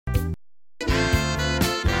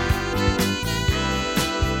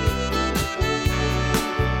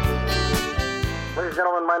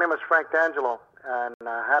my name is Frank D'Angelo, and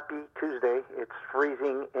happy Tuesday. It's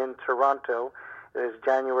freezing in Toronto. It is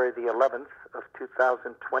January the 11th of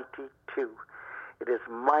 2022. It is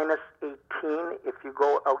minus 18. If you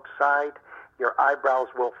go outside, your eyebrows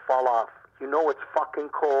will fall off. You know it's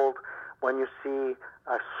fucking cold when you see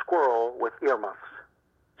a squirrel with earmuffs.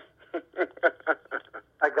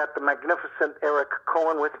 I got the magnificent Eric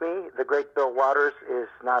Cohen with me. The great Bill Waters is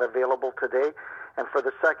not available today. And for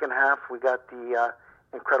the second half, we got the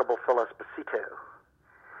incredible Phil Esposito.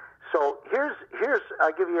 So here's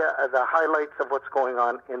I'll give you the highlights of what's going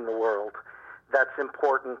on in the world that's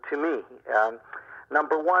important to me.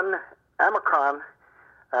 Number one, Omicron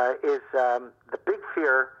is the big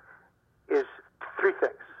fear is three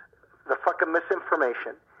things. The fucking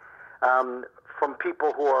misinformation from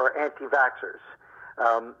people who are anti-vaxxers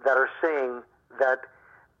that are saying that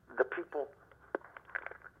the people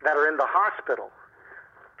that are in the hospital,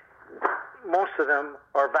 most of them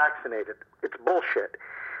are vaccinated. It's bullshit.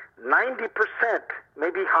 90%,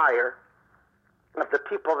 maybe higher, of the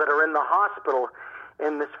people that are in the hospital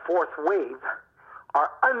in this fourth wave are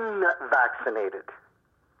unvaccinated.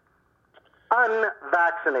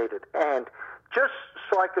 Unvaccinated. And just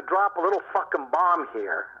so I could drop a little fucking bomb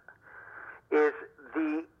here, is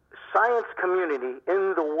the science community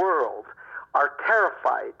in the world are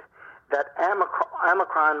terrified that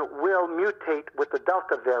Omicron will mutate with the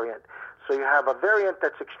Delta variant. So you have a variant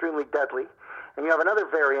that's extremely deadly, and you have another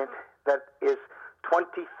variant that is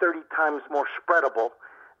 20, 30 times more spreadable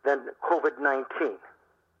than COVID-19.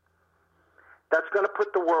 That's going to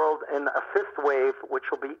put the world in a fifth wave,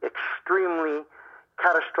 which will be extremely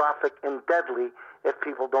catastrophic and deadly if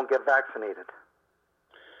people don't get vaccinated.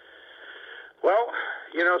 Well,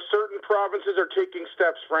 you know, certain provinces are taking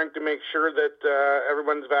steps, Frank, to make sure that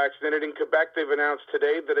everyone's vaccinated. In Quebec, they've announced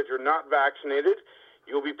today that if you're not vaccinated,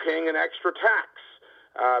 you'll be paying an extra tax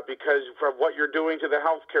because of what you're doing to the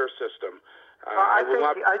healthcare system.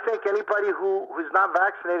 I think anybody who's not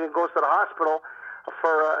vaccinated and goes to the hospital,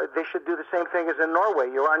 they should do the same thing as in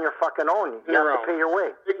Norway. You're on your fucking own. You have to pay your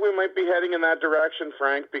way. I think we might be heading in that direction,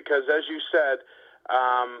 Frank, because as you said,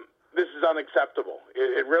 this is unacceptable.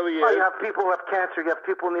 It really is. You have people who have cancer. You have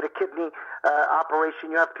people who need a kidney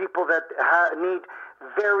operation. You have people that need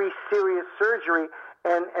very serious surgery,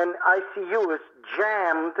 and ICU is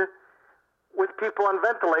jammed with people on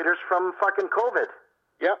ventilators from fucking COVID.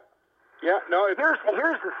 Yep. Yeah. No.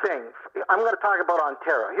 Here's the thing. I'm going to talk about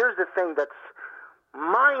Ontario. Here's the thing that's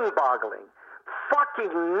mind-boggling,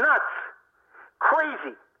 fucking nuts,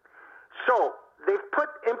 crazy. So they've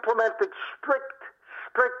implemented strict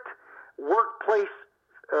workplace.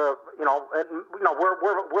 We're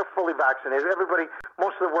fully vaccinated. Everybody,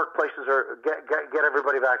 most of the workplaces get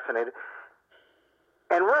everybody vaccinated,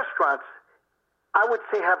 and restaurants, I would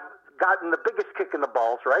say, have gotten the biggest kick in the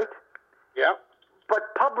balls, right? Yeah.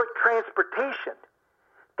 But public transportation,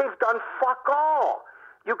 they've done fuck all.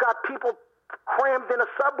 You got people crammed in a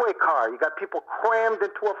subway car. You got people crammed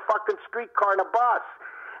into a fucking streetcar and a bus.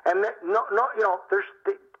 And we don't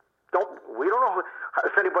know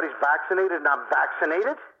if anybody's vaccinated or not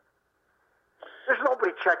vaccinated. There's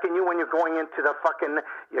nobody checking you when you're going into the fucking...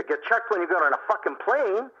 You get checked when you go on a fucking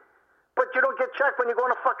plane, but you don't get checked when you go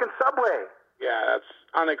on a fucking subway. Yeah, that's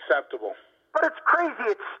unacceptable. But it's crazy.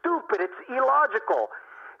 It's stupid. It's illogical.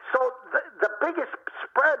 So the biggest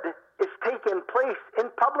spread is taking place in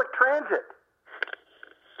public transit.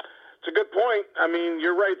 It's a good point. I mean,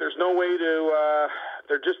 you're right. There's no way to...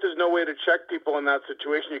 there just is no way to check people in that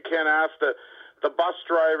situation. You can't ask the bus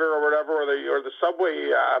driver or whatever, or the subway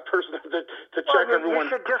person to check everyone.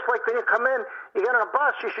 You should, just like when you come in, you get on a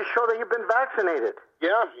bus, you should show that you've been vaccinated.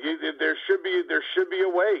 Yeah, there should be a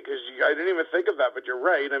way, because I didn't even think of that, but you're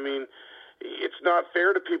right. I mean, it's not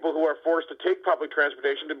fair to people who are forced to take public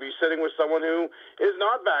transportation to be sitting with someone who is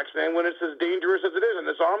not vaccinated when it's as dangerous as it is. And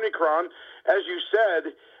this Omicron, as you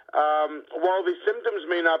said, while the symptoms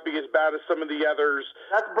may not be as bad as some of the others...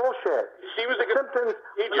 That's bullshit. Seems like symptoms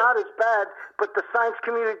are not as bad, but the science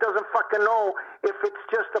community doesn't fucking know if it's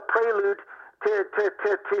just a prelude to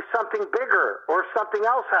something bigger or something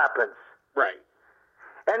else happens. Right.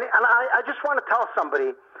 And I just want to tell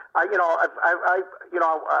somebody, I get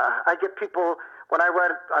people, when I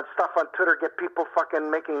write stuff on Twitter, get people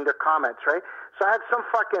fucking making their comments, right? So I had some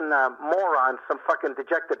fucking moron, some fucking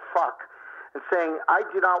dejected fuck, and saying, I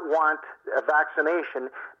do not want a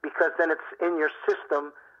vaccination because then it's in your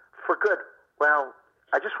system for good. Well,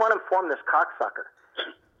 I just want to inform this cocksucker.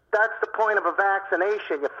 That's the point of a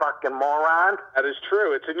vaccination, you fucking moron. That is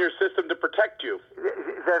true. It's in your system to protect you.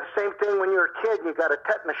 The same thing when you're a kid and you got a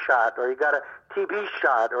tetanus shot or you got a TB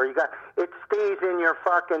shot or it stays in your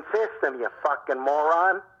fucking system, you fucking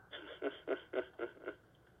moron.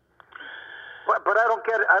 But I don't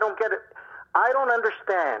get it. I don't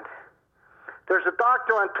understand. There's a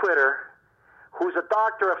doctor on Twitter who's a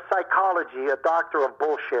doctor of psychology, a doctor of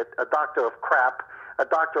bullshit, a doctor of crap, a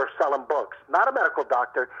doctor of selling books, not a medical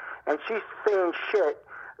doctor, and she's saying shit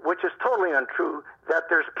which is totally untrue, that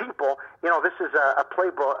there's people, this is a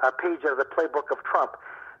playbook, a page of the playbook of Trump.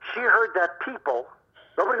 She heard that people,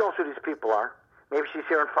 nobody knows who these people are, maybe she's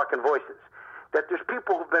hearing fucking voices, that there's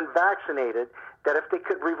people who've been vaccinated that if they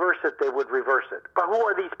could reverse it, they would reverse it. But who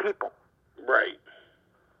are these people? Right.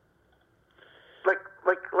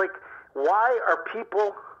 Like, why are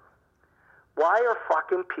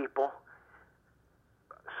fucking people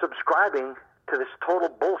subscribing to this total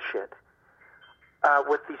bullshit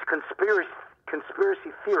with these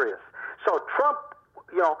conspiracy theorists? So Trump,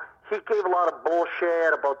 he gave a lot of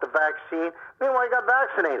bullshit about the vaccine. Meanwhile, he got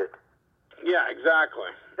vaccinated. Yeah, exactly.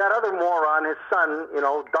 That other moron, his son,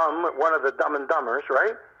 dumb, one of the Dumb and Dumbers,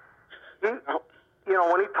 right? When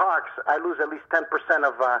he talks, I lose at least 10%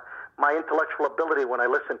 of my intellectual ability when I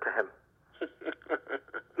listen to him.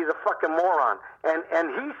 He's a fucking moron. And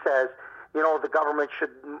he says, the government should...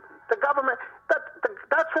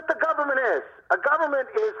 That's what the government is. A government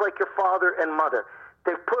is like your father and mother.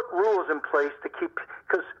 They put rules in place to keep...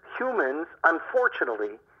 Because humans,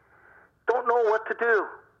 unfortunately, don't know what to do.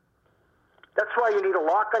 That's why you need a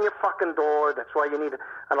lock on your fucking door. That's why you need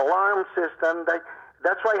an alarm system.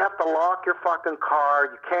 That's why you have to lock your fucking car.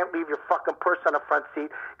 You can't leave your fucking purse on the front seat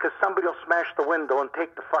because somebody will smash the window and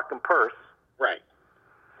take the fucking purse. Right.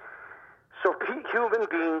 So human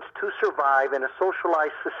beings, to survive in a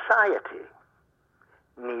socialized society,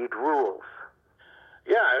 need rules.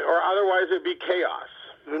 Yeah, or otherwise it'd be chaos.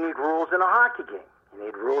 You need rules in a hockey game. You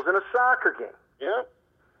need rules in a soccer game. Yeah.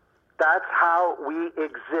 That's how we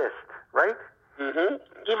exist, right? Mm-hmm.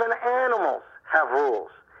 Even animals have rules.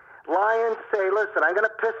 Lions say, listen, I'm going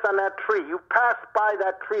to piss on that tree. You pass by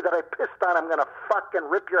that tree that I pissed on, I'm going to fucking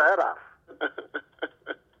rip your head off.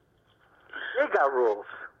 They got rules.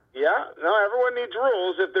 Yeah, no, everyone needs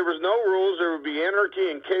rules. If there was no rules, there would be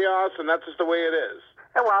anarchy and chaos, and that's just the way it is.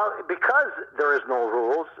 And well, because there is no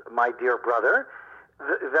rules, my dear brother,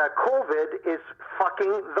 the COVID is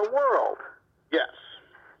fucking the world. Yes.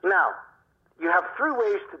 Now, you have three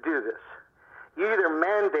ways to do this. You either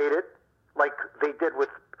mandate it, like they did with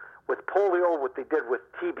polio, what they did with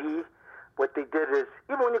TB. What they did is,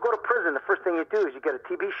 even when you go to prison, the first thing you do is you get a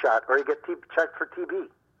TB shot or you get checked for TB.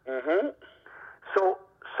 Mm-hmm. So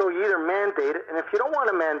you either mandate it, and if you don't want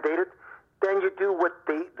to mandate it, then you do what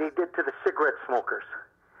they did to the cigarette smokers.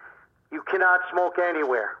 You cannot smoke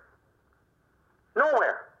anywhere.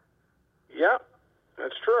 Nowhere. Yeah,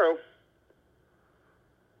 that's true.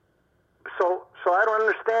 So I don't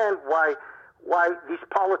understand why these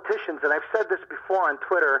politicians, and I've said this before on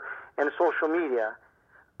Twitter and social media,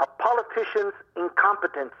 a politician's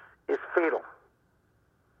incompetence is fatal.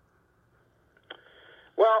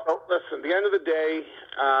 Well, listen, at the end of the day,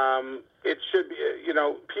 it should be,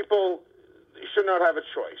 people should not have a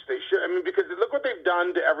choice. They should, because look what they've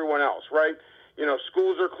done to everyone else, right?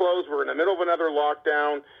 Schools are closed. We're in the middle of another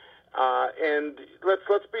lockdown. And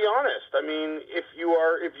let's be honest. If you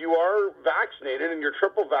are vaccinated and you're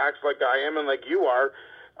triple vaxxed like I am and like you are,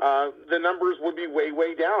 the numbers would be way,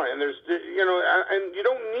 way down. And there's, and you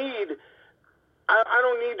don't need, I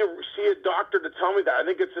don't need to see a doctor to tell me that. I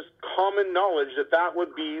think it's just common knowledge that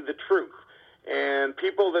would be the truth. And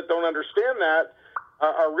people that don't understand that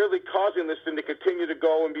are really causing this thing to continue to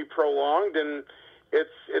go and be prolonged. And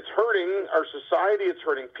it's hurting our society. It's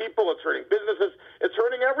hurting people. It's hurting businesses. It's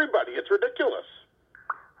hurting everybody. It's ridiculous.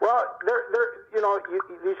 Well,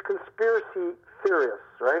 these conspiracy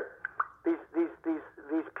theorists, right?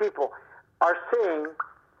 These people are saying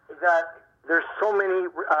that there's so many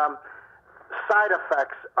side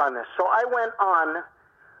effects on this. So I went on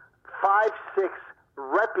 5-6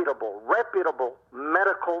 reputable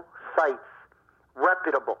medical sites.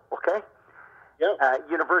 Reputable, okay? Yep.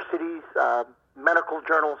 Universities, medical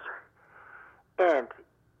journals, and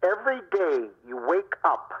every day you wake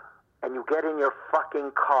up and you get in your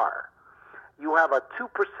fucking car, you have a 2%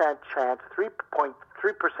 chance, 3.3%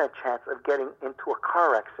 chance of getting into a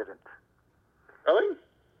car accident. Really?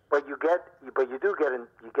 But you do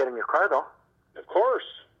get in your car though. Of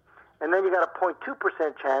course. And then you got a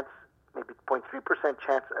 0.2% chance, maybe 0.3%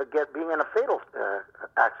 chance of being in a fatal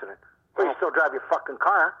accident. But you still drive your fucking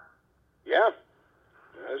car. Yeah,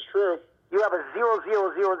 that's true. You have a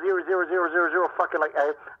 0.0000000 fucking like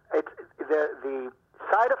it's the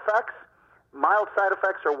side effects, mild side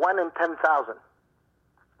effects are 1 in 10,000.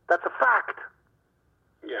 That's a fact.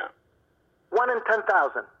 Yeah. 1 in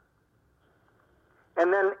 10,000.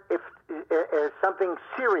 And then if something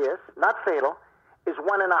serious, not fatal, is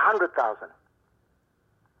 1 in 100,000.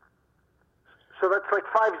 So that's like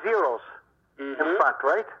 5 zeros in front,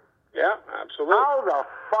 right? Yeah, absolutely. How the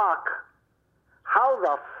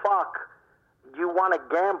fuck do you want to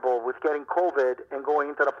gamble with getting COVID and going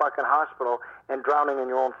into the fucking hospital and drowning in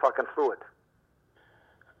your own fucking fluid?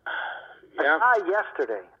 Yeah. A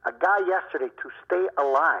guy yesterday to stay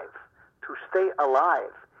alive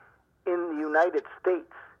in the United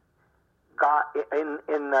States, got in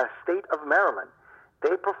the state of Maryland,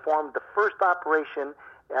 they performed the first operation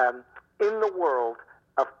in the world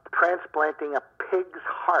of transplanting a pig's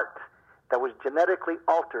heart that was genetically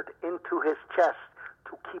altered into his chest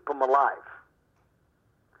to keep him alive.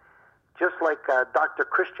 Just like Dr.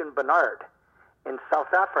 Christian Bernard in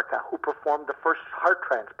South Africa, who performed the first heart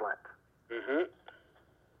transplant. Mm-hmm.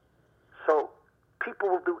 So people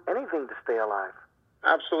will do anything to stay alive.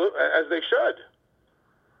 Absolutely, as they should.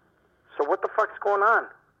 So what the fuck's going on?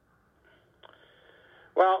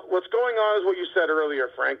 Well, what's going on is what you said earlier,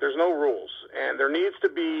 Frank. There's no rules. And there needs to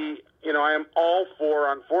be, I am all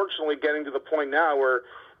for, unfortunately, getting to the point now where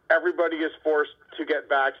everybody is forced to get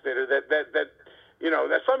vaccinated. That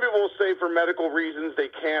some people will say for medical reasons they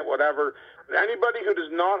can't, whatever. But anybody who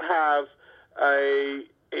does not have a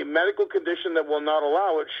medical condition that will not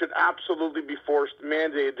allow it should absolutely be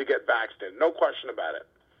mandated to get vaccinated. No question about it.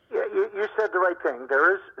 Yeah, you said the right thing.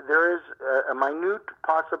 There is a minute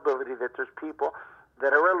possibility that there's people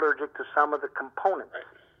that are allergic to some of the components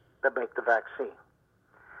that make the vaccine.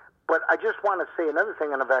 But I just want to say another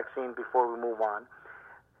thing on the vaccine before we move on.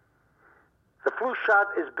 The flu shot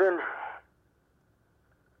has been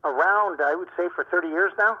around, I would say, for 30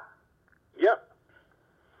 years now. Yep.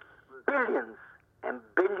 Billions and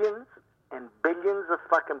billions and billions of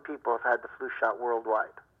fucking people have had the flu shot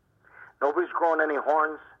worldwide. Nobody's growing any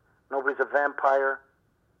horns. Nobody's a vampire.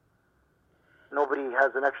 Nobody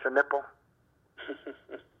has an extra nipple.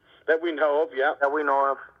 That we know of, yeah. That we know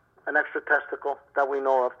of. An extra testicle that we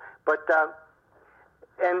know of. But,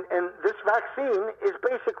 and this vaccine is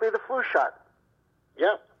basically the flu shot.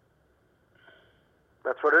 Yeah.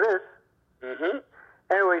 That's what it is. Mm-hmm.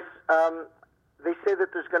 Anyways, they say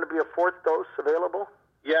that there's going to be a 4th dose available.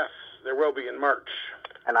 Yes, there will be in March.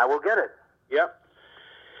 And I will get it. Yep.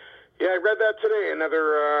 Yeah, I read that today.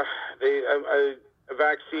 Another a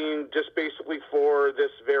vaccine just basically for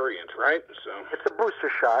this variant, right? So it's a booster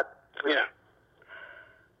shot. Which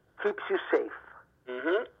keeps you safe.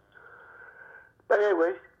 Mm-hmm. But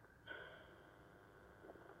anyways,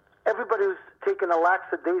 everybody who's taken a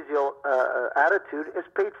lackadaisical attitude is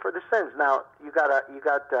paid for their sins. Now you got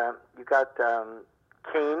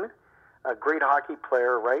Kane, a great hockey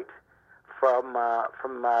player, right, from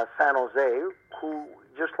San Jose, who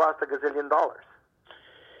just lost $1 gazillion.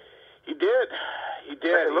 He did.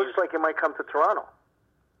 It looks like he might come to Toronto.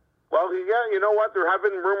 Well, yeah, you know what? There have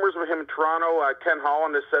been rumors of him in Toronto. Ken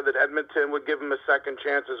Holland has said that Edmonton would give him a second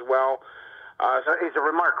chance as well. So he's a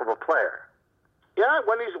remarkable player. Yeah,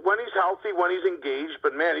 when he's healthy, when he's engaged.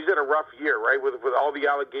 But man, he's had a rough year, right? With all the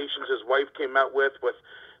allegations his wife came out with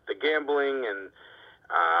the gambling and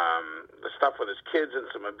the stuff with his kids and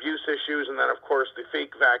some abuse issues, and then of course the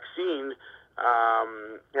fake vaccine.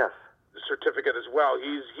 Yes. Certificate as well.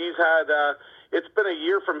 He's had it's been a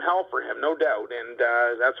year from hell for him, no doubt, and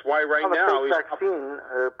that's why now the fake vaccine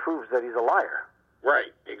proves that he's a liar.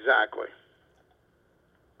 Right, exactly.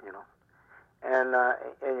 And I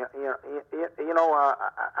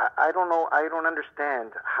don't know. I don't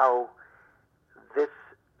understand how this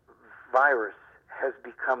virus has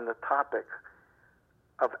become the topic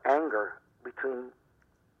of anger between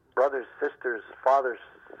brothers, sisters, fathers,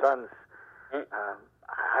 sons.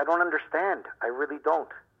 I don't understand. I really don't.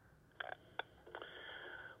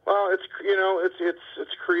 Well, it's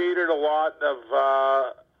created a lot of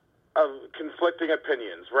conflicting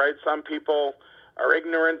opinions, right? Some people are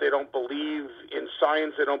ignorant. They don't believe in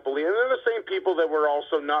science. They don't believe, and they're the same people that were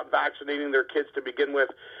also not vaccinating their kids to begin with.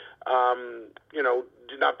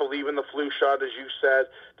 Do not believe in the flu shot, as you said.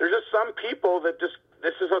 There's just some people that this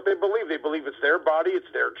is what they believe. They believe it's their body,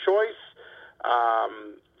 it's their choice,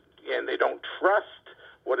 and they don't trust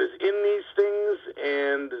what is in these things,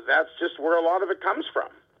 and that's just where a lot of it comes from.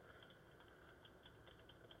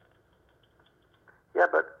 Yeah,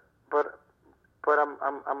 but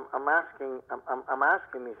I'm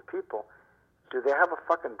asking these people, do they have a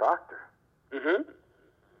fucking doctor? Mm-hmm.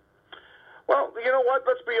 Well, you know what?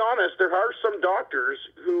 Let's be honest. There are some doctors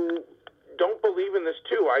who don't believe in this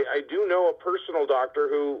too. I do know a personal doctor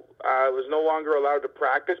who was no longer allowed to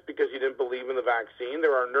practice because he didn't believe in the vaccine.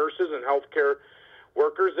 There are nurses and healthcare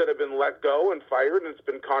workers that have been let go and fired, and it's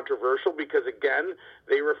been controversial because, again,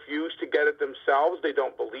 they refuse to get it themselves. They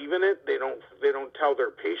don't believe in it. They don't tell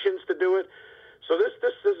their patients to do it. So this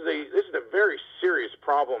is a very serious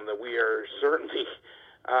problem that we are certainly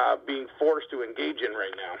being forced to engage in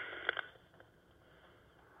right now.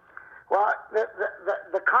 Well,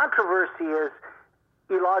 the controversy is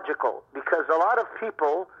illogical because a lot of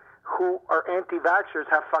people who are anti-vaxxers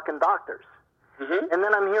have fucking doctors. Mm-hmm. And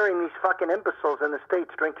then I'm hearing these fucking imbeciles in the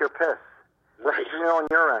States drink your piss. Right. You know, on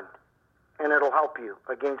your end. And it'll help you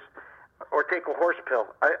against, or take a horse pill.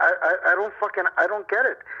 I don't get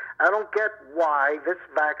it. I don't get why this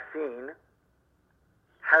vaccine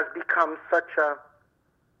has become such a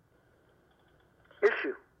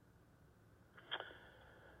issue.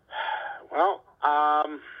 Well,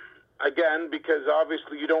 again, because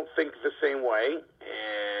obviously you don't think the same way,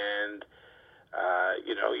 and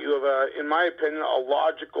you have in my opinion, a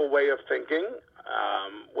logical way of thinking,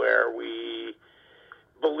 where we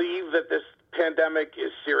believe that this pandemic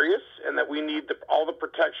is serious and that we need all the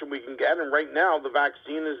protection we can get, and right now the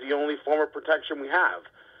vaccine is the only form of protection we have.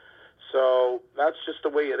 So that's just the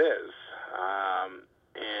way it is.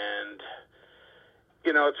 And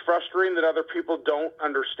it's frustrating that other people don't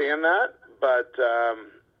understand that, but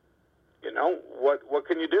what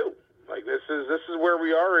can you do? Like, this is where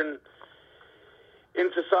we are in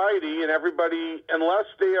society, and everybody, unless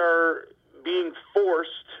they are being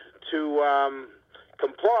forced to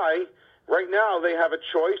comply, right now they have a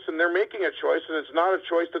choice, and they're making a choice, and it's not a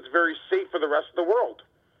choice that's very safe for the rest of the world.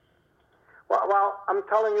 Well, I'm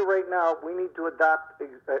telling you right now, we need to adapt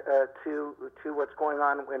to what's going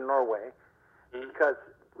on in Norway, because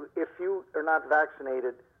if you're not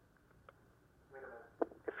vaccinated,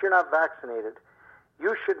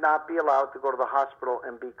 you should not be allowed to go to the hospital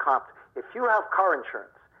and be comped. If you have car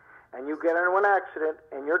insurance and you get into an accident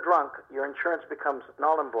and you're drunk, your insurance becomes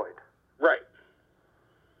null and void. Right.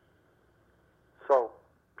 So,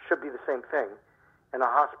 should be the same thing in a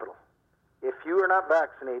hospital. If you are not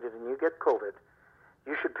vaccinated and you get COVID,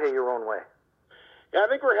 you should pay your own way. Yeah, I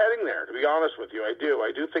think we're heading there, to be honest with you. I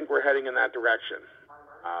do think we're heading in that direction.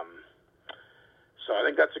 So I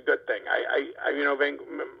think that's a good thing.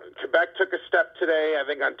 Quebec took a step today. I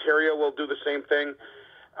think Ontario will do the same thing.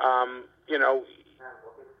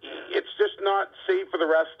 It's just not safe for the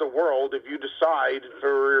rest of the world if you decide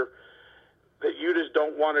that you just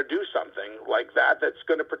don't want to do something like that that's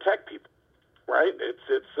going to protect people, right?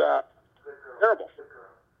 It's terrible.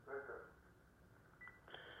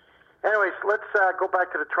 Anyways, let's go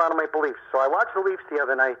back to the Toronto Maple Leafs. So I watched the Leafs the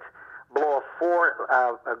other night blow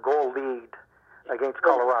a goal lead against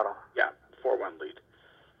Colorado. Yeah, 4-1 lead.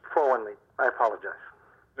 4-1 lead. I apologize.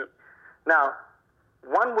 Yep. Now,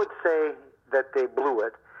 one would say that they blew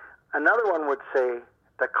it. Another one would say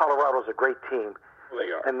that Colorado's a great team. Well,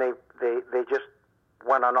 they are. And they just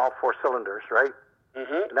went on all four cylinders, right?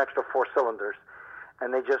 Mm-hmm. An extra four cylinders.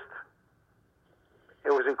 And it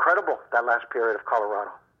was incredible, that last period of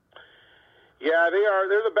Colorado. Yeah, they are.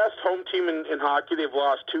 They're the best home team in hockey. They've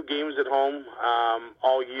lost 2 games at home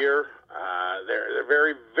all year. They're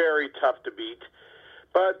very, very tough to beat.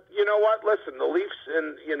 But you know what? Listen, the Leafs,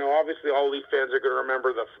 and obviously all Leaf fans are going to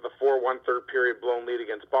remember the 4-1 third period blown lead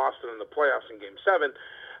against Boston in the playoffs in Game 7.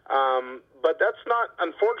 But that's not,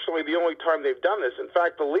 unfortunately, the only time they've done this. In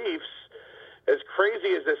fact, the Leafs, as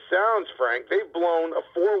crazy as this sounds, Frank, they've blown a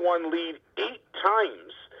 4-1 lead 8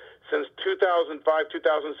 times since 2005,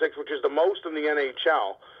 2006, which is the most in the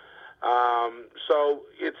NHL. So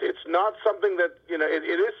it's not something that,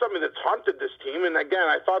 it is something that's haunted this team. And again,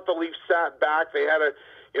 I thought the Leafs sat back. They had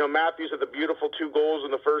Matthews had the beautiful 2 goals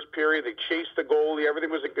in the first period. They chased the goalie. Everything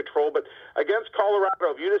was in control. But against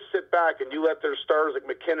Colorado, if you just sit back and you let their stars like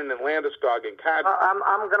McKinnon and Landeskog and Kadri,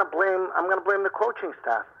 I'm going to blame the coaching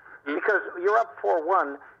staff because you're up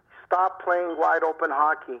 4-1. Stop playing wide open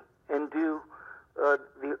hockey and do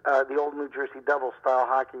the old New Jersey Devil style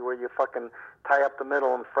hockey where you fucking tie up the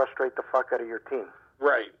middle and frustrate the fuck out of your team.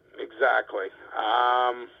 Right, exactly.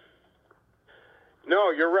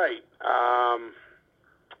 No, you're right.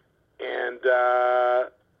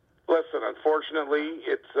 Listen, unfortunately,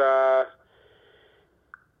 it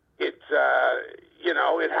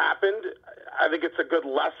happened. I think it's a good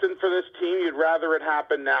lesson for this team. You'd rather it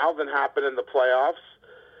happen now than happen in the playoffs.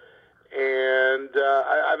 And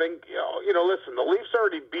I think, listen, the Leafs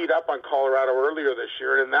already beat up on Colorado earlier this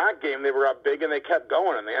year. And in that game, they were up big and they kept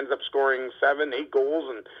going. And they ended up scoring 7, 8 goals.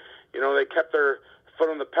 And, they kept their foot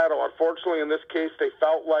on the pedal. Unfortunately, in this case, they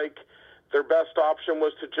felt like their best option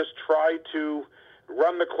was to just try to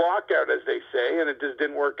run the clock out, as they say, and it just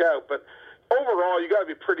didn't work out. But overall, you got to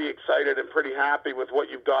be pretty excited and pretty happy with what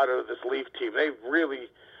you've got out of this Leaf team. They've really,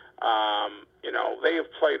 they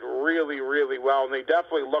have played really, really well, and they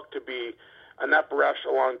definitely look to be an upper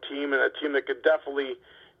echelon team and a team that could definitely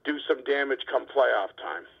do some damage come playoff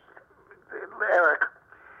time. Eric,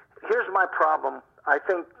 here's my problem. I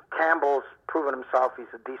think Campbell's proven himself.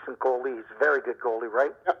 He's a decent goalie. He's a very good goalie,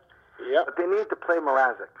 right? Yep. But they need to play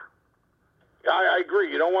Mrazek. I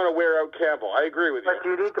agree. You don't want to wear out Campbell. I agree with you. But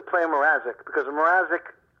you need to play Mrazek because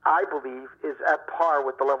Mrazek, I believe, is at par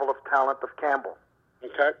with the level of talent of Campbell.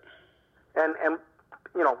 Okay. And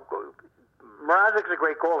Mrazek's a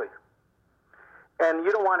great goalie. And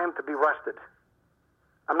you don't want him to be rusted.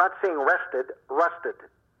 I'm not saying rested, rusted.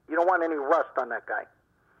 You don't want any rust on that guy.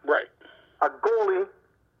 Right. A goalie,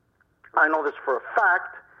 I know this for a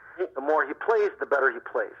fact, the more he plays, the better he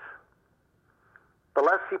plays. The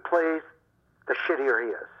less he plays, the shittier he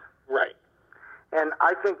is. Right. And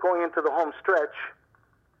I think going into the home stretch,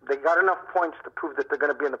 they got enough points to prove that they're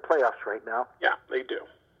going to be in the playoffs right now. Yeah, they do.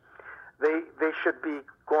 They should be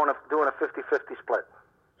doing a 50-50 split.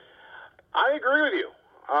 I agree with you.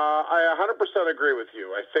 I 100% agree with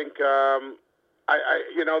you. I think,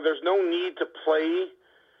 there's no need to play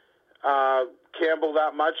Campbell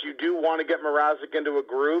that much. You do want to get Mrazek into a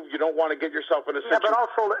groove. You don't want to get yourself in a situation. Yeah, but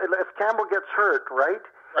also, if Campbell gets hurt, right?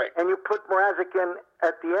 Right. And you put Mrazek in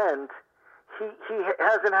at the end, he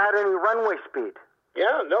hasn't had any runway speed.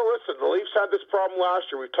 Yeah, no, listen, the Leafs had this problem last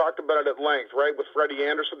year. We've talked about it at length, right, with Freddie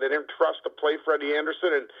Anderson. They didn't trust to play Freddie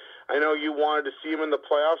Anderson, and I know you wanted to see him in the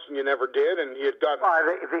playoffs, and you never did, and he had gotten... Well,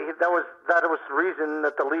 that was the reason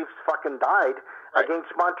that the Leafs fucking died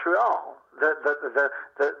against Montreal.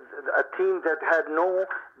 A team that had no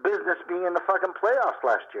business being in the fucking playoffs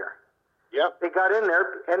last year. Yep. They got in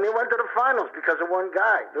there, and they went to the finals because of one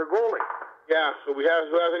guy, their goalie. Yeah, who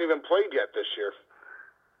hasn't even played yet this year.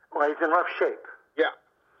 Well, he's in rough shape. Yeah.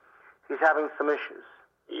 He's having some issues.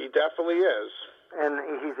 He definitely is. And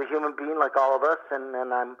he's a human being like all of us, and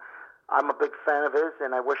I'm a big fan of his,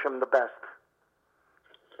 and I wish him the best.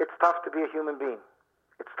 It's tough to be a human being.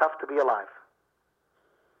 It's tough to be alive.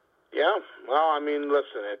 Yeah. Well, I mean,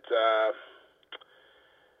 listen, it's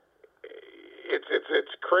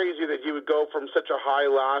crazy that he would go from such a high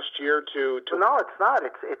last year to... No, it's not.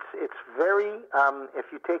 It's very...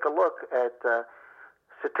 if you take a look at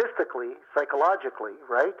statistically, psychologically,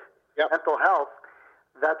 right? Yep. Mental health.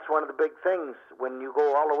 That's one of the big things. When you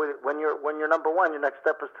go all the way, when you're number one, your next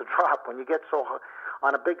step is to drop. When you get so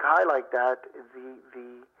on a big high like that,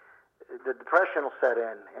 the depression will set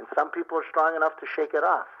in, and some people are strong enough to shake it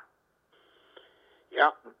off.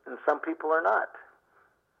 Yeah. And some people are not.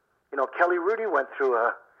 Kelly Rudy went through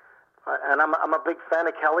and I'm a big fan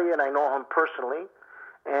of Kelly, and I know him personally,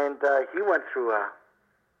 and he went through a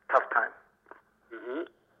tough time. Mm-hmm.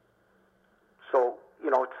 So,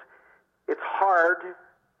 it's hard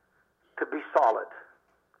to be solid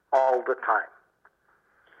all the time,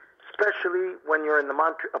 especially when you're in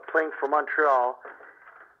playing for Montreal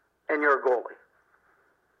and you're a goalie.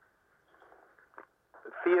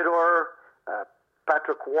 Theodore,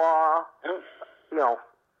 Patrick Waugh,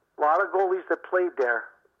 a lot of goalies that played there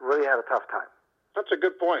really had a tough time. That's a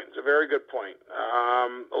good point. It's a very good point.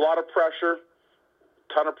 A lot of pressure,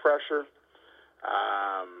 ton of pressure,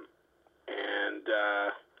 and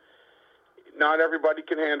not everybody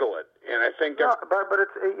can handle it. And I think, no, but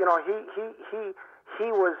it's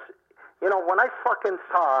he was, when I fucking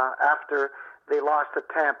saw after they lost to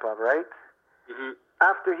Tampa, right? Mm-hmm.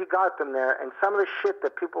 After he got them there, and some of the shit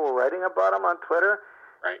that people were writing about him on Twitter,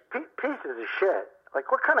 right? Pieces of shit.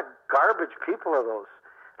 Like, what kind of garbage people are those?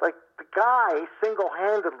 Like, the guy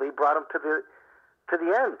single-handedly brought him to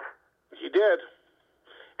the end. He did.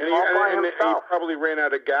 And he probably ran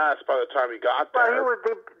out of gas by the time he got there. Well,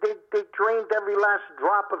 they drained every last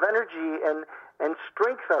drop of energy and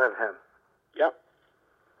strength out of him. Yep.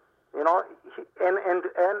 And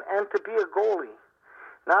to be a goalie,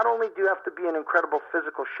 not only do you have to be in incredible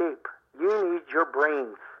physical shape, you need your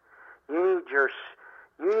brains. You need your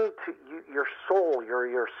soul,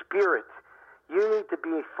 your spirit. You need to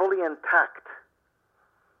be fully intact.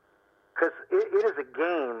 Because it is a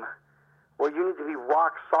game where you need to be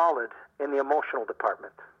rock solid in the emotional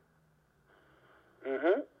department.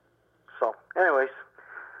 Mm-hmm. So, anyways,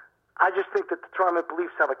 I just think that the Toronto Maple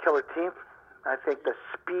Leafs have a killer team. I think the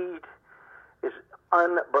speed is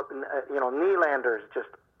Nylander is just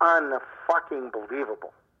unfucking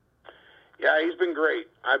believable. Yeah, he's been great.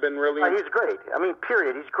 I've been really... He's great. I mean,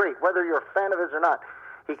 period. He's great. Whether you're a fan of his or not.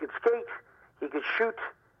 He can skate. He could shoot.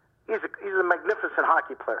 He's a magnificent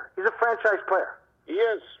hockey player. He's a franchise player. He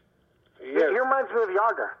is. He reminds me of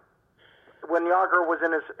Jágr when Jágr was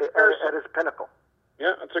in at his pinnacle.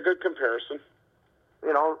 Yeah, that's a good comparison.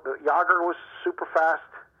 You know, Jágr was super fast.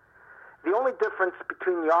 The only difference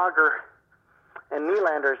between Jágr and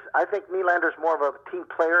Nylander's, I think Nylander's more of a team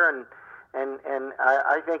player, and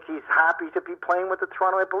I think he's happy to be playing with the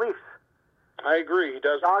Toronto Maple Leafs. I agree. He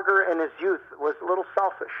does. Jágr in his youth was a little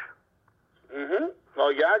selfish. Mm-hmm.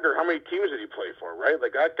 Well, Jágr, how many teams did he play for, right?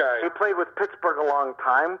 Like, that guy... He played with Pittsburgh a long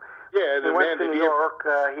time. Yeah, he went to New York.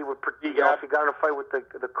 He would, if he got in a fight with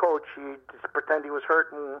the coach, he'd just pretend he was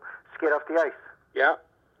hurt and skate off the ice. Yeah.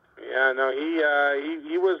 Yeah, no,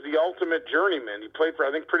 he was the ultimate journeyman. He played for,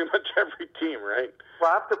 I think, pretty much every team, right?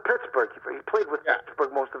 Well, after Pittsburgh, he played with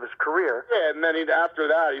Pittsburgh most of his career. Yeah, and then after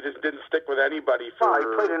that, he just didn't stick with anybody for... Well, he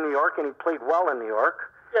played in New York, and he played well in New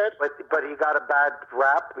York. Yeah. But he got a bad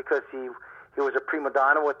rap because he was a prima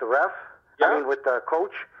donna with the ref. Yeah. I mean, with the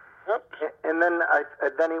coach. Yep. And then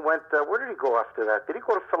he went. Where did he go after that? Did he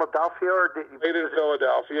go to Philadelphia or did he played in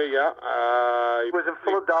Philadelphia? Yeah. He was in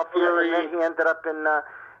Philadelphia, and then he ended up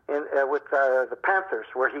with the Panthers,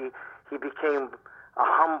 where he became a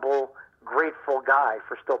humble, grateful guy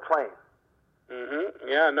for still playing. Mm-hmm.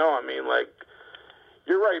 Yeah. No, I mean, like,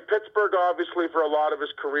 you're right. Pittsburgh, obviously, for a lot of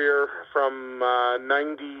his career, from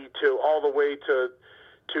 90 to all the way to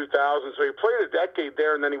 2000. So he played a decade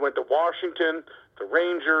there, and then he went to Washington, the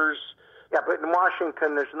Rangers. Yeah, but in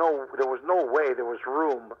Washington, there was no way there was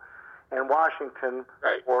room in Washington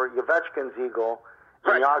for Ovechkin's ego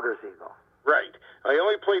and Jágr's ego. Right. He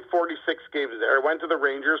only played 46 games there. Went to the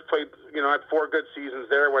Rangers, played, had 4 good seasons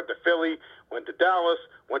there. Went to Philly, went to Dallas,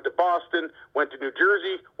 went to Boston, went to New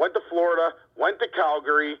Jersey, went to Florida, went to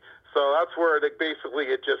Calgary. So that's where it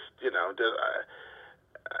just,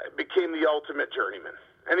 became the ultimate journeyman.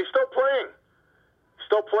 And he's still playing.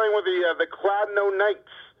 Still playing with the Kladno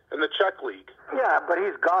Knights in the Czech League. Yeah, but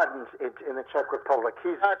he's God in the Czech Republic.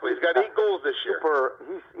 He's got 8 goals this year.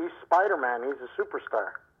 He's Spider-Man. He's a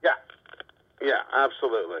superstar. Yeah. Yeah,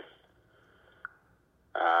 absolutely.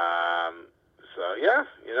 So, yeah,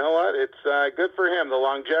 you know what? It's good for him. The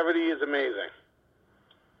longevity is amazing.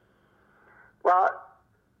 Well,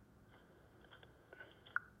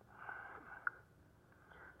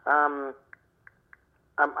 I'm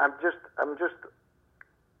just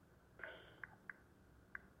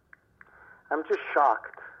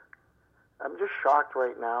shocked. I'm just shocked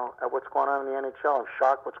right now at what's going on in the NHL. I'm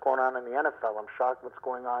shocked what's going on in the NFL. I'm shocked what's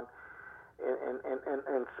going on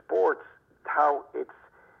in sports. How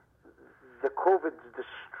the COVID's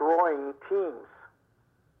destroying teams.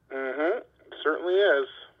 Mm-hmm. It certainly is.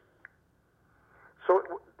 So,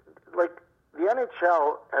 like, the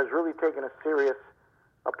NHL has really taken a serious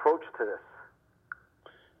approach to this.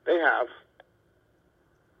 They have.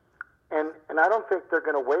 And I don't think they're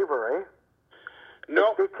going to waver, eh?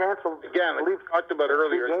 No. They canceled. Again, like we talked about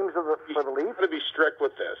earlier, games for the Leafs. Going to be strict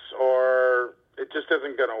with this, or it just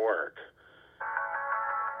isn't going to work.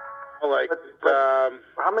 Like, but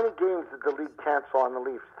how many games did the league cancel on the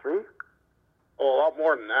Leafs? 3? Oh, a lot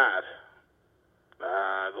more than that.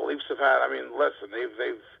 The Leafs have had. I mean, listen,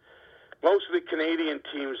 they've most of the Canadian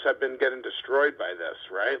teams have been getting destroyed by this,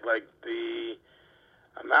 right? Like the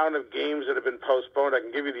amount of games that have been postponed. I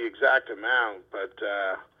can give you the exact amount, but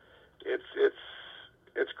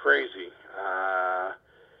it's crazy.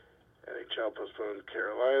 NHL postponed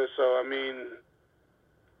Carolina. So I mean,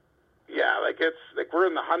 yeah, we're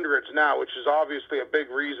in the hundreds now, which is obviously a big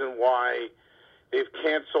reason why they've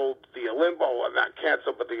canceled the Well, not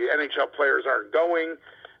canceled, but the NHL players aren't going.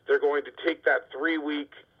 They're going to take that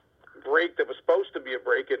 3-week break that was supposed to be a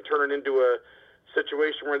break and turn it into a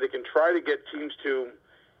situation where they can try to get teams to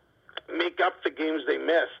make up the games they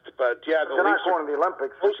missed. But yeah, they're not going to the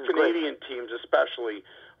Olympics. Most Canadian teams, especially,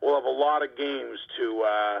 will have a lot of games to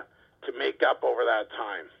make up over that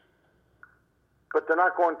time. But they're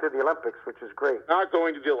not going to the Olympics, which is great. Not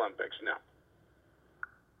going to the Olympics, no.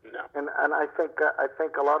 No. And I think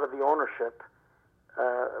a lot of the ownership,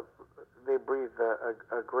 they breathe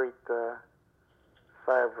a great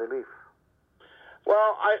sigh of relief.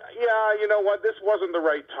 Well, you know what? This wasn't the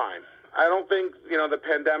right time. I don't think, the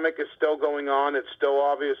pandemic is still going on. It's still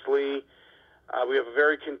obviously, we have a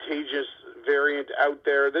very contagious variant out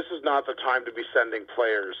there. This is not the time to be sending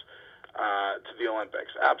players to the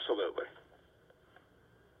Olympics. Absolutely.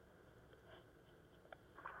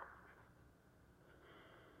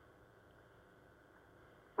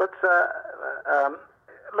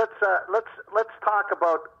 Let's talk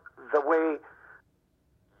about the way.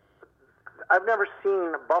 I've never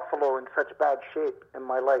seen Buffalo in such bad shape in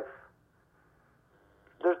my life.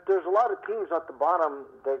 there's a lot of teams at the bottom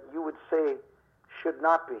that you would say should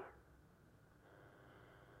not be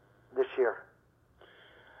this year.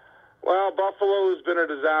 Well, Buffalo's been a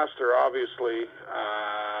disaster, obviously.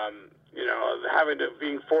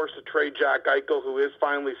 Being forced to trade Jack Eichel, who is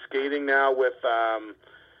finally skating now with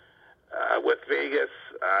Vegas.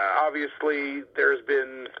 Obviously, there's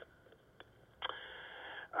been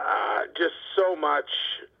just so much.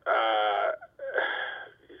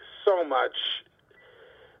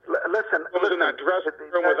 Listen, in that dressing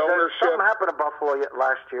room with ownership. Something happened to Buffalo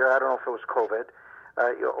last year. I don't know if it was COVID,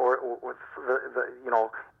 or with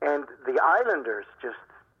and the Islanders just.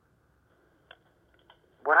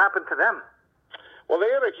 What happened to them? Well, they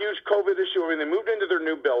had a huge COVID issue. I mean, they moved into their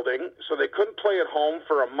new building, so they couldn't play at home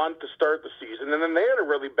for a month to start the season. And then they had a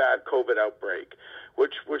really bad COVID outbreak,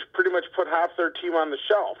 which pretty much put half their team on the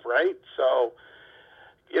shelf, right? So,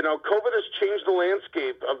 COVID has changed the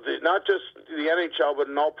landscape of not just the NHL, but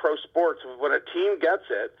in all pro sports. When a team gets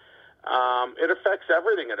it, it affects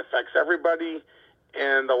everything. It affects everybody,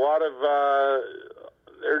 and a lot of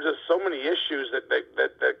there's just so many issues that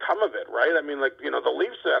come of it, right? I mean, the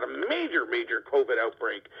Leafs had a major COVID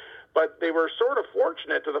outbreak, but they were sort of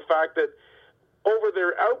fortunate to the fact that over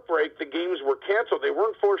their outbreak, the games were canceled. They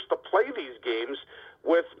weren't forced to play these games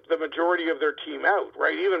with the majority of their team out,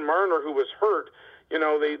 right? Even Marner, who was hurt,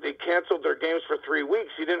 they canceled their games for 3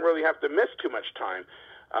 weeks. He didn't really have to miss too much time.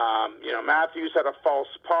 Matthews had a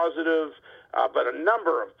false positive, but a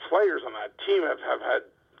number of players on that team have had,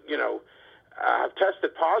 have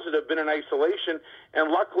tested positive, been in isolation,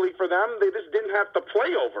 and luckily for them, they just didn't have to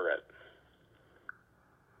play over it.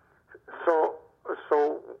 So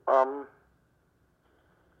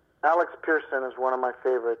Alex Pearson is one of my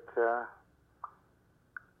favorite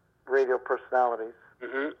radio personalities.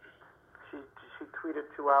 Mm-hmm. She tweeted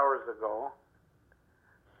 2 hours ago.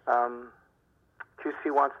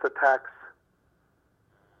 QC wants to tax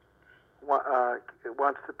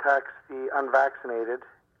the unvaccinated.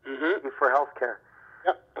 Mm-hmm. For health care.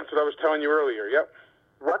 Yep, that's what I was telling you earlier, yep.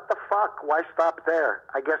 What the fuck? Why stop there?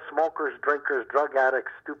 I guess smokers, drinkers, drug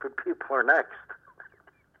addicts, stupid people are next.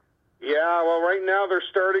 Yeah, well, right now they're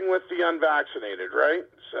starting with the unvaccinated, right?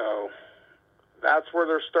 So that's where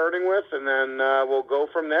they're starting with, and then we'll go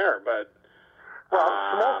from there. But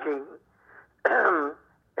smoking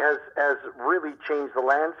has really changed the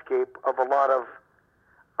landscape of a lot of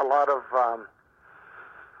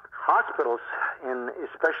hospitals,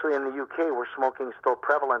 especially in the UK, where smoking is still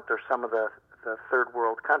prevalent, or some of the third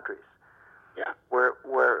world countries. Yeah. Where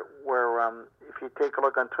if you take a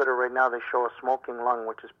look on Twitter right now, they show a smoking lung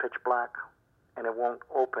which is pitch black, and it won't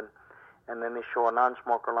open, and then they show a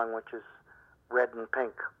non-smoker lung which is red and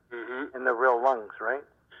pink, in the real lungs, right?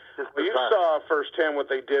 Well, you saw firsthand what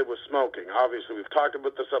they did with smoking. Obviously, we've talked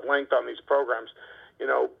about this at length on these programs.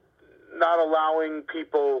 Not allowing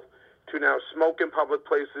people to now smoke in public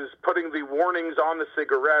places, putting the warnings on the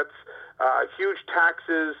cigarettes, huge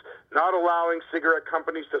taxes, not allowing cigarette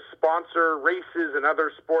companies to sponsor races and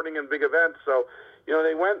other sporting and big events. So,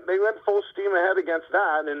 they went full steam ahead against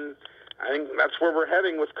that, and I think that's where we're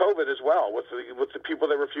heading with COVID as well, with the people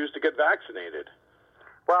that refuse to get vaccinated.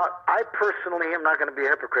 Well, I personally am not going to be a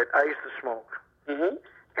hypocrite. I used to smoke,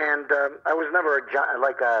 and I was never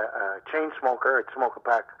a chain smoker. I'd smoke a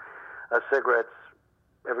pack of cigarettes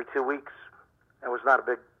every 2 weeks. I was not a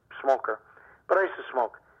big smoker, but I used to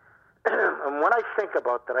smoke. And when I think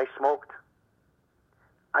about that I smoked,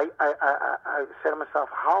 I say to myself,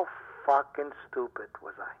 how fucking stupid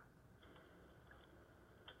was I?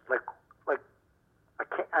 I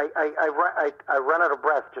can't. I run out of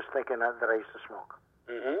breath just thinking that I used to smoke.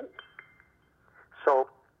 Mm-hmm. So,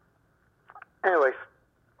 anyways,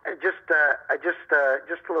 just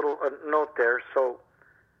a little note there. So,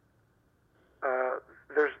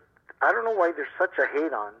 I don't know why there's such a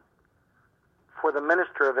hate on for the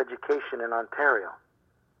Minister of Education in Ontario.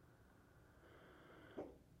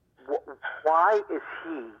 Why is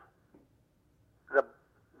he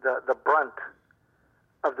the brunt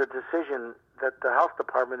of the decision that the health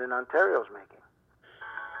department in Ontario is making?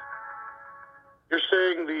 You're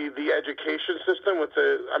saying the education system with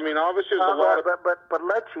obviously there's a lot of... But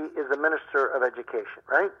Lecce is the Minister of Education,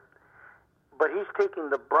 right? But he's taking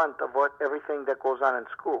the brunt of everything that goes on in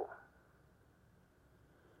school.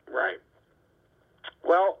 Right.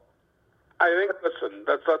 Well, I think, listen,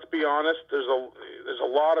 let's be honest, there's a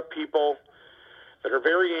lot of people that are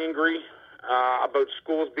very angry about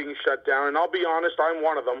schools being shut down, and I'll be honest, I'm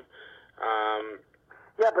one of them.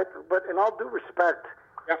 But in all due respect,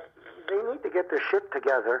 they need to get their shit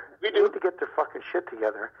together. They need to get their fucking shit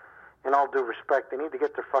together. In all due respect, they need to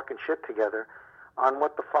get their fucking shit together on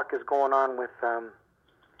what the fuck is going on with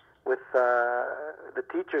with the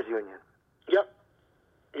teachers union.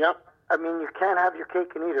 Yep. I mean, you can't have your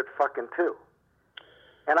cake and eat it fucking too.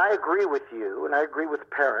 And I agree with you, and I agree with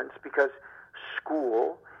parents, because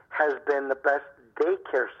school has been the best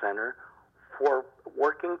daycare center for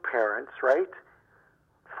working parents, right,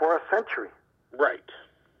 for a century. Right.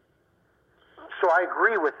 So I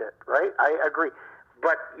agree with it, right? I agree.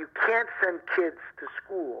 But you can't send kids to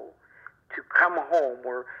school to come home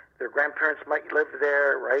where their grandparents might live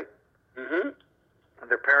there, right? Mm-hmm.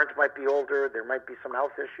 Their parents might be older, there might be some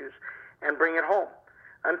health issues, and bring it home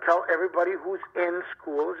until everybody who's in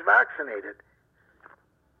school is vaccinated.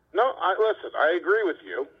 No, listen, I agree with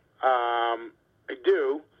you. I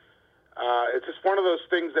do. It's just one of those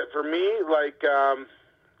things that for me, like,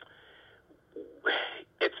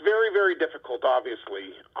 it's very, very difficult,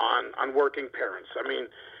 obviously, on working parents. I mean,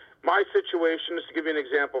 my situation, just to give you an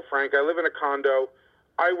example, Frank, I live in a condo.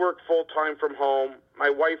 I work full-time from home.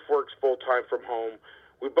 My wife works full-time from home.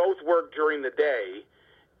 We both work during the day.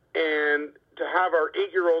 And to have our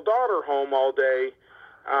 8-year-old daughter home all day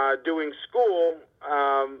doing school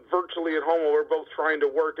virtually at home while we're both trying to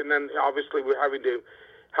work, and then obviously we're having to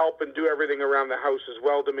help and do everything around the house as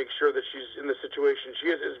well to make sure that she's in the situation she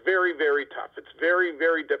is very, very tough. It's very,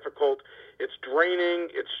 very difficult. It's draining.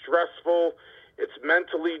 It's stressful. It's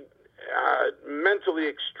mentally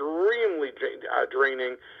extremely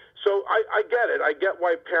draining. So I get it. I get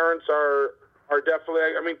why parents are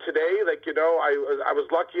definitely. I mean, today, like, you know, I was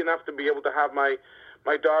lucky enough to be able to have my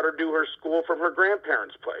daughter do her school from her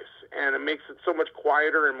grandparents' place, and it makes it so much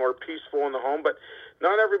quieter and more peaceful in the home. But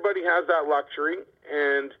not everybody has that luxury,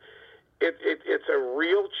 and it's a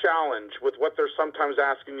real challenge with what they're sometimes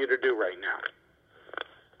asking you to do right now.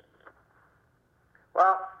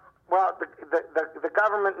 Well, the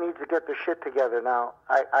government needs to get their shit together now.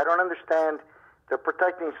 I don't understand. They're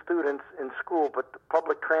protecting students in school, but the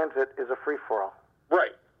public transit is a free-for-all.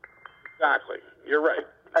 Right. Exactly. You're right.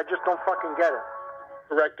 I just don't fucking get it.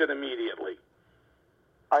 Correct it immediately.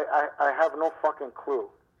 I have no fucking clue.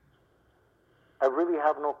 I really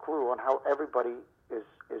have no clue on how everybody is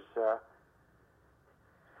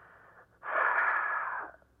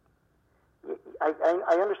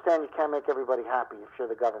I understand you can't make everybody happy if you're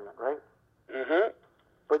the government, right? Mm-hmm.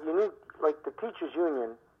 But you need, like the teachers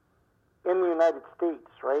union in the United States,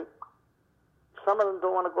 right? Some of them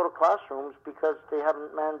don't want to go to classrooms because they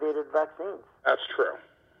haven't mandated vaccines. That's true.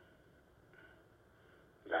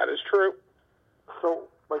 That is true. So,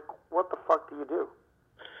 like, what the fuck do you do?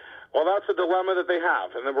 Well, that's a dilemma that they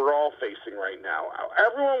have, and that we're all facing right now.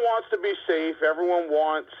 Everyone wants to be safe. Everyone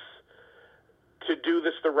wants to do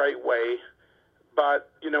this the right way.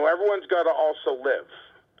 But, you know, everyone's got to also live.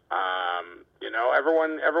 You know,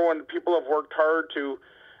 people have worked hard to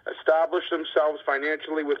establish themselves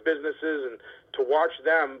financially with businesses, and to watch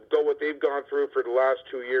them go what they've gone through for the last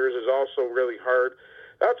 2 years is also really hard.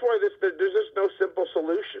 That's why there's just no simple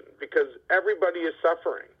solution, because everybody is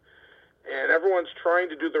suffering. And everyone's trying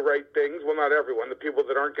to do the right things. Well, not everyone. The people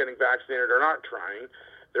that aren't getting vaccinated are not trying.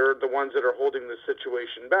 They're the ones that are holding the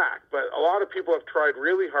situation back. But a lot of people have tried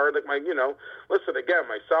really hard. Like listen, again,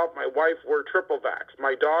 myself, my wife, we're triple vax.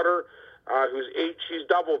 My daughter, who's 8, she's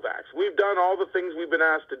double vax. We've done all the things we've been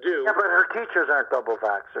asked to do. Yeah, but her teachers aren't double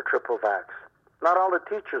vax or triple vax. Not all the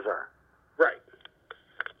teachers are. Right.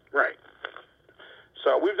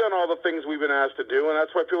 So we've done all the things we've been asked to do, and that's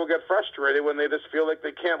why people get frustrated when they just feel like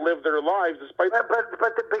they can't live their lives despite. But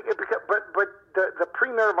the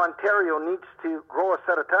Premier of Ontario needs to grow a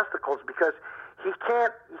set of testicles, because he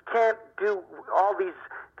can't do all these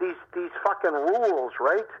fucking rules,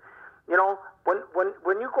 right? You know,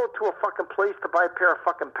 when you go to a fucking place to buy a pair of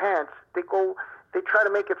fucking pants, they try to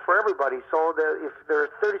make it for everybody. So if there's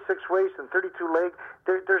 36 waist and 32 leg,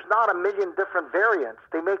 there's not a million different variants.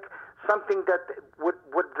 They make something that would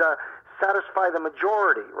satisfy the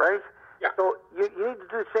majority, right? Yeah. So you need to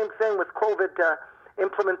do the same thing with COVID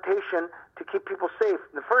implementation to keep people safe.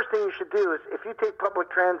 The first thing you should do is, if you take public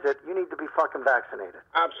transit, you need to be fucking vaccinated.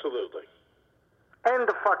 Absolutely. End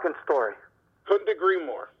of fucking story. Couldn't agree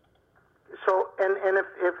more. So and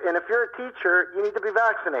if you're a teacher, you need to be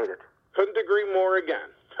vaccinated. Couldn't agree more again.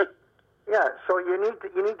 Yeah. So you need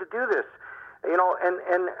to do this. You know, and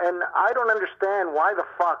I don't understand why the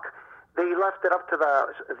fuck they left it up to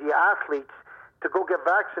the athletes to go get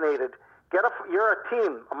vaccinated. You're a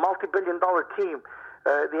team, a multi-billion-dollar team.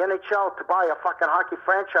 The NHL, to buy a fucking hockey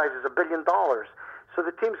franchise is $1 billion. So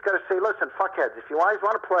the team's got to say, listen, fuckheads, if you guys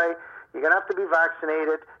want to play, you're going to have to be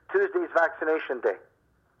vaccinated. Tuesday's vaccination day.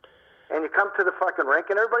 And you come to the fucking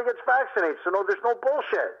rink and everybody gets vaccinated. So no, there's no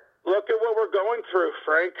bullshit. Look at what we're going through,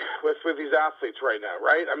 Frank, with these athletes right now,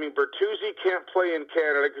 right? I mean, Bertuzzi can't play in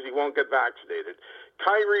Canada because he won't get vaccinated.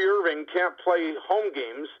 Kyrie Irving can't play home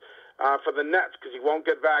games for the Nets because he won't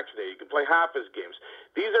get vaccinated. He can play half his games.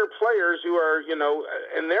 These are players who are,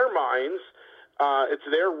 in their minds, it's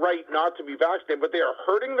their right not to be vaccinated, but they are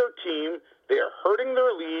hurting their team. They are hurting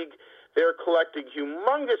their league. They are collecting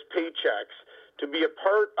humongous paychecks to be a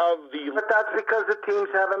part of the... But that's because the teams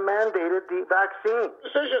haven't mandated the vaccine.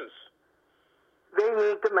 Decisions. They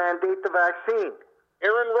need to mandate the vaccine.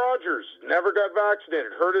 Aaron Rodgers never got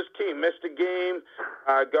vaccinated, hurt his team, missed a game,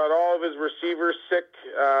 got all of his receivers sick,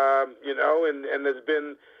 and there's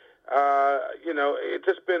been, it's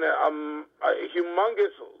just been a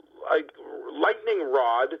humongous, lightning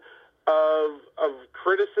rod of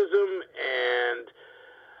criticism and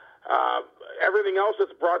everything else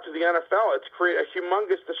that's brought to the NFL. It's created a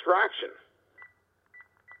humongous distraction.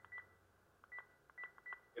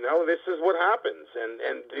 This is what happens,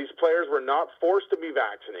 and these players were not forced to be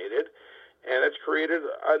vaccinated, and it's created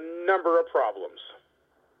a number of problems.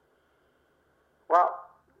 Well,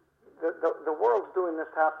 the world's doing this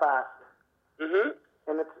half-assed,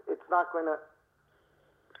 and it's not going to.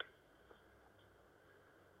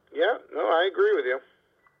 Yeah, no, I agree with you.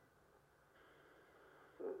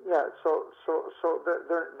 Yeah, so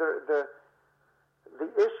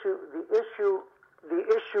the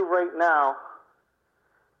issue right now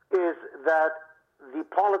is that the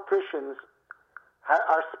politicians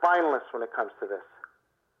are spineless when it comes to this.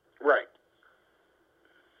 Right.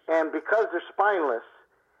 And because they're spineless,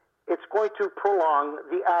 it's going to prolong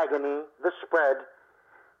the agony, the spread,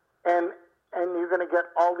 and you're going to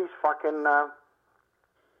get all these fucking,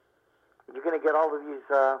 you're going to get all of these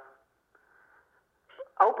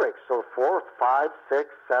outbreaks. So 4, 5, 6,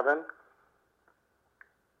 7.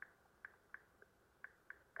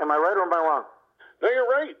 Am I right or am I wrong? No, you're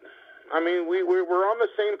right. I mean, we're on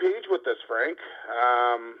the same page with this, Frank.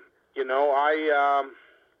 I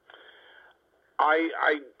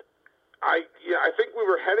think we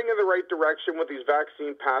were heading in the right direction with these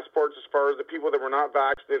vaccine passports as far as the people that were not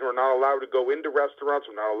vaccinated were not allowed to go into restaurants,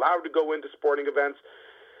 were not allowed to go into sporting events.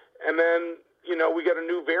 And then, we get a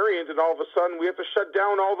new variant, and all of a sudden we have to shut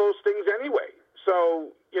down all those things anyway.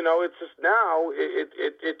 So, it's just now,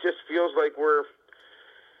 it just feels like we're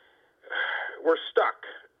stuck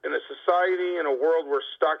in a society, in a world. We're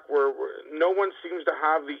stuck where no one seems to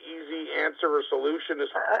have the easy answer or solution.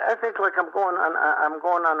 I think like I'm going on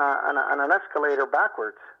an escalator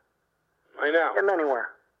backwards. I know. Getting anywhere.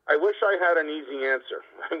 I wish I had an easy answer,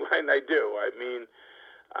 and I do. I mean,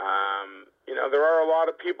 there are a lot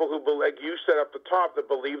of people who, like you said up the top, that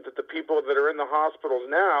believe that the people that are in the hospitals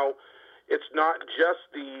now, it's not just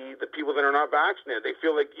the people that are not vaccinated. They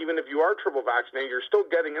feel like even if you are triple vaccinated, you're still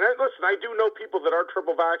getting... And listen, I do know people that are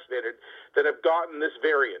triple vaccinated that have gotten this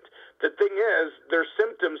variant. The thing is, their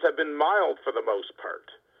symptoms have been mild for the most part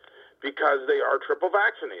because they are triple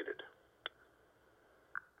vaccinated.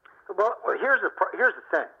 Well, here's the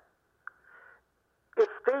thing. If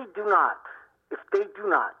they do not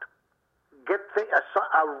get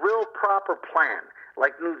a real proper plan,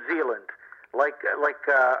 like New Zealand, like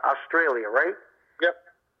Australia, right? Yep.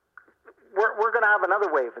 We're going to have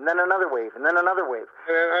another wave, and then another wave, and then another wave.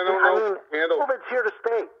 And I mean, COVID's here to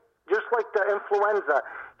stay. Just like the influenza,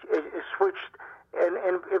 it switched,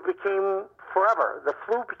 and it became forever. The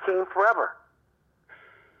flu became forever.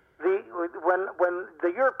 When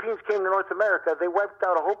the Europeans came to North America, they wiped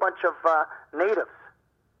out a whole bunch of natives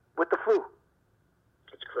with the flu.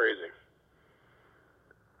 It's crazy.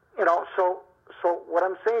 So what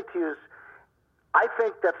I'm saying to you is, I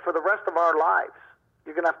think that for the rest of our lives,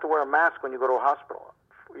 you're going to have to wear a mask when you go to a hospital.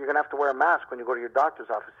 You're going to have to wear a mask when you go to your doctor's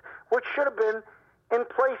office, which should have been in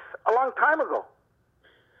place a long time ago.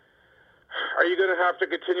 Are you going to have to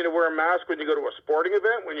continue to wear a mask when you go to a sporting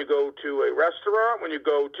event, when you go to a restaurant, when you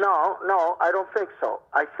go to... No, I don't think so.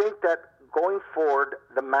 I think that going forward,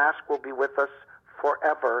 the mask will be with us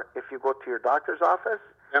forever if you go to your doctor's office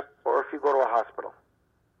or if you go to a hospital.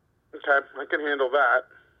 Okay, I can handle that.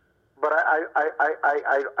 But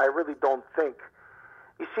I really don't think.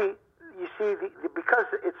 You see, because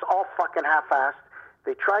it's all fucking half-assed.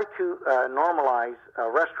 They try to normalize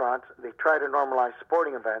restaurants. They try to normalize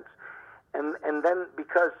sporting events, and then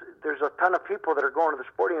because there's a ton of people that are going to the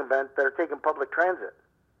sporting event that are taking public transit.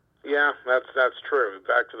 Yeah, that's true.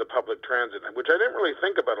 Back to the public transit, which I didn't really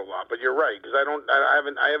think about a lot, but you're right, because I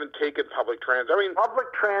haven't taken public transit. I mean,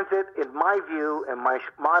 public transit, in my view, and my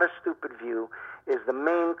modest, stupid view, is the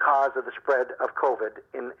main cause of the spread of COVID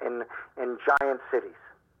in giant cities.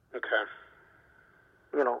 Okay.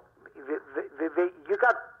 You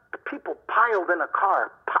got people piled in a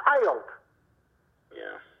car, piled.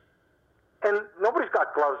 Yeah. And nobody's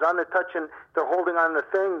got gloves on. They're holding on the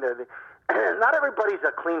thing. Not everybody's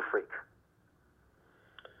a clean freak.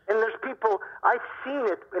 And there's people, I've seen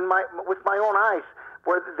it with my own eyes,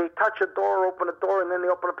 where they touch a door, open a door, and then they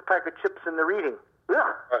open up a pack of chips and they're eating.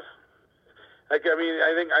 Ugh. Like, I mean, I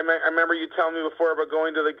remember you telling me before about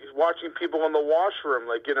going to watching people in the washroom,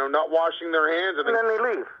 like, not washing their hands, and then they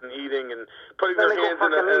leave and eating and putting then their hands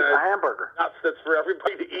in a hamburger. Nuts that's for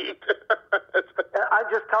everybody to eat. I'm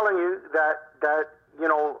just telling you that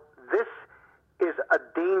this is a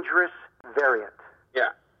dangerous variant.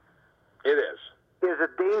 Yeah, it is. It is a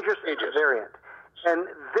dangerous variant, and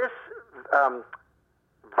this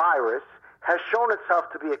virus has shown itself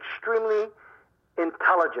to be extremely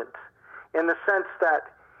intelligent, in the sense that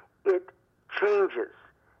it changes,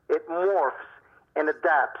 it morphs, and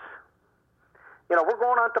adapts. We're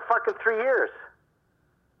going on to fucking 3 years.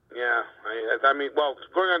 Yeah, I mean, well, it's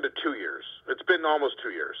going on to 2 years. It's been almost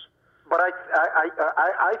 2 years. But I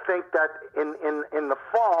think that in the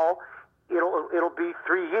fall it'll be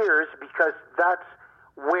 3 years, because that's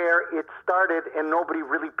where it started and nobody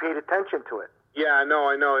really paid attention to it. Yeah, I know.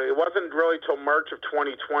 It wasn't really till March of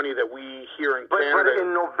 2020 that we here in Canada. But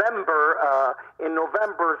in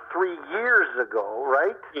November 3 years ago,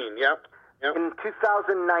 right? Yep. In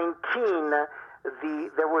 2019,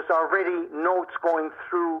 there was already notes going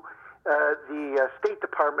through the State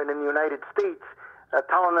Department in the United States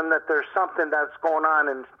telling them that there's something that's going on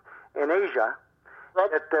in Asia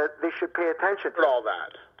that they should pay attention to. All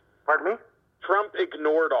that. Pardon me? Trump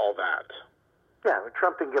ignored all that. Yeah,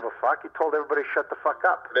 Trump didn't give a fuck. He told everybody shut the fuck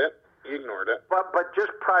up. He ignored it. But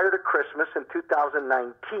just prior to Christmas in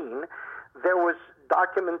 2019, there was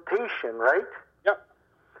documentation, right? Yep.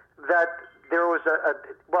 That there was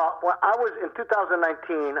I was in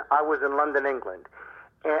 2019. I was in London, England,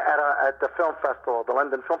 at the film festival, the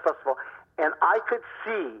London Film Festival, and I could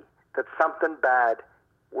see that something bad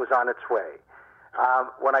was on its way.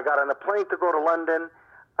 When I got on the plane to go to London,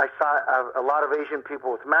 I saw a lot of Asian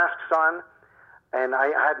people with masks on, and I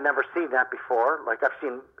had never seen that before. Like, I've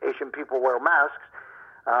seen Asian people wear masks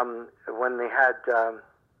when they had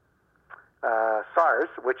SARS,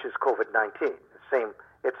 which is COVID-19. Same,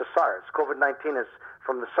 it's a SARS. COVID-19 is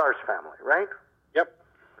from the SARS family, right? Yep.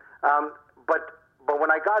 But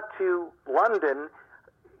when I got to London,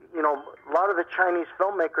 a lot of the Chinese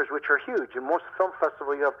filmmakers, which are huge, in most film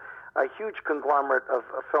festivals you have a huge conglomerate of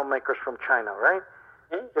filmmakers from China, right?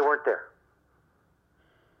 Mm-hmm. They weren't there.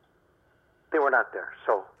 They were not there.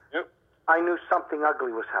 So yep. I knew something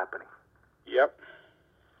ugly was happening. Yep.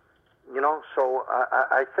 So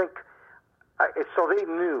I think, so they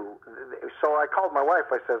knew. So I called my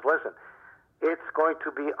wife. I says, listen, it's going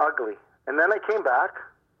to be ugly. And then I came back,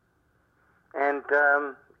 and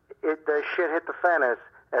the shit hit the fan,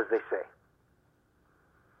 as they say.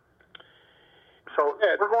 So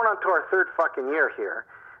we're going on to our third fucking year here,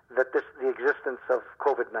 the existence of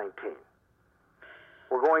COVID-19.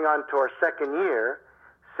 We're going on to our second year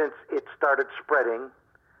since it started spreading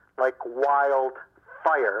like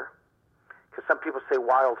wildfire, because some people say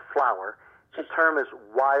wildflower. The term is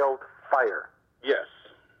wildfire. Yes.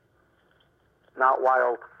 Not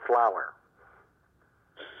wildflower.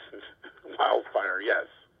 Wildfire, yes.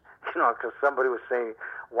 Because somebody was saying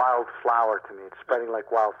wildflower to me. It's spreading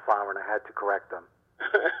like wildflower, and I had to correct them.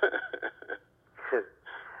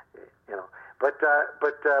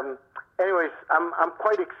 But anyways, I'm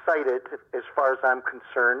quite excited as far as I'm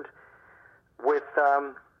concerned with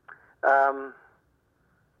the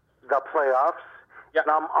playoffs. Yep.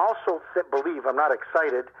 And I'm also I'm not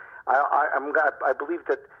excited. I believe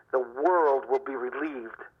that the world will be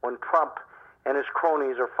relieved when Trump and his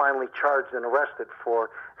cronies are finally charged and arrested for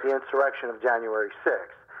the insurrection of January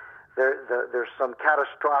 6th. There's some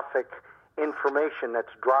catastrophic information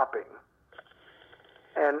that's dropping.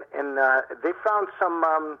 And they found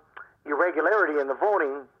some irregularity in the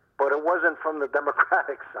voting, but it wasn't from the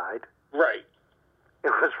Democratic side. Right. It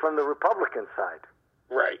was from the Republican side.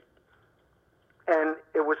 Right. And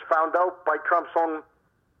it was found out by Trump's own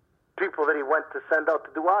people that he went to send out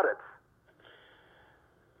to do audits.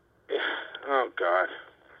 Oh God.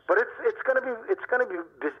 But it's going to be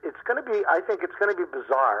I think it's going to be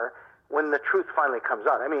bizarre when the truth finally comes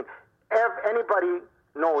out. I mean, everybody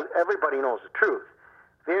knows the truth.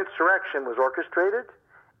 The insurrection was orchestrated,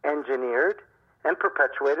 engineered, and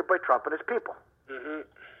perpetuated by Trump and his people. Mm-hmm.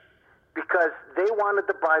 Because they wanted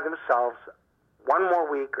to buy themselves one more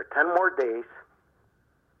week or 10 more days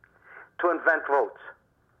to invent votes.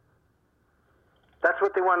 That's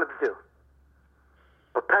what they wanted to do.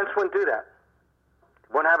 But Pence wouldn't do that.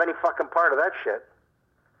 Wouldn't have any fucking part of that shit.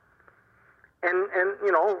 And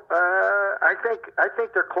I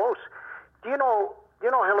think they're close. Do you know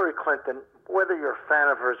Hillary Clinton, whether you're a fan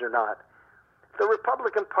of hers or not, the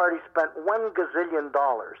Republican Party spent $1 gazillion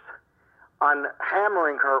on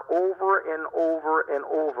hammering her over and over and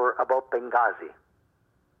over about Benghazi.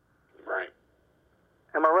 Right.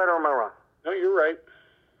 Am I right or am I wrong? No, you're right.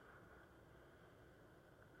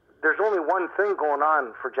 There's only one thing going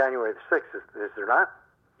on for January the 6th, is there not?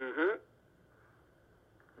 Mm-hmm.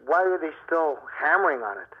 Why are they still hammering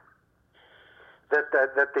on it? That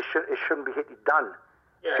it shouldn't be done.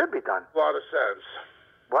 Yeah, it should be done. A lot of sense.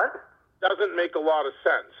 What? Doesn't make a lot of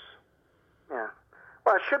sense. Yeah.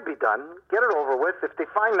 Well, it should be done. Get it over with. If they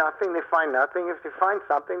find nothing, they find nothing. If they find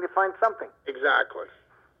something, they find something. Exactly.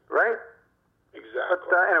 Right? Exactly.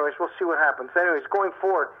 But anyways, we'll see what happens. Anyways, going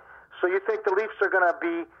forward, so you think the Leafs are going to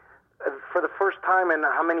be, for the first time in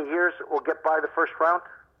how many years, will get by the first round?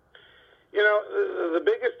 You know, the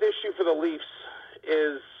biggest issue for the Leafs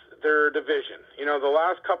is their division. You know, the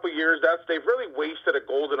last couple of years, they've really wasted a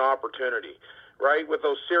golden opportunity, right? With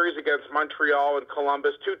those series against Montreal and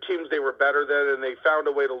Columbus, two teams they were better than, and they found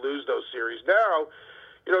a way to lose those series. Now,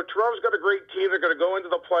 you know, Toronto's got a great team. They're going to go into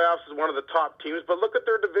the playoffs as one of the top teams, but look at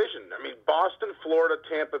their division. I mean, Boston, Florida,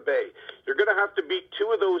 Tampa Bay. You're going to have to beat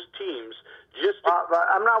two of those teams just to...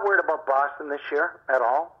 I'm not worried about Boston this year at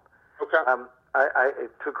all. Okay.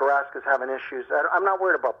 Tuukka Rask is having issues. I'm not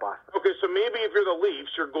worried about Boston. Okay, so maybe if you're the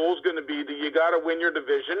Leafs, your goal is going to be that you got to win your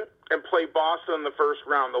division and play Boston in the first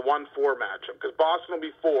round, the 1-4 matchup, because Boston will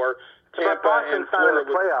be 4, Tampa but Boston's and not Florida in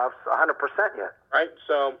the playoffs 100% yet. Right,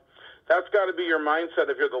 so that's got to be your mindset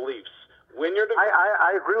if you're the Leafs. Win your division.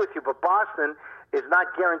 I agree with you, but Boston is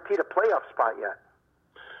not guaranteed a playoff spot yet.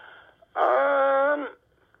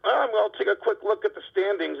 Well, take a quick look at the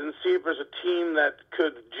standings and see if there's a team that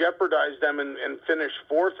could jeopardize them and finish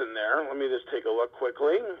fourth in there. Let me just take a look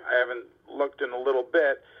quickly. I haven't looked in a little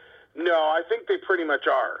bit. No, I think they pretty much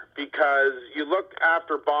are, because you look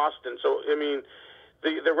after Boston. So, I mean,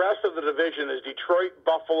 the rest of the division is Detroit,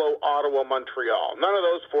 Buffalo, Ottawa, Montreal. None of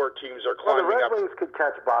those four teams are climbing the Red up. Wings could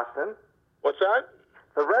catch Boston. What's that?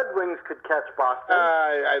 The Red Wings could catch Boston.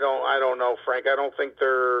 I don't know, Frank. I don't think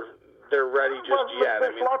they're ready just yet.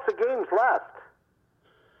 There's lots of games left.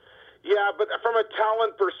 Yeah, but from a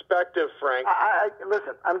talent perspective, Frank.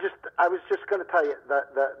 Listen. I was just going to tell you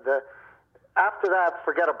the after that,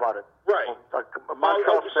 forget about it. Right.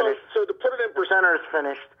 Montreal's finished. So to put it in perspective, the Center's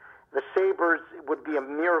finished. The Sabres would be a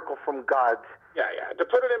miracle from God. Yeah. To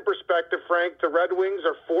put it in perspective, Frank, the Red Wings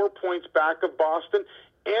are 4 points back of Boston,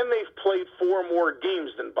 and they've played 4 more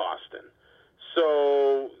games than Boston.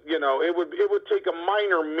 So, you know, it would take a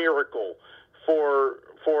minor miracle for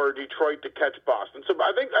Detroit to catch Boston. So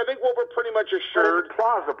I think what we're pretty much assured. But it's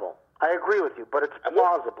plausible. I agree with you, but it's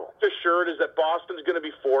plausible. What's assured is that Boston's going to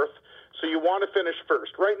be fourth, so you want to finish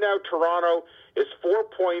first. Right now, Toronto is 4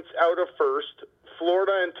 points out of first.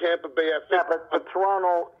 Florida and Tampa Bay have 5. Yeah, but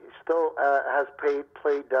Toronto still has played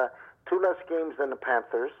 2 less games than the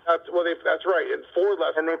Panthers. That's right, and 4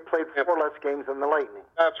 less. And they've played 4 less games than the Lightning.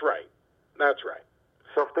 That's right.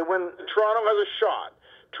 So if they win, Toronto has a shot.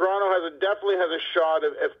 Toronto definitely has a shot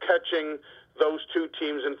of catching those two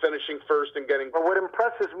teams and finishing first and getting. But what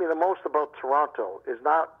impresses me the most about Toronto is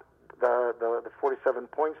not the 47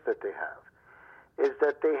 points that they have, is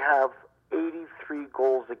that they have 83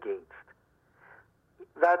 goals against.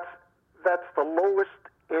 That's the lowest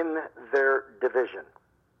in their division.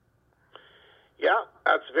 Yeah,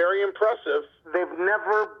 that's very impressive. They've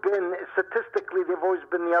never been, statistically, they've always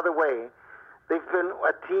been the other way. They've been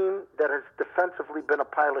a team that has defensively been a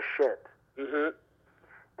pile of shit. Mm-hmm.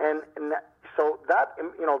 And so that,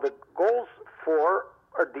 you know, the goals for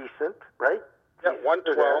are decent, right? Yeah,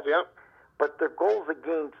 112, yeah. But their goals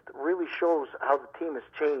against really shows how the team has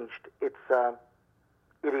changed its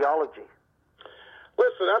ideology.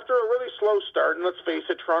 Listen, after a really slow start, and let's face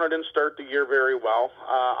it, Toronto didn't start the year very well.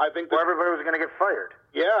 I think everybody was going to get fired.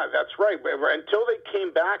 Yeah, that's right. Until they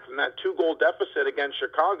came back from that 2-goal deficit against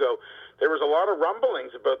Chicago, there was a lot of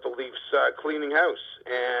rumblings about the Leafs cleaning house.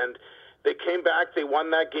 And they came back, they won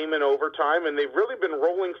that game in overtime, and they've really been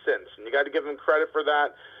rolling since. And you got to give them credit for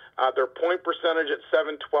that. Their point percentage at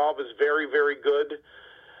 .712 is very, very good.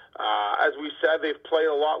 As we said, they've played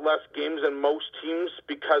a lot less games than most teams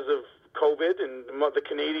because of COVID, and the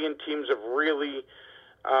Canadian teams have really...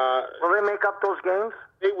 will they make up those games?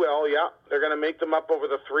 They will, yeah. They're going to make them up over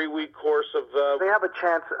the 3-week course of the... They have a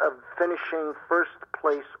chance of finishing first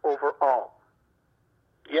place overall.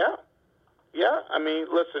 Yeah. I mean,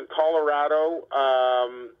 listen, Colorado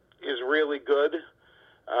is really good.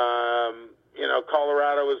 You know,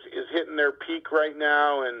 Colorado is hitting their peak right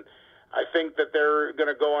now, and I think that they're going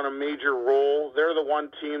to go on a major roll. They're the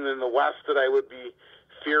one team in the West that I would be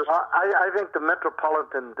fearful. I think the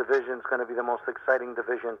Metropolitan Division is going to be the most exciting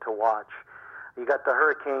division to watch. You got the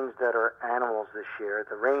Hurricanes that are animals this year.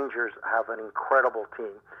 The Rangers have an incredible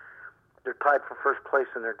team. They're tied for first place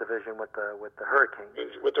in their division with the Hurricanes.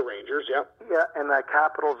 With the Rangers, yeah. Yeah, and the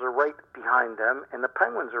Capitals are right behind them, and the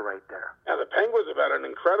Penguins are right there. Yeah, the Penguins have had an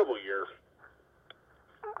incredible year.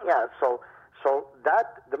 Yeah, so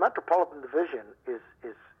that the Metropolitan Division is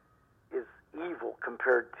evil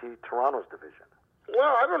compared to Toronto's division.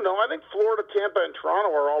 Well, I don't know. I think Florida, Tampa, and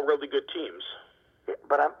Toronto are all really good teams. Yeah,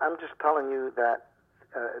 but I'm just telling you that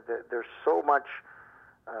there's so much.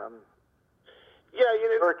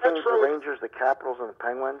 Hurricanes, the Rangers, the Capitals, and the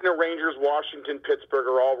Penguins. The Rangers, Washington, Pittsburgh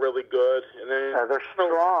are all really good, and then they're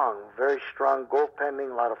strong, very strong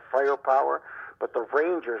goaltending, a lot of firepower. But the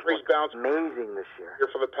Rangers look amazing this year.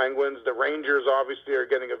 For the Penguins, the Rangers obviously are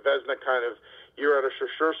getting a Vezina kind of year out of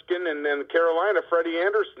Sherskin, and then Carolina, Freddie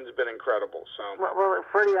Anderson's been incredible. So well,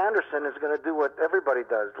 Freddie Anderson is going to do what everybody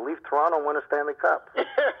does: leave Toronto and win a Stanley Cup.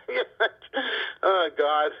 Oh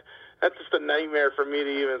God, that's just a nightmare for me to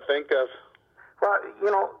even think of. Well,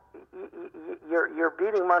 you're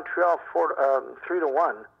beating Montreal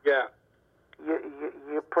 3-1. Yeah.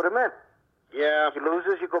 You put him in. Yeah. He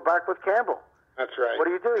loses, you go back with Campbell. That's right. What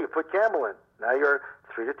do? You put Campbell in. Now you're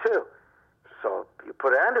 3-2. So you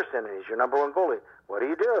put Anderson in. He's your number one goalie. What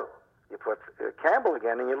do? You put Campbell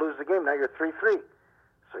again, and you lose the game. Now you're 3-3.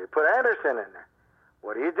 So you put Anderson in there.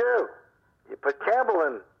 What do? You put Campbell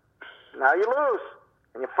in. Now you lose,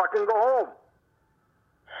 and you fucking go home.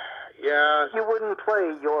 Yeah. You wouldn't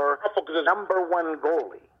play your number one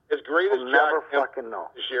goalie. As great as never Jack fucking know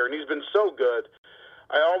this year, and he's been so good.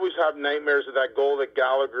 I always have nightmares of that goal that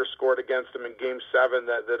Gallagher scored against him in Game 7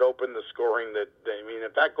 that opened the scoring.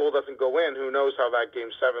 If that goal doesn't go in, who knows how that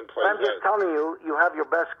Game 7 plays out. I'm just telling you, you have your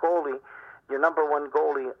best goalie, your number one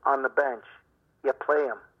goalie on the bench. You play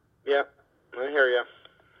him. Yeah, I hear you.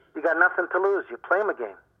 You got nothing to lose. You play him a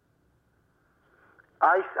game.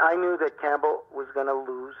 I knew that Campbell was going to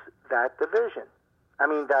lose that division.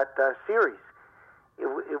 That series.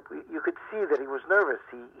 You could see that he was nervous.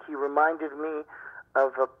 He reminded me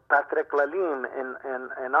of Patrick Lalime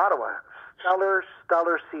in Ottawa. Stellar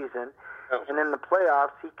season. Oh. And in the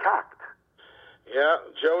playoffs, he cacked. Yeah,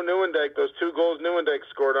 Joe Nieuwendyk, those 2 goals Nieuwendyk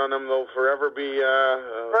scored on him, they'll forever be...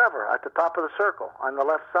 forever, at the top of the circle, on the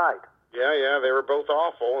left side. Yeah, they were both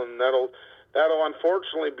awful, and that'll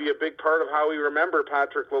unfortunately be a big part of how we remember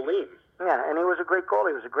Patrick Lalime. Yeah, and he was a great goalie.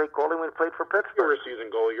 He was a great goalie when he played for Pittsburgh. He was a season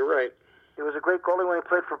goalie, you're right. He was a great goalie when he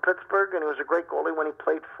played for Pittsburgh, and he was a great goalie when he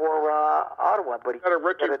played for Ottawa, but he got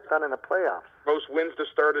it done in the playoffs. Most wins to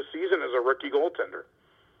start a season as a rookie goaltender.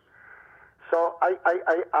 So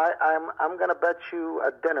I'm going to bet you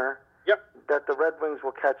a dinner that the Red Wings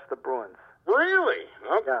will catch the Bruins. Really?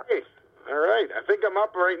 Okay. Yeah. All right. I think I'm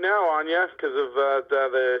up right now on you because of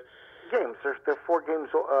the games. They're 4 games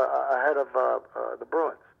ahead of the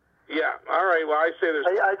Bruins. Yeah. All right. Well, I say there's.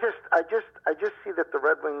 I just see that the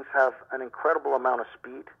Red Wings have an incredible amount of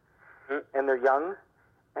speed, and they're young,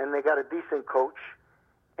 and they got a decent coach,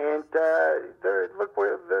 and they're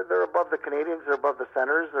above the Canadians, they're above the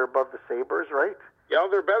Senators, they're above the Sabres, right? Yeah,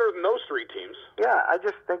 they're better than those 3 teams. Yeah, I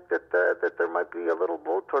just think that there might be a little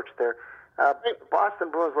blowtorch there. The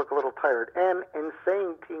Boston Bruins look a little tired, and in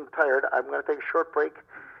saying team tired, I'm going to take a short break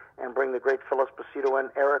and bring the great Phil Esposito in.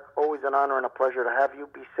 Eric, always an honor and a pleasure to have you.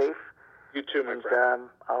 Be safe. You too, my friend.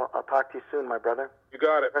 I'll talk to you soon, my brother. You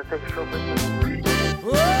got it. I'm going to take a short break. The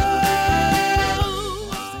last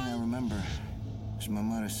thing I remember is my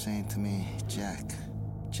mother saying to me,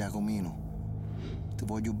 Giacomino, ti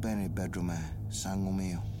voglio bene, bedroom, sangue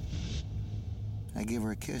mio. I gave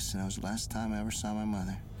her a kiss, and it was the last time I ever saw my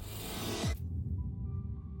mother.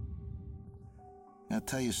 I'll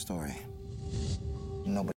tell you a story.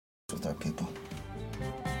 Nobody with our people.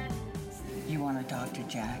 You want to talk to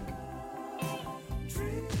Jack?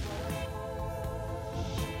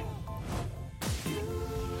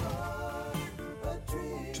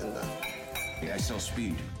 I sell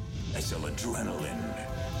speed. I sell adrenaline.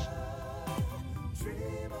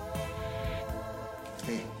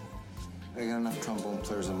 Hey, I got enough trombone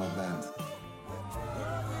players in my band.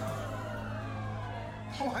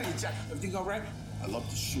 How are you, Jack? Everything all right? I love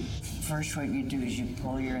to shoot. First, what you do is you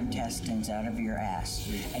pull your intestines out of your ass,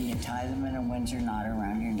 and you tie them in a Windsor knot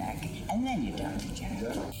around your neck, and then you talk to Jack.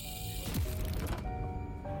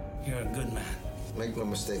 You're a good man. Make no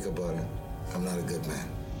mistake about it, I'm not a good man.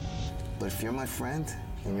 But if you're my friend,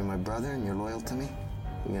 and you're my brother, and you're loyal to me,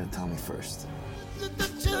 you're gonna tell me first.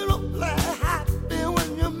 That you look like happy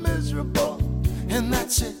when you're miserable, and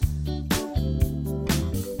that's it.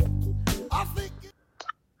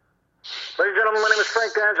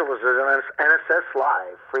 Frank D'Angelo's at NSS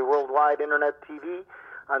Live, free worldwide internet TV,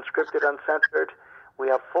 unscripted, uncensored. We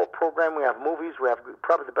have full program. We have movies. We have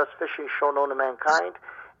probably the best fishing show known to mankind.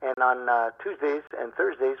 And on Tuesdays and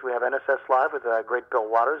Thursdays, we have NSS Live with the great Bill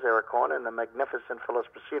Waters, Eric Cohen, and the magnificent Phil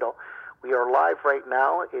Esposito. We are live right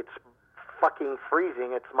now. It's fucking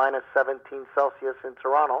freezing. It's minus 17 Celsius in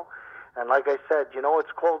Toronto. And like I said, you know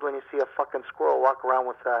it's cold when you see a fucking squirrel walk around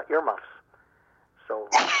with earmuffs. So,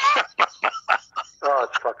 oh,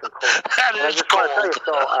 it's fucking cold. That and is I just cold. want to tell you,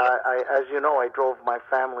 Phil, as you know, I drove my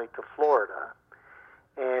family to Florida.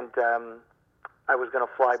 And I was going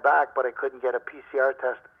to fly back, but I couldn't get a PCR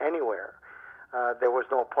test anywhere. There was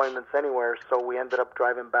no appointments anywhere, so we ended up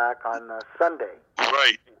driving back on Sunday.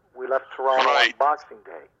 Right. We left Toronto on Boxing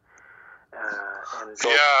Day.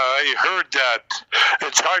 I heard that.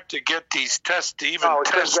 It's hard to get these tests to even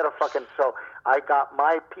test. Couldn't get a fucking... So I got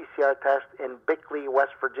my PCR test in Bickley,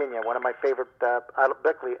 West Virginia, one of my favorite...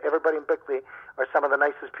 Bickley. Everybody in Bickley are some of the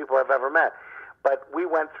nicest people I've ever met. But we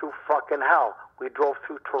went through fucking hell. We drove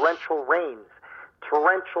through torrential rains,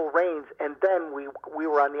 and then we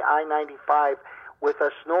were on the I-95 with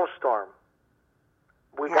a snowstorm.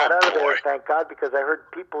 We got out of there, thank God, because I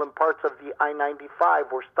heard people in parts of the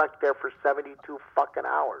I-95 were stuck there for 72 fucking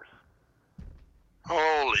hours.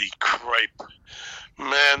 Holy crap.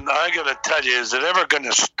 Man, I gotta tell you, is it ever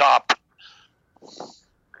gonna stop?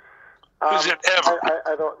 Is it ever?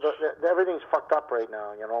 I don't. Everything's fucked up right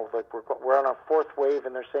now. You know, like we're on a fourth wave,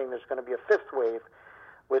 and they're saying there's going to be a fifth wave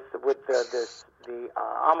with the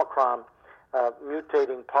Omicron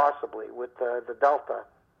mutating possibly with the Delta.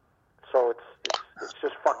 So it's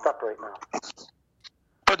just fucked up right now.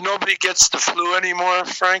 But nobody gets the flu anymore,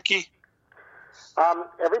 Frankie?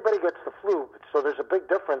 Everybody gets the flu, so there's a big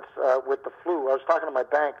difference with the flu. I was talking to my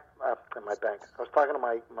bank. I was talking to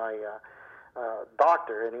my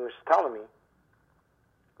doctor, and he was telling me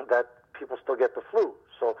that people still get the flu.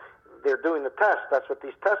 So they're doing the test. That's what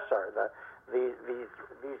these tests are. These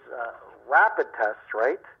rapid tests,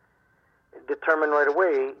 right, determine right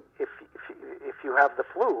away if you have the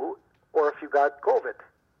flu or if you got COVID.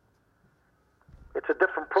 It's a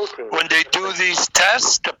different protein. When they do these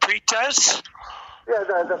tests, the pre-tests? Yeah,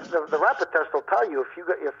 the rapid test will tell you if you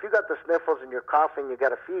got the sniffles and you're coughing, you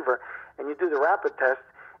got a fever, and you do the rapid test.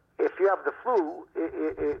 If you have the flu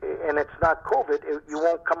and it's not COVID, you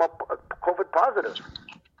won't come up COVID positive.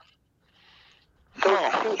 So,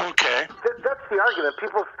 okay. That's the argument.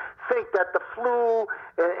 People think that the flu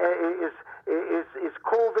is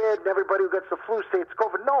COVID, and everybody who gets the flu say it's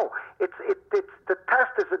COVID. No, it's the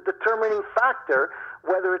test is a determining factor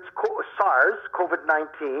whether it's SARS,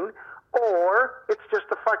 COVID-19, or it's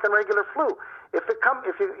just a fucking regular flu. If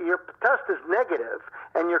your test is negative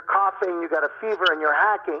and you're coughing, you got a fever, and you're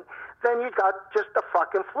hacking, then you got just a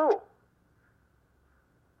fucking flu.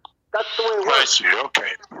 That's the way it works. I see.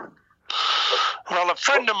 Okay. Well, a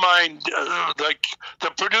friend of mine, like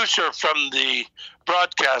the producer from the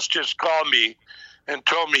broadcast, just called me and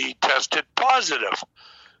told me he tested positive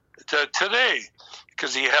today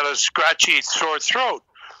because he had a scratchy sore throat.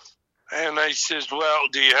 And I says, well,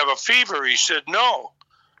 do you have a fever? He said, no.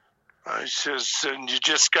 I says, and you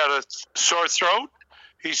just got a sore throat?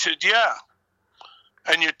 He said, yeah.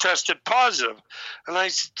 And you tested positive. And I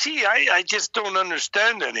said, gee, I just don't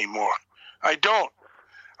understand anymore. I don't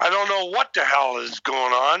know what the hell is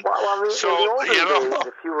going on. Well, I mean, in the olden days,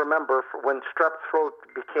 if you remember, when strep throat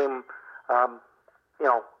became,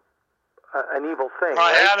 an evil thing.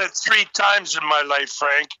 I had it 3 times in my life,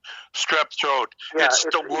 Frank. Strep throat. Yeah, it's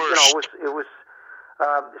the worst. It was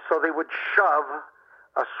so they would shove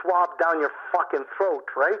a swab down your fucking throat,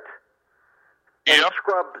 right? And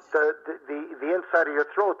scrub the inside of your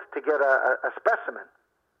throat to get a specimen.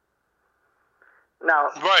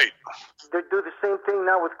 Now, right. They do the same thing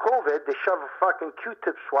now with COVID. They shove a fucking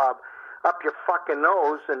Q-tip swab up your fucking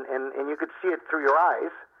nose, and you could see it through your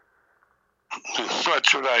eyes.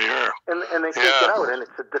 That's what I hear. And they take it out, and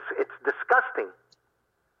it's disgusting.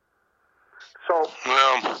 So,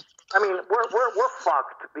 I mean, we're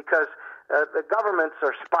fucked because the governments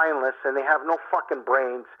are spineless and they have no fucking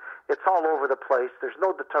brains. It's all over the place. There's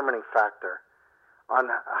no determining factor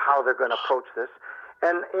on how they're going to approach this.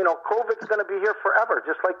 And, COVID's going to be here forever,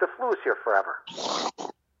 just like the flu's here forever.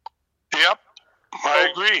 Yep, I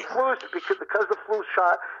agree. Because the flu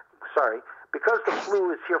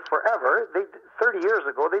is here forever, 30 years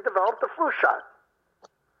ago, they developed the flu shot.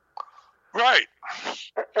 Right.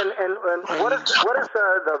 And what is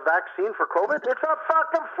the vaccine for COVID? It's a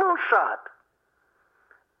fucking flu shot.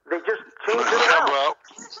 They just changed it around. Well,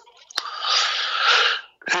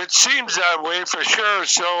 it seems that way for sure.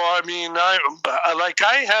 So, I mean, I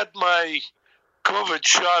had my COVID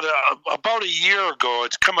shot about a year ago.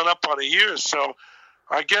 It's coming up on a year, so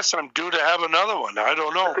I guess I'm due to have another one. I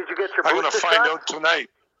don't know. Did you get your I'm booster going to find shot? out tonight.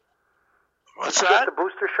 What's Did you that? get the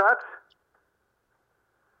booster shots?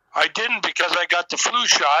 I didn't because I got the flu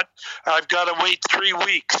shot. I've got to wait 3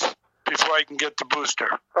 weeks before I can get the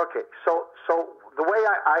booster. Okay, so the way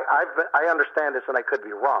I understand this, and I could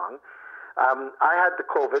be wrong, I had the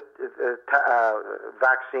COVID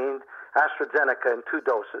vaccine, AstraZeneca, in 2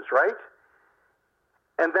 doses, right?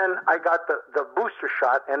 And then I got the booster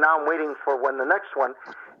shot, and now I'm waiting for when the next one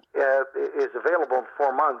is available in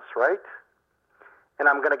 4 months, right? And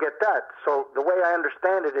I'm going to get that. So the way I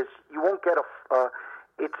understand it is you won't get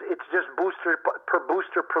it's just booster per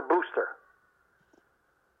booster.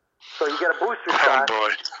 So you get a booster shot, boy.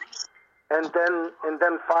 and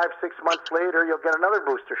then 5-6 months later you'll get another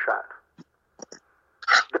booster shot.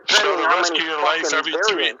 Depending So the how rest many of your life, fucking every 3.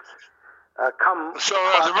 variants come. So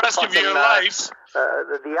the rest of your life.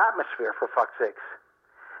 The atmosphere, for fuck's sakes.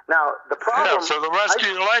 Now the problem. Yeah. So the rest of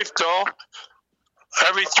your life, though,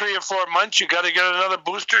 every 3 or 4 months, you got to get another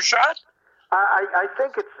booster shot. I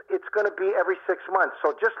think it's going to be every 6 months.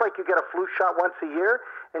 So just like you get a flu shot once a year,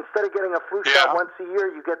 instead of getting a flu shot once a year,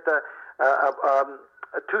 you get the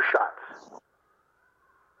 2 shots.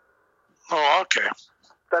 Oh, okay.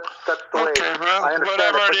 That's the way well, I understand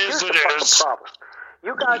whatever it. But it is, here's it the fucking is. problem.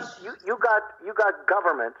 You got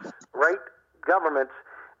governments, right? Governments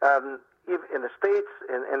in the states,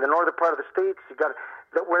 in the northern part of the states, you got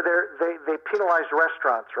where they penalize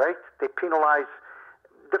restaurants, right? They penalize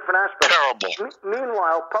different aspects. Terrible.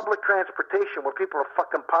 Meanwhile, public transportation, where people are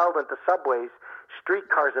fucking piled into subways,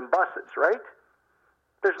 streetcars, and buses, right?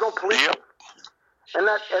 There's no policing, and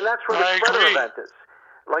that's where the spreader event is.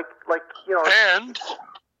 Like you know. And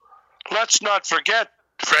let's not forget,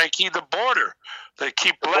 Frankie, the border. They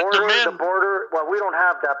keep letting them in. The border. Well, we don't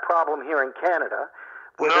have that problem here in Canada,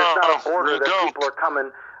 where there's not a border that people are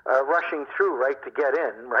coming. Rushing through, right, to get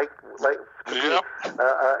in, right? Like,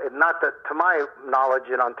 not that, to my knowledge,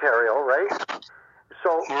 in Ontario, right? So,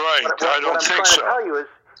 right. What I don't I'm think trying so. to tell you is,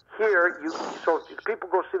 here, so people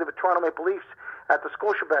go see the Toronto Maple Leafs at the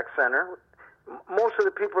Scotiabank Centre. Most of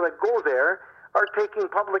the people that go there are taking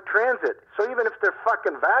public transit. So even if they're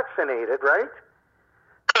fucking vaccinated, right?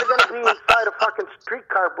 They're going to be inside a fucking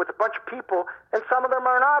streetcar with a bunch of people, and some of them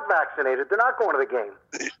are not vaccinated. They're not going to the game.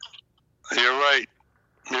 You're right.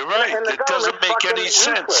 You're right. And the it doesn't make any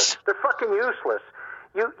useless. sense. They're fucking useless.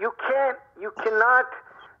 You cannot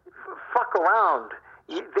fuck around.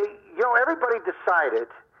 Everybody decided,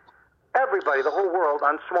 the whole world,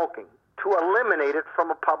 on smoking, to eliminate it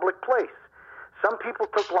from a public place. Some people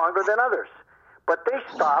took longer than others, but they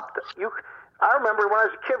stopped. I remember when I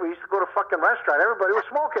was a kid, we used to go to a fucking restaurant. Everybody was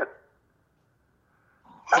smoking.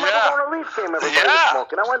 I remember going to a Leafs game. Everybody was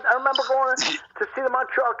smoking. I remember going to see the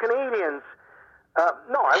Montreal Canadiens.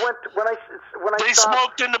 No, I went when I they saw,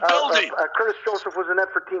 smoked in the building. Curtis Joseph was in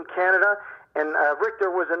net for Team Canada, and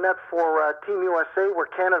Richter was in net for Team USA, where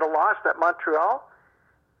Canada lost at Montreal.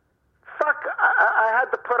 Fuck! I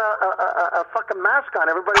had to put a fucking mask on.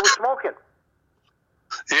 Everybody was smoking.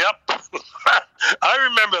 Yep, I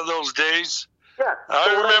remember those days. Yeah,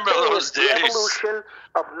 I remember those days. The evolution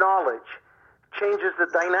of knowledge changes the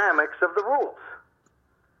dynamics of the rules.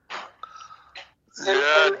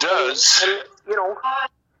 It does. And,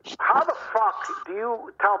 how the fuck do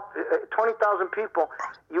you tell 20,000 people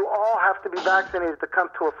you all have to be vaccinated to come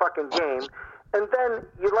to a fucking game, and then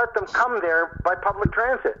you let them come there by public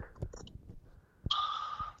transit?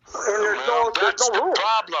 And there's no rules.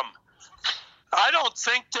 Problem. I don't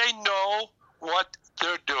think they know what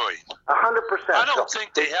they're doing. 100%. I don't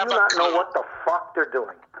think they have do not know what the fuck they're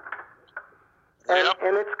doing.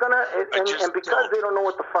 And it's gonna and because they don't know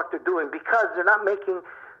what the fuck they're doing, because they're not making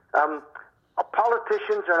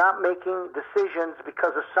politicians are not making decisions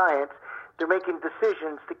because of science. They're making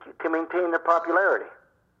decisions to maintain their popularity.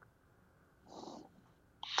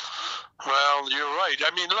 Well, you're right.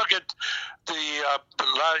 I mean, look at the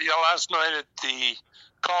last night at the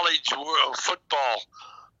college world football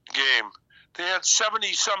game. They had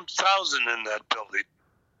 70-some thousand in that building.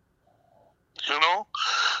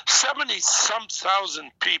 70-some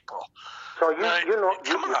thousand people. So you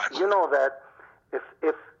know that if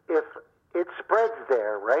it spreads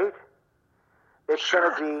there, right? It's going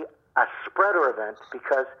to be a spreader event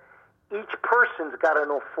because each person's got to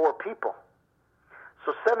know 4 people.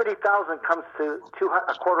 So 70,000 comes to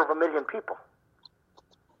 250,000 people.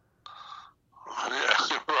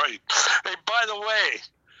 Yeah, right. Hey, by the way,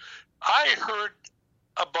 I heard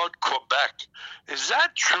about Quebec. Is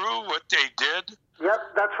that true what they did?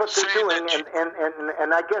 Yep, that's what they're doing,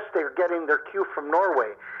 and I guess they're getting their cue from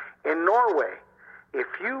Norway. In Norway, if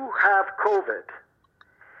you have COVID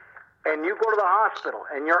and you go to the hospital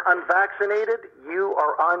and you're unvaccinated, you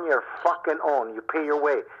are on your fucking own. You pay your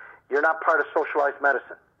way. You're not part of socialized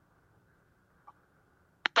medicine.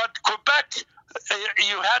 But Quebec,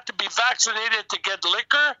 you had to be vaccinated to get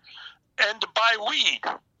liquor and to buy weed.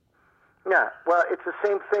 Yeah, well, it's the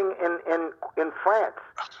same thing in France.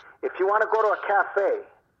 If you want to go to a cafe,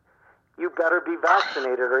 you better be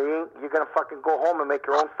vaccinated or you're going to fucking go home and make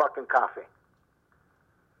your own fucking coffee.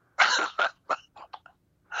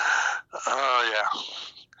 Oh, yeah.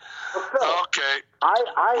 Well, Phil, okay.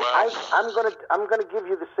 I'm gonna give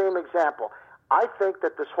you the same example. I think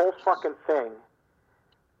that this whole fucking thing,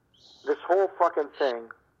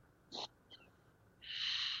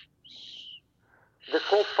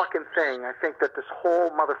 I think that this whole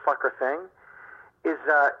motherfucker thing is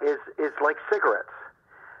like cigarettes.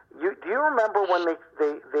 Do you remember when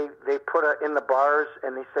they put in the bars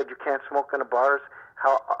and they said you can't smoke in the bars?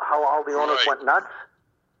 How all the owners went nuts?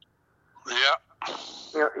 Yeah.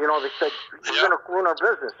 You know, they said, you're going to ruin our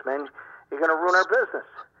business, man. You're going to ruin our business.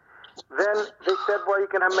 Then they said, well, you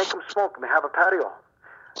can make them smoke and have a patio.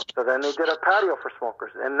 So then they did a patio for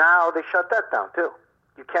smokers. And now they shut that down, too.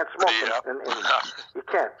 You can't smoke. You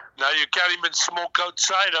can't. Now you can't even smoke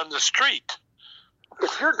outside on the street.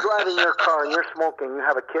 If you're driving your car and you're smoking, you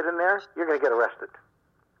have a kid in there, you're going to get arrested.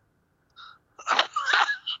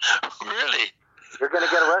 Really? You're going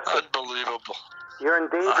to get arrested. Unbelievable. You're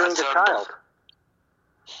endangering the child.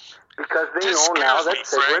 Because they know now that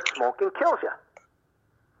cigarette smoking kills you.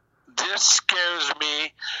 This scares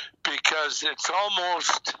me because it's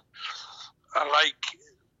almost like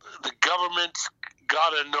the government's got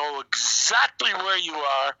to know exactly where you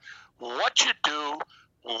are, what you do,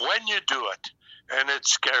 when you do it. And it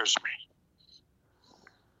scares me.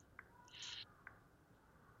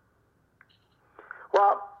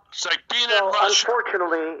 Well, it's like being in Russia.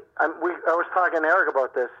 Unfortunately, I was talking to Eric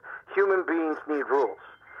about this. Human beings need rules.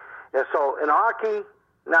 Yeah, so in hockey,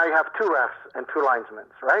 now you have 2 refs and 2 linesmen,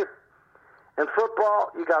 right? In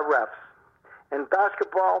football, you got refs. In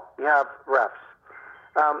basketball, you have refs.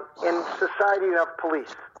 In society, you have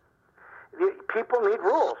police. People need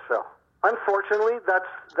rules, Phil. Unfortunately, that's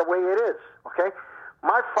the way it is, okay?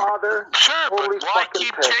 My father totally but why fucking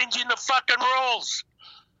keep pissed. changing the fucking rules?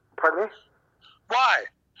 Pardon me? Why?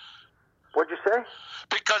 What'd you say?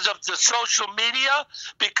 Because of the social media?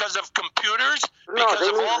 Because of computers? No, because they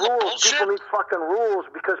of need all rules. the bullshit? People need fucking rules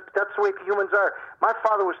because that's the way humans are. My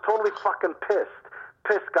father was totally fucking pissed.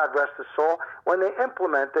 Pissed, God rest his soul, when they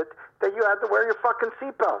implemented that you had to wear your fucking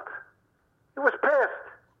seatbelt. He was pissed.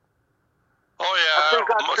 Oh, yeah,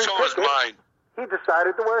 so was mine. He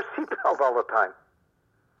decided to wear a seatbelt all the time.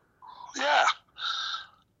 Yeah.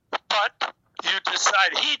 But he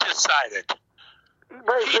decided.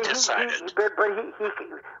 Right, he decided. But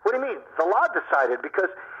what do you mean? The law decided because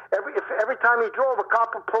every time he drove, a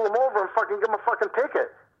cop would pull him over and fucking give him a fucking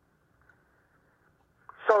ticket.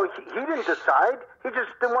 So he didn't decide. He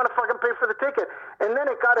just didn't want to fucking pay for the ticket. And then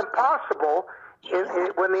it got impossible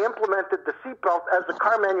when they implemented the seatbelt as the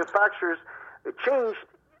car manufacturers changed.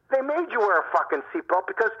 They made you wear a fucking seatbelt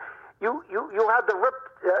because you had to rip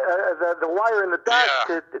the wire in the dash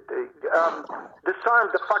to disarm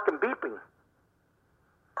the fucking beeping.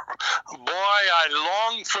 Boy, I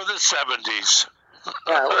long for the 70s.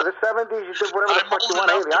 Yeah, well, the 70s, you did whatever the fuck you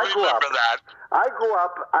want. I grew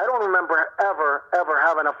up, I don't remember ever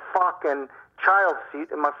having a fucking child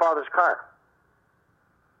seat in my father's car.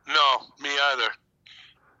 No, me either.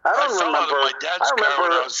 I remember my dad's car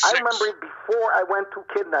when I was 6. I remember before I went to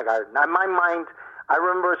kindergarten. In my mind, I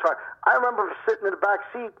remember sitting in the back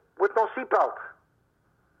seat with no seatbelt.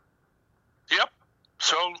 Yep.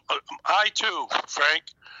 So I too, Frank.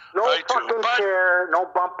 No fucking chair, no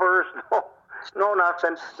bumpers, no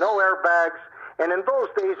nothing, no airbags. And in those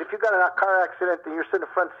days, if you got in a car accident and you're sitting in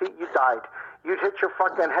the front seat, you died. You'd hit your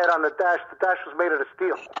fucking head on the dash. The dash was made out of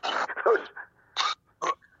steel.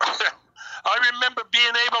 I remember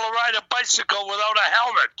being able to ride a bicycle without a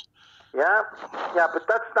helmet. Yeah, but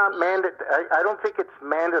that's not mandatory. I don't think it's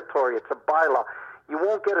mandatory. It's a bylaw. You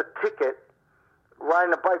won't get a ticket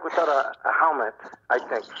riding a bike without a helmet, I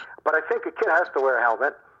think. But I think a kid has to wear a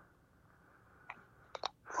helmet.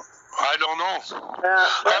 I don't know.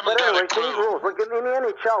 But anyway, they need rules. Like in the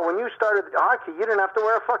NHL, when you started hockey, you didn't have to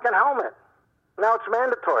wear a fucking helmet. Now it's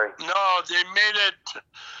mandatory. No, they made it.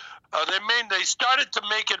 They started to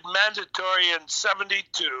make it mandatory in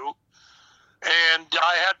 '72, and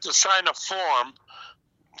I had to sign a form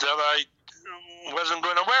that I wasn't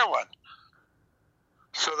going to wear one,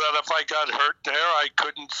 so that if I got hurt there, I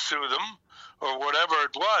couldn't sue them or whatever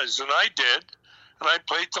it was, and I did, and I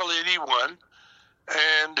played till '81.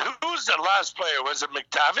 And who was the last player? Was it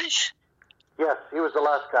McTavish? Yes, he was the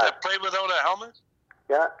last guy. That played without a helmet?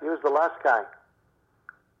 Yeah, he was the last guy.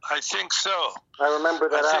 I think so. I remember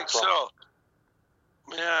that. I think so.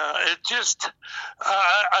 Yeah, it just,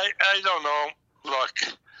 I don't know.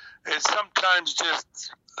 Look, it sometimes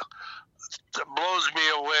just blows me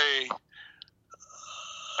away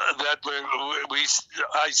that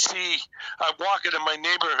I walk into my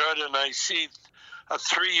neighborhood and I see a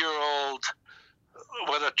 3-year-old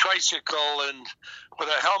with a tricycle and with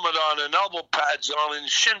a helmet on and elbow pads on and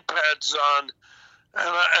shin pads on,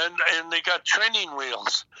 and they got training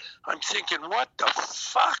wheels. I'm thinking, what the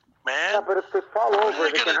fuck, man? Yeah, but if they fall over,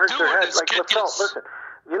 they can hurt their head. Like, listen,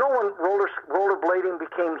 you know when rollerblading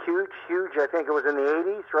became huge? I think it was in the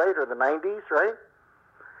 80s, right, or the 90s, right?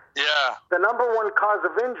 Yeah. The number one cause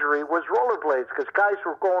of injury was rollerblades, because guys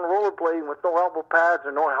were going rollerblading with no elbow pads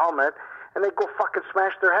or no helmet, and they'd go fucking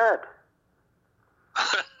smash their head.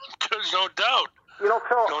 There's no doubt. You know,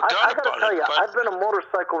 Phil, I got to tell you, I've been a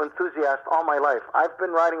motorcycle enthusiast all my life. I've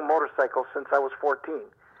been riding motorcycles since I was 14.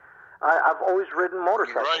 I've always ridden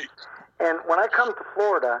motorcycles. Right. And when I come to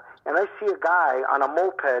Florida and I see a guy on a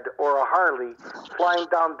moped or a Harley flying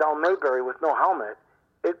down Mayberry with no helmet,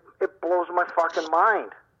 it blows my fucking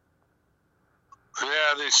mind.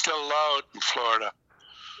 Yeah, they still allow it in Florida.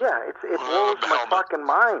 Yeah, it blows my fucking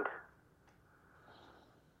mind.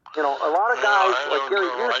 You know, a lot of guys like Gary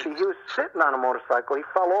Busey, he was sitting on a motorcycle. He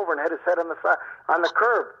fell over and hit his head on the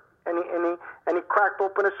curb, and he cracked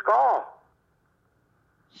open his skull.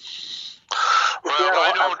 Well,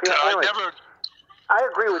 I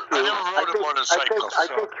agree with you. I never rode a motorcycle. I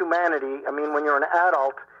think humanity. I mean, when you're an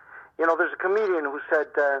adult, you know, there's a comedian who said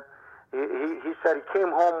he said he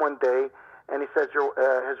came home one day and he says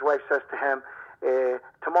his wife says to him,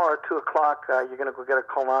 tomorrow at 2:00 you're going to go get a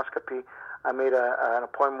colonoscopy. I made an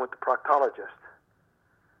appointment with the proctologist.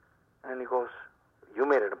 And he goes, you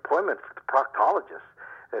made an appointment for the proctologist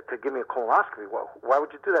to give me a colonoscopy? Well, why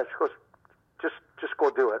would you do that? She goes, just go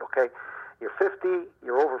do it, okay? You're 50,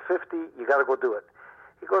 you're over 50, you got to go do it.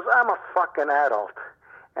 He goes, I'm a fucking adult,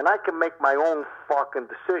 and I can make my own fucking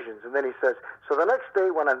decisions. And then he says, so the next day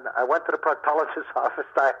when I went to the proctologist's office,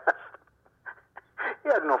 I asked, he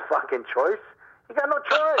had no fucking choice. He got no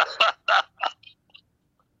choice.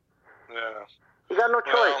 Yeah. You got no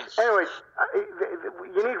choice. Anyways,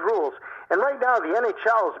 you need rules. And right now, the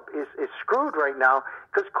NHL is screwed right now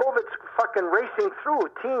because COVID's fucking racing through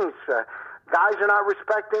teams. Guys are not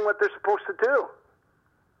respecting what they're supposed to do.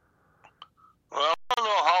 Well, I don't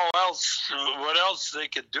know what else they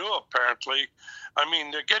could do, apparently. I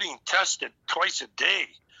mean, they're getting tested twice a day,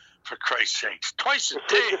 for Christ's sakes. Twice a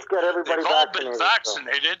day. Just get everybody They've all been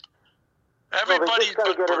vaccinated. Everybody's got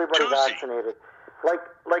to get everybody vaccinated. Like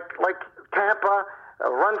Tampa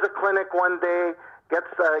runs a clinic one day, gets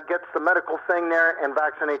the medical thing there, and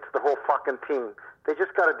vaccinates the whole fucking team. They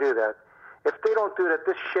just got to do that. If they don't do that,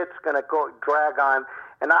 this shit's gonna drag on.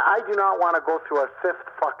 And I do not want to go through a 5th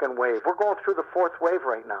fucking wave. We're going through the 4th wave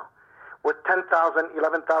right now, with 10,000,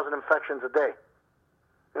 11,000 infections a day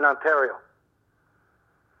in Ontario.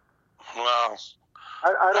 Wow.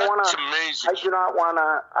 I don't want to. That's amazing. I do not want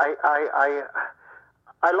to.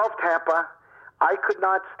 I love Tampa. I could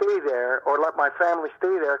not stay there or let my family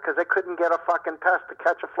stay there because I couldn't get a fucking test to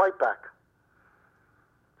catch a flight back.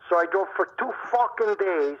 So I drove for 2 fucking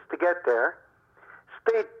days to get there,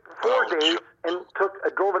 stayed 4 days, and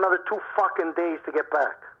drove another 2 fucking days to get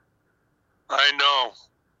back. I know.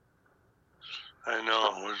 And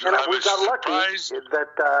we got lucky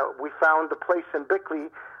that we found a place in Bickley,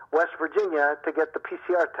 West Virginia, to get the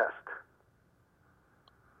PCR test.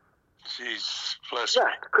 Jeez, bless me.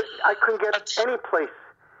 I couldn't get any place.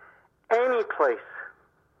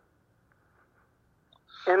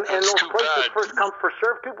 And those places, first come, first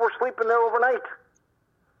served, people were sleeping there overnight.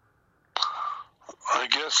 I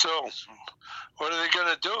guess so. What are they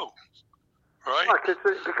going to do? Right?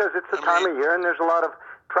 Because it's the time of year and there's a lot of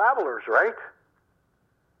travelers, right?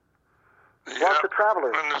 Yeah, lots of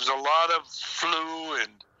travelers. And there's a lot of flu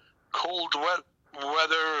and cold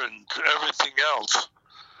weather and everything else.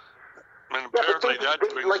 And apparently that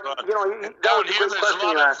brings on... You know, that was a good question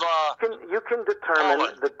you asked. You can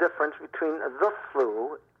determine the difference between the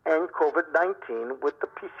flu and COVID-19 with the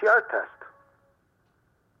PCR test.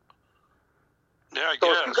 Yeah, I so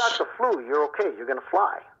guess. If you got the flu, you're okay. You're going to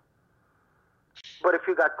fly. But if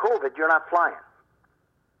you got COVID, you're not flying.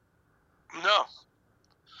 No.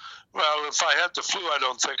 Well, if I had the flu, I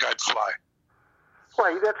don't think I'd fly.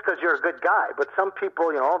 Well, that's because you're a good guy. But some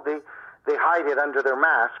people, you know, they hide it under their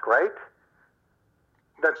mask, right?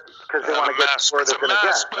 That's because they want to get where they're going to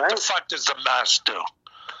get, right? What the fuck does the mask do?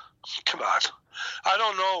 Come on. I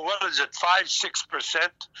don't know, what is it, 5-6%?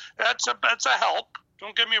 That's a help.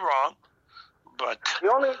 Don't get me wrong. But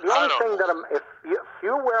the only thing that if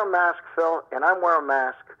you wear a mask, Phil, and I wear a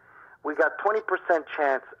mask, we got 20%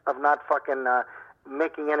 chance of not fucking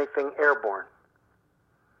making anything airborne,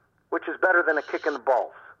 which is better than a kick in the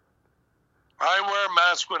balls. I wear a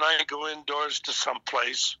mask when I go indoors to some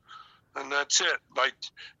place, and that's it. I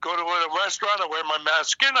go to a restaurant, I wear my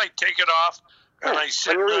mask in, I take it off, and I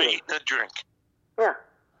sit and I eat and I drink. Yeah.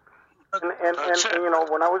 And you know,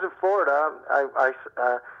 when I was in Florida,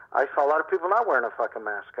 I saw a lot of people not wearing a fucking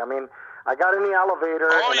mask. I mean, I got in the elevator,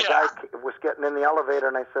 and a guy was getting in the elevator,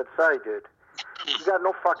 and I said, sorry, dude, you got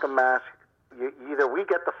no fucking mask. Either we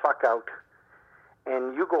get the fuck out,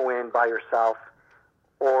 and you go in by yourself,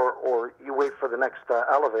 or you wait for the next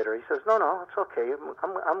elevator. He says, no, it's okay.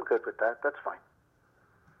 I'm good with that. That's fine.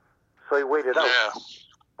 So he waited out.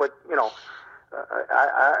 But, you know,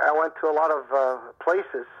 I went to a lot of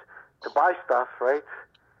places to buy stuff, right?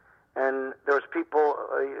 And there was people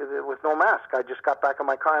with no mask. I just got back in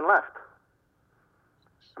my car and left.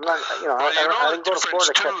 I'm not, you know, I didn't go to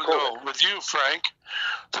Florida to catch COVID. With you, Frank,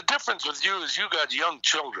 the difference with you is you got young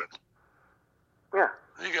children. Yeah.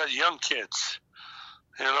 You got young kids.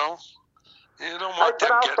 You know, you don't want them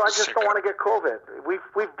but also, getting I just don't want to get COVID.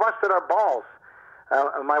 We've busted our balls,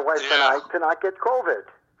 my wife and I, to not get COVID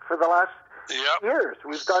for the last years.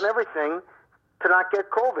 We've done everything to not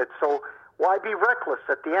get COVID. So why be reckless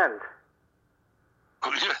at the end?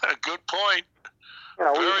 Yeah, good point. You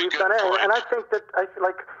know, we've done it, and I think that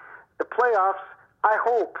like the playoffs. I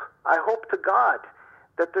hope to God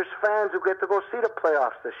that there's fans who get to go see the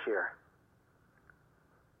playoffs this year.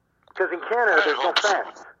 Because in Canada, there's no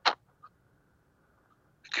fans.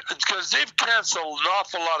 Because they've canceled an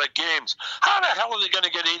awful lot of games. How the hell are they going to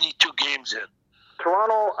get 82 games in?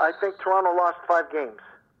 I think Toronto lost 5 games,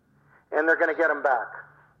 and they're going to get them back.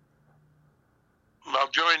 Now,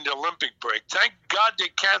 during the Olympic break. Thank God they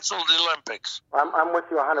canceled the Olympics. I'm with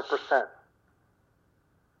you 100%.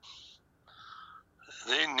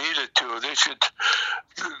 They needed to. They should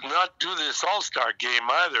not do this All-Star game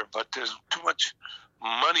either, but there's too much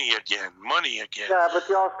money again. Yeah, but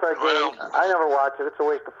the All-Star game, I never watch it. It's a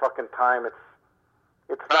waste of fucking time. It's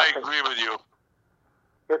nothing. I agree with you.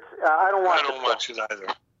 I don't watch it. I don't watch it either.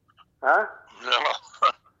 Huh? No.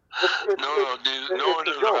 Nor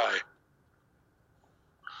do I.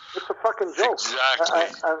 It's a fucking joke.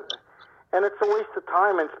 Exactly. And it's a waste of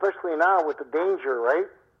time, and especially now with the danger, right?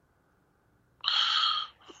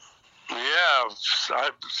 Yeah,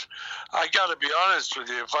 I got to be honest with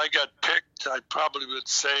you. If I got picked, I probably would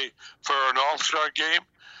say for an All-Star game,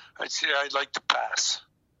 I'd say I'd like to pass.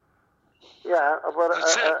 Yeah, but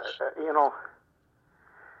you know.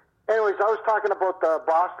 Anyways, I was talking about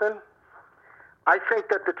Boston. I think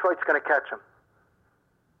that Detroit's going to catch them.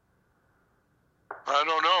 I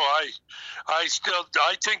don't know.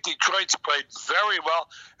 I think Detroit's played very well.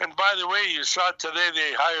 And by the way, you saw today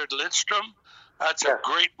they hired Lindstrom. That's a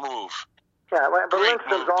great move. Yeah, but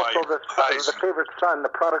Lindstrom's also the favorite son, the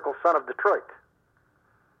prodigal son of Detroit.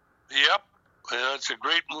 Yep. That's a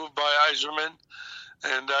great move by Yzerman.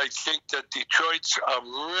 And I think that Detroit's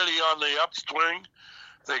really on the upswing.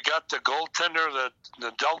 They got the goaltender, the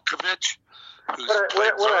Nedeljkovic, who's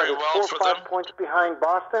played very well for them. 4 or 5 points behind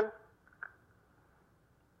Boston?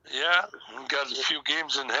 Yeah, got a few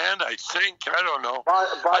games in hand, I think. I don't know.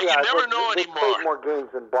 You never know they anymore. They played more games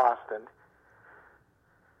than Boston.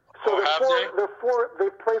 So they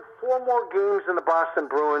played 4 more games than the Boston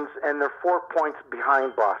Bruins, and they're 4 points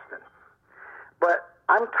behind Boston. But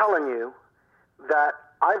I'm telling you that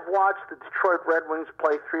I've watched the Detroit Red Wings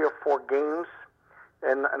play 3 or 4 games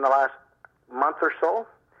in the last month or so,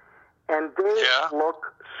 and they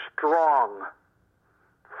look strong,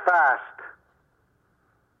 fast.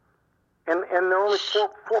 And they're only 4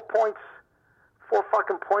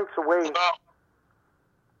 fucking points away. Well,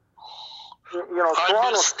 you know,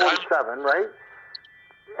 Toronto's 47, right?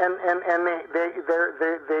 And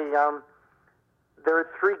they're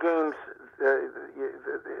 3 games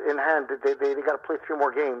in hand. They got to play 3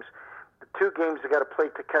 more games. The 2 games they got to play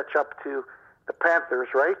to catch up to the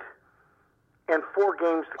Panthers, right? And 4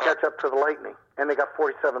 games to catch up to the Lightning, and they got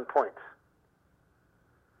 47 points.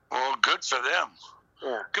 Well, good for them.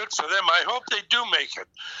 Yeah. Good for them. I hope they do make it.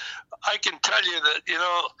 I can tell you that, you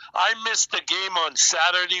know, I missed the game on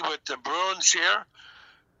Saturday with the Bruins here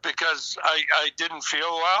because I didn't feel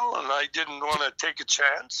well and I didn't want to take a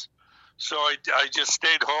chance. So I just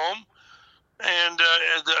stayed home. And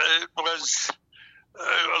it was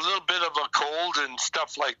a little bit of a cold and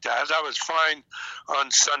stuff like that. I was fine on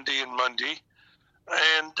Sunday and Monday.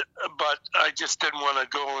 but I just didn't want to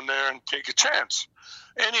go in there and take a chance.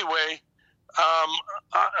 Anyway,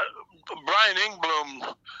 Brian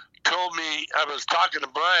Ingblom told me, I was talking to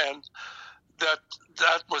Brian,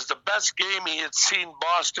 that was the best game he had seen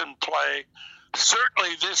Boston play,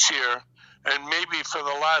 certainly this year, and maybe for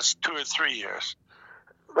the last 2 or 3 years.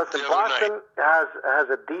 Listen, Boston has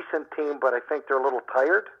a decent team, but I think they're a little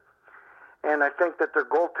tired, and I think that their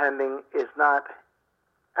goaltending is not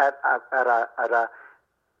at a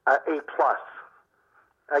A+.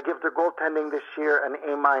 I give their goaltending this year an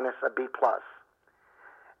A-, a B+.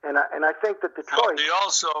 And I think that Detroit... Well, they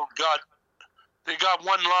also got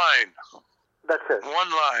one line. That's it. One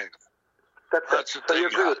line. That's it. So you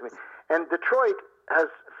agree with me. And Detroit has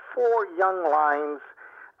 4 young lines.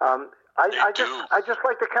 I just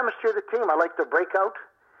like the chemistry of the team. I like their breakout.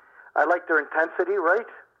 I like their intensity, right?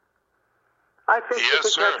 I think they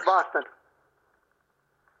can catch Boston.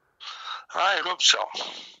 I hope so.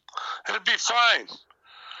 It'll be fine.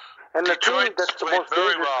 And the team that's the most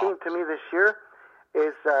dangerous team to me this year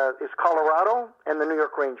is Colorado and the New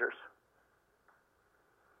York Rangers.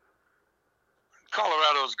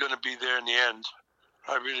 Colorado's going to be there in the end.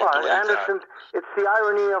 I really believe Anderson, that. It's the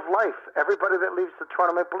irony of life. Everybody that leaves the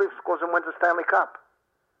Toronto Maple Leafs goes and wins the Stanley Cup.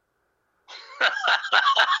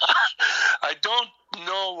 I don't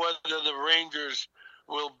know whether the Rangers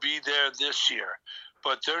will be there this year,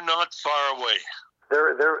 but they're not far away.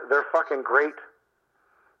 They're fucking great.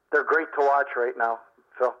 They're great to watch right now,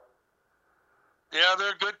 Phil. Yeah,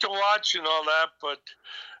 they're good to watch and all that, but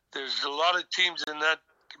there's a lot of teams in that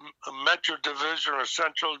Metro Division or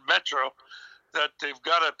Central Metro that they've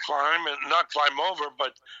got to climb, and not climb over,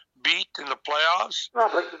 but beat in the playoffs. No,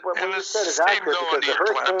 but what you said is accurate, because the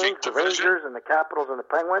Hurricanes, the Rangers, and the Capitals and the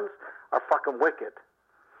Penguins are fucking wicked.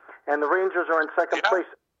 And the Rangers are in second place,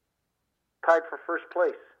 tied for first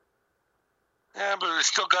place. Yeah, but they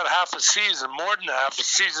still got half a season, more than half a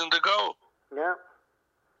season to go. Yeah.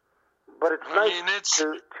 But it's nice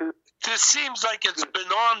to... This seems like it's been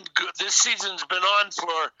on. This season's been on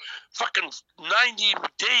for fucking 90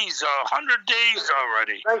 days, 100 days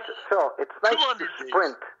already. Nice, Phil. It's nice to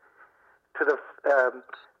sprint to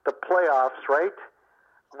the playoffs, right?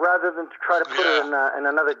 Rather than to try to put it in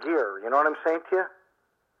another gear. You know what I'm saying to you?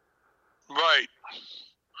 Right.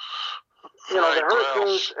 You know, the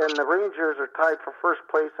Hurricanes and the Rangers are tied for first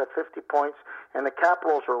place at 50 points, and the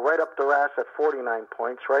Capitals are right up their ass at 49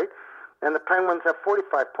 points, right? And the Penguins have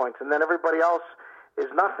 45 points, and then everybody else is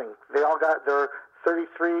nothing. They all got their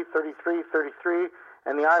 33, 33, 33,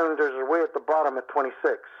 and the Islanders are way at the bottom at 26.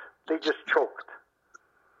 They just choked.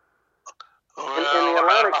 Well, in the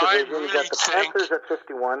Atlantic Division, you got the Panthers at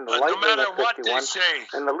 51, the Lightning at 51,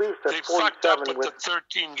 and the Leafs at 47 fucked up with the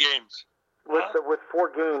 13 games. With 4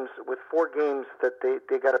 games that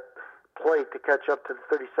they got to play to catch up to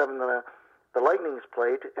the 37 the Lightning's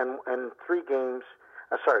played, and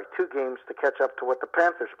 2 games to catch up to what the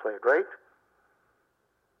Panthers played, right?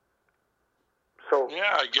 So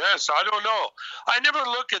yeah, I guess. I don't know. I never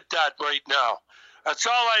look at that right now. That's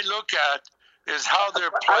all I look at is how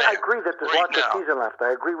they're playing. I agree that there's lots of season left.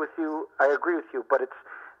 I agree with you, but it's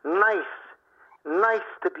nice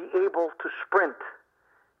to be able to sprint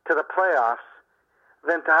to the playoffs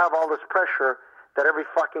than to have all this pressure that every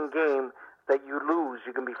fucking game that you lose,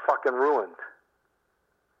 you can be fucking ruined.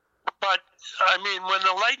 But, I mean, when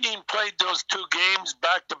the Lightning played those 2 games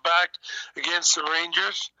back-to-back against the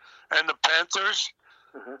Rangers and the Panthers,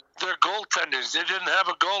 their goaltenders, they didn't have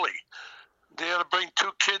a goalie. They had to bring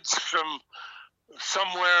 2 kids from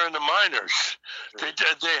somewhere in the minors. They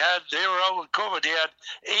were out with COVID. They had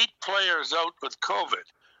 8 players out with COVID,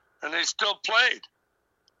 and they still played.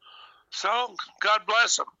 So, God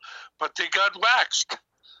bless them. But they got waxed.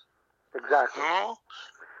 Exactly. You know?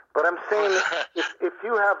 But I'm saying if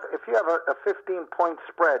you have a 15-point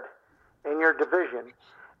spread in your division,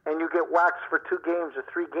 and you get waxed for 2 games or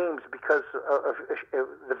 3 games because of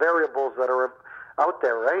the variables that are out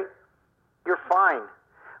there, right? You're fine.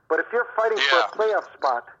 But if you're fighting for a playoff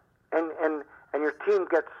spot and your team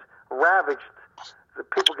gets ravaged, the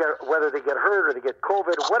people get, whether they get hurt or they get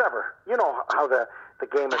COVID or whatever, you know how the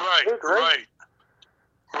game is played, right?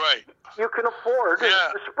 Right. You can afford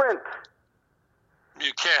to sprint.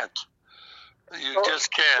 You can't. You just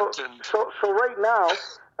can't. So right now,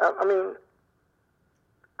 I mean,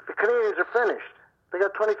 the Canadians are finished. They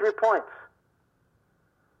got 23 points.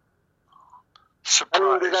 Surprised. I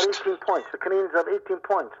mean, they got 18 points. The Canadians have 18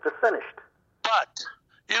 points. They're finished. But,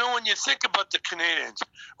 you know, when you think about the Canadians,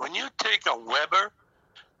 when you take a Weber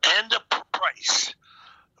and a Price,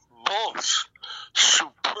 both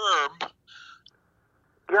superb,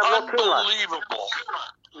 unbelievable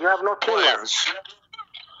You have no team left. players.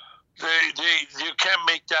 You can't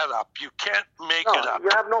make that up. You can't make it up. You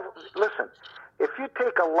have no. Listen, if you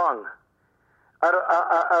take a lung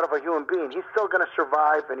out of a human being, he's still going to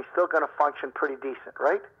survive and he's still going to function pretty decent,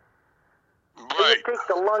 right? Right. If you take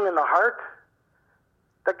the lung and the heart,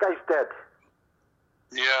 that guy's dead.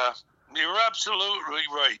 Yeah, you're absolutely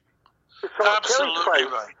right. So Absolutely Carey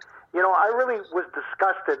Price, right. You know, I really was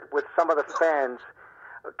disgusted with some of the fans.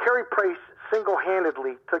 Carey Price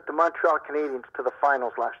single-handedly took the Montreal Canadiens to the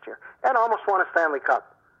finals last year and almost won a Stanley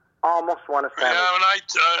Cup. Almost won a Stanley Cup.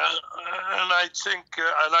 Yeah,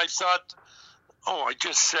 and I thought, I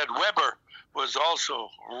just said Weber was also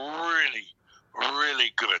really,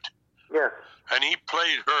 really good. Yes. And he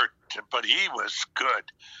played hurt, but he was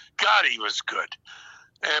good. God, he was good.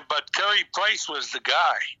 But Carey Price was the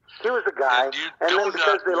guy. He was the guy. And then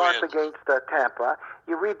because they lost against Tampa,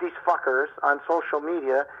 you read these fuckers on social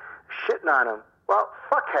media shitting on him. Well,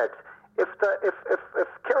 fuckheads. If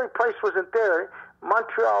Carey Price wasn't there,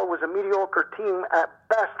 Montreal was a mediocre team at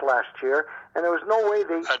best last year, and there was no way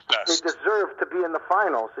they deserved to be in the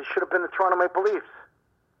finals. They should have been the Toronto Maple Leafs.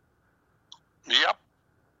 Yep.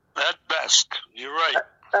 At best. You're right.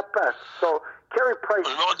 At best. So Carey Price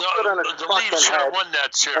stood on his fucking Leafs should head have won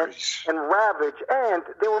that series. and ravaged, and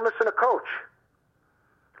they were missing a coach.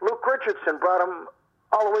 Luke Richardson brought him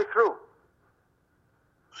all the way through.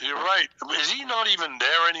 You're right. Is he not even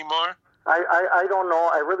there anymore? I don't know.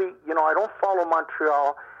 I really, I don't follow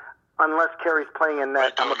Montreal unless Carey's playing in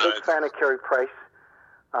net. I'm a big fan of Carey Price.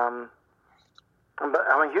 I'm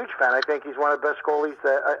a huge fan. I think he's one of the best goalies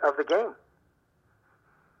of the game.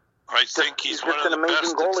 I think he's one of the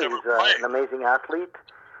best amazing goalie. That's ever played. He's an amazing athlete,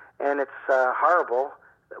 and it's horrible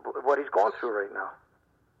what he's going through right now.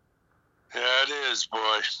 Yeah, it is,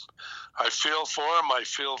 boy. I feel for him. I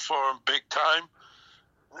feel for him big time.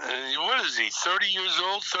 What is he, 30 years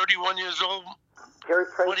old, 31 years old? Carey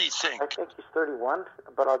Price, what do you think? I think he's 31,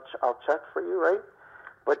 but I'll check for you, right?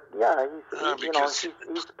 But yeah,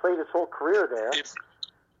 he's played his whole career there.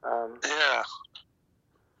 Yeah.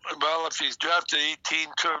 Well, if he's drafted 18,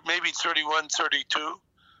 maybe 31, 32.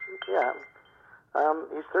 Yeah.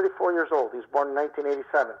 He's 34 years old. He was born in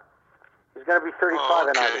 1987. He's going to be 35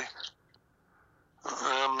 in August.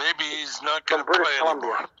 Maybe he's not going to play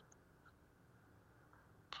anymore.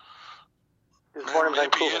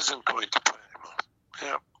 Maybe he isn't going to play anymore.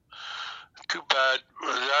 Yeah. Too bad.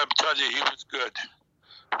 I'm telling you, he was good.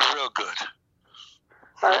 Real good.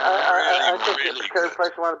 I think Carey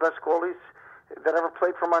Price is one of the best goalies that ever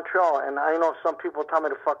played for Montreal. And I know some people tell me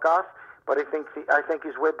to fuck off, but I think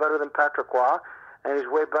he's way better than Patrick Roy, and he's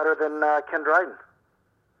way better than Ken Dryden.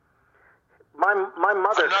 My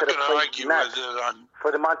mother could have played net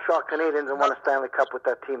for the Montreal Canadiens and won a Stanley Cup with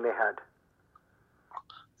that team they had.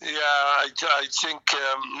 Yeah, I think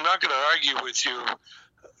I'm not going to argue with you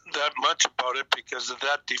that much about it because of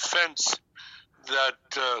that defense that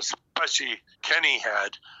especially Kenny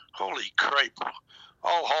had. Holy crap.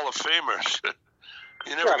 All Hall of Famers.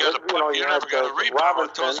 You never got to rebound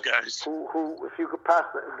with those guys. Who, if you could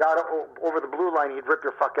got over the blue line, he'd rip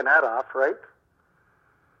your fucking head off, right?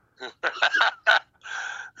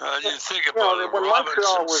 You think about it, when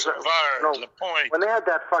Montreal was when they had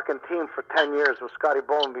that fucking team for 10 years with Scotty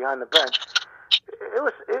Bowman behind the bench, it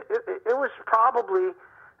was probably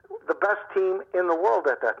the best team in the world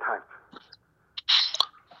at that time.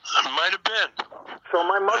 It might have been. So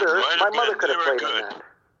my mother could have played in that.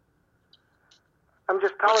 I'm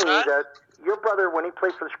just telling you that your brother, when he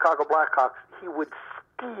played for the Chicago Blackhawks, he would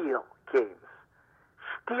steal games.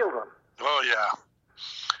 Steal them. Oh, yeah.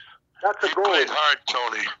 That's a goal. He played hard,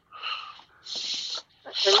 Tony.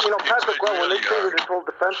 And, Patrick Roy, when they traded his whole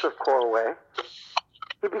defensive core away,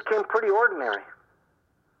 he became pretty ordinary.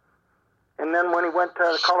 And then when he went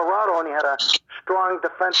to Colorado and he had a strong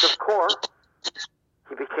defensive core,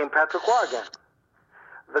 he became Patrick Roy again.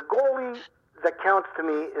 The goalie that counts to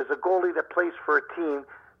me is a goalie that plays for a team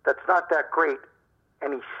that's not that great,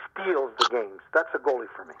 and he steals the games. That's a goalie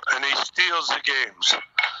for me. And he steals the games.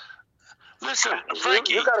 Listen,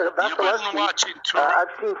 Frankie, you've been watching Toronto. I've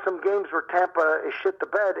seen some games where Tampa is shit the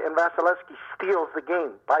bed, and Vasilevsky steals the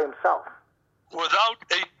game by himself. Without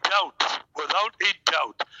a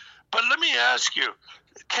doubt. But let me ask you,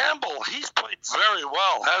 Campbell, he's played very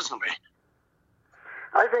well, hasn't he?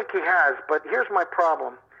 I think he has, but here's my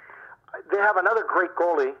problem. They have another great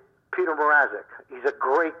goalie, Peter Mrazek. He's a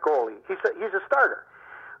great goalie. He's a starter.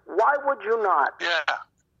 Why would you not? Yeah.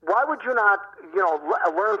 Why would you not,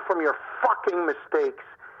 learn from your fucking mistakes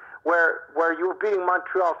where you were beating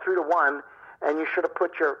Montreal 3-1 and you should have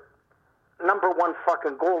put your number one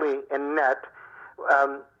fucking goalie in net,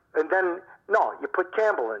 and then, no, you put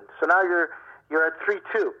Campbell in. So now you're at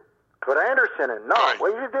 3-2. Put Anderson in. No, Right.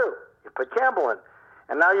 what do? You put Campbell in.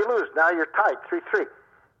 And now you lose. Now you're tied 3-3.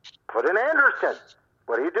 Put in Anderson.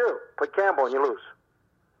 What do? Put Campbell and you lose.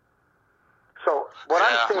 So what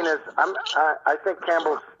I'm saying is, I think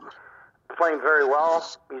Campbell's playing very well.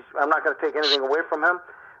 I'm not going to take anything away from him.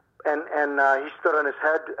 And he stood on his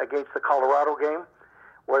head against the Colorado game,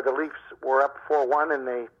 where the Leafs were up 4-1, and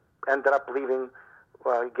they ended up getting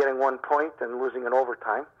 1 point and losing in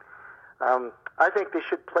overtime. I think they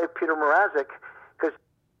should play Peter Mrazek, because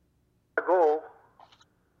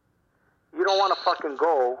you don't want to fucking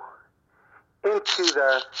go into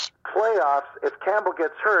the playoffs if Campbell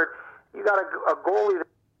gets hurt. You got a goalie.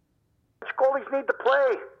 Which goalies need to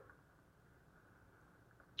play?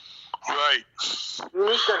 Right. You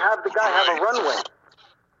need to have the guy have a runway.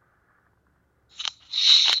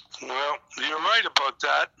 Well, you're right about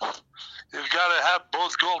that. You've got to have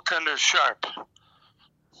both goaltenders sharp.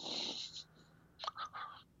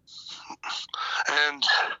 And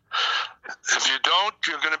if you don't,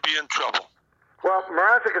 you're going to be in trouble. Well,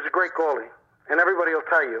 Mrazek is a great goalie, and everybody will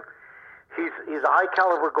tell you he's a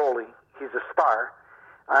high-caliber goalie. He's a star.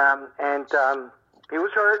 And he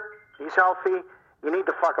was hurt. He's healthy. You need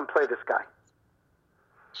to fucking play this guy.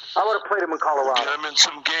 I would have played him in Colorado. Get him in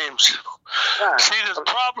some games. Yeah. See, the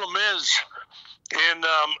problem is in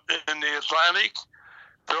the Atlantic,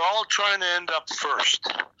 they're all trying to end up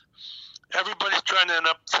first. Everybody's trying to end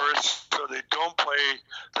up first, so they don't play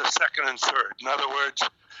the second and third. In other words,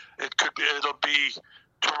 it'll be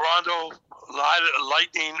Toronto,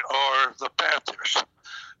 Lightning, or the Panthers.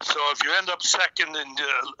 So if you end up second, and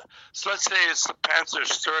so let's say it's the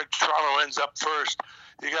Panthers third, Toronto ends up first,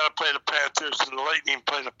 you got to play the Panthers, and the Lightning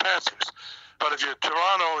play the Panthers. But if you're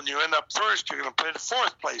Toronto and you end up first, you're going to play the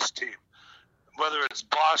fourth place team, whether it's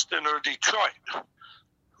Boston or Detroit.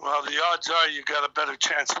 Well, the odds are you got a better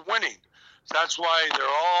chance of winning. That's why they're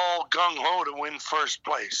all gung-ho to win first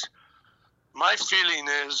place. My feeling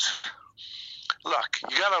is, look,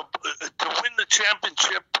 you got to win the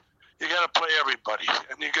championship, you got to play everybody,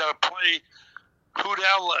 and you got to play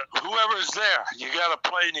whoever's there. You got to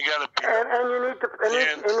play, and you got to beat them. And you need to. And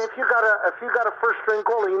if you got a first string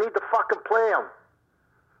goalie, you need to fucking play him.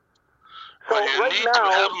 So well, you right need now,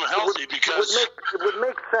 to have them healthy because it would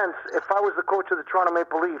make sense if I was the coach of the Toronto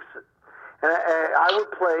Maple Leafs, and I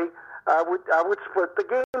would play. I would split the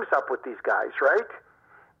games up with these guys, right?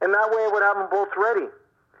 And that way I would have them both ready.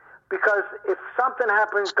 Because if something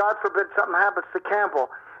happens, God forbid something happens to Campbell,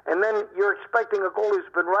 and then you're expecting a goalie who's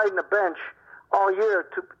been riding the bench all year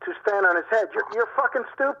to stand on his head, you're fucking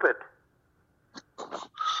stupid.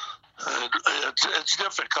 It's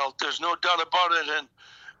difficult. There's no doubt about it,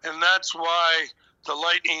 and that's why the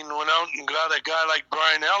Lightning went out and got a guy like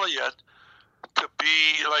Brian Elliott to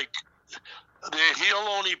be like. He'll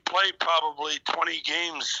only play probably 20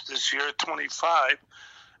 games this year, 25,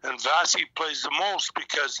 and Vasi plays the most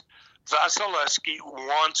because Vasilevsky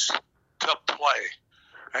wants to play,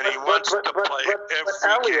 and he wants to play every But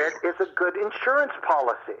Elliott game. is a good insurance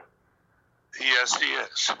policy. Yes, he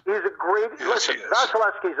is. He's a great. Yes, listen, he is.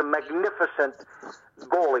 Vasilevsky is a magnificent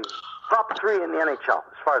goalie, top 3 in the NHL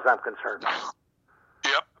as far as I'm concerned.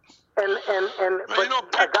 Yep. But you know,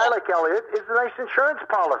 a guy like Elliott is a nice insurance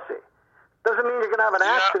policy. Doesn't mean you're going to have an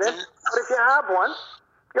accident, but if you have one,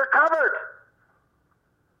 you're covered.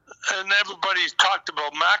 And everybody's talked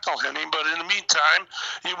about McElhinney, but in the meantime,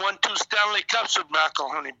 he won 2 Stanley Cups with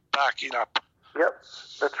McElhinney backing up. Yep,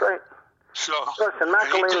 that's right. So listen,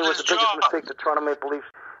 McElhinney was the biggest mistake the Toronto Maple Leafs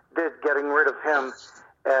did, getting rid of him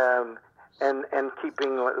and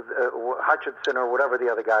keeping Hutchinson or whatever the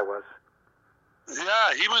other guy was.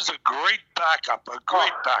 Yeah, he was a great backup,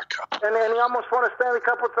 And he almost won a Stanley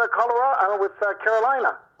Cup with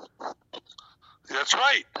Carolina. That's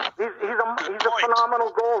right. He's a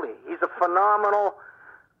phenomenal goalie. He's a phenomenal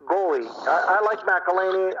goalie. I like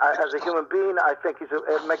McElhinney as a human being. I think he's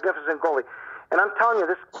a magnificent goalie. And I'm telling you,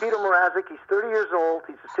 this Peter Mrazek, he's 30 years old.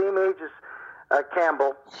 He's the same age as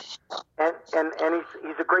Campbell, and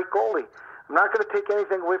he's a great goalie. I'm not going to take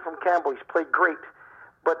anything away from Campbell. He's played great,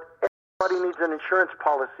 but everybody needs an insurance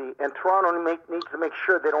policy, and Toronto needs to make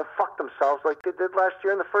sure they don't fuck themselves like they did last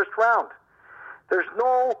year in the first round. There's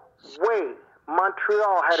no way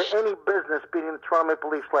Montreal had any business beating the Toronto Maple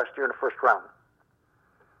Leafs last year in the first round.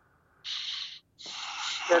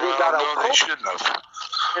 Yeah, they got they shouldn't have.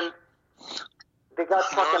 And they got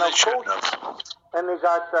fucking out-coached, and they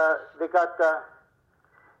got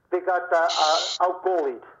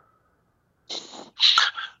out-goalied.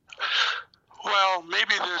 Well,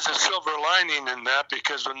 maybe there's a silver lining in that,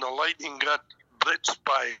 because when the Lightning got blitzed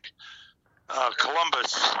by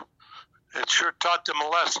Columbus, it sure taught them a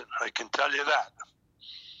lesson. I can tell you that.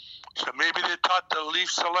 So maybe they taught the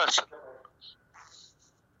Leafs a lesson.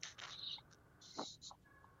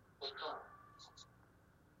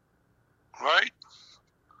 Right?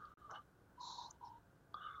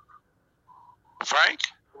 Frank?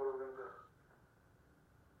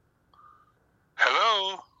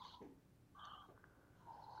 Hello?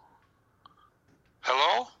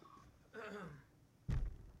 Hello?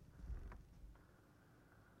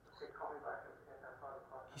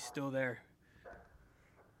 He's still there.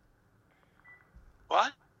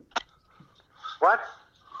 What? What?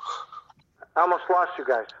 I almost lost you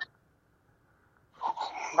guys.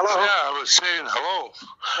 Hello? Yeah, I was saying hello.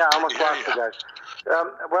 Yeah, I almost lost you guys.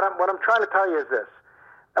 What I'm trying to tell you is this.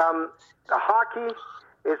 Hockey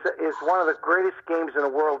is one of the greatest games in the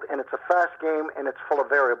world, and it's a fast game, and it's full of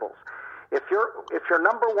variables. If your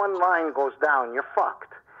number one line goes down, you're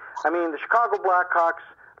fucked. I mean, the Chicago Blackhawks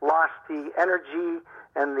lost the energy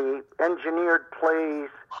and the engineered plays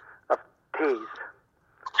of Taves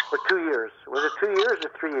for 2 years. Was it 2 years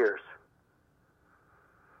or 3 years?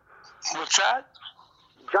 What's that?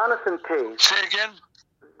 Jonathan Taves. Say again?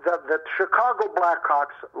 The Chicago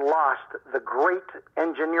Blackhawks lost the great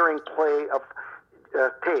engineering play of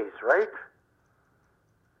Taves, right?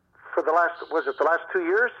 For the last 2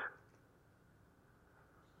 years?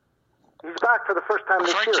 He's back for the first time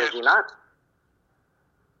this year, is he not?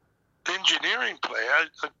 Engineering play. I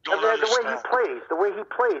don't understand. The way he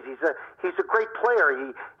plays. He's a great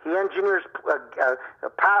player. He engineers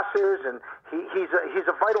passes, and he's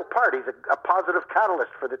a vital part. He's a positive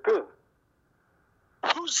catalyst for the team.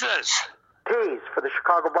 Who's this? Taves for the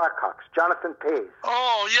Chicago Blackhawks. Jonathan Taves.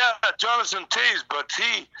 Oh yeah, Jonathan Taves, but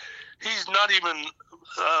he's not even.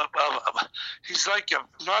 He's like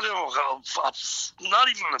not even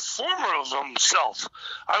a former of himself.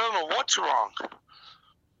 I don't know what's wrong.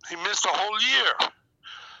 He missed a whole year.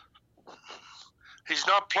 He's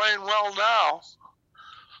not playing well now.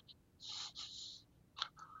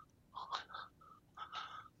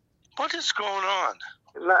 What is going on?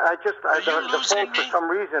 No, the phone me? for some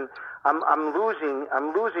reason I'm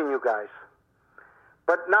losing you guys.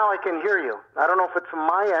 But now I can hear you. I don't know if it's from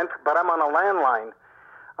my end, but I'm on a landline.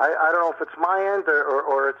 I don't know if it's my end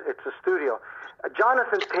or it's a studio.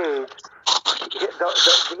 Jonathan Taves,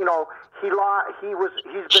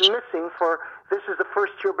 he's been missing for, this is the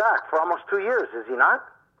first year back for almost 2 years, is he not?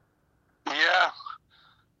 Yeah.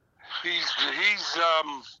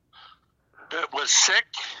 Was sick,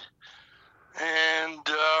 and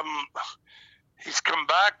he's come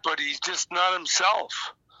back, but he's just not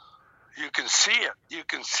himself. You can see it. You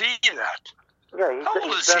can see that. Yeah. How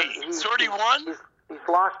old is he? 31? He's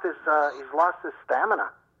lost his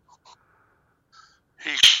stamina.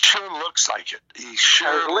 He sure looks like it. He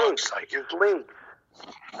sure looks like it. His legs.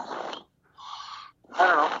 I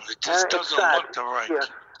don't know. It just doesn't look the right. Yeah,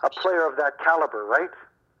 a player of that caliber, right?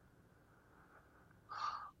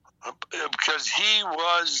 Because he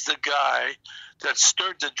was the guy that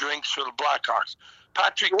stirred the drinks for the Blackhawks.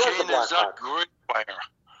 Patrick Kane is a great player,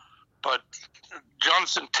 but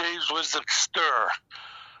Jonathan Taves was the stir.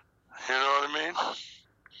 You know what I mean?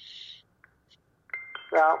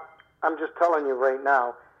 Well, I'm just telling you right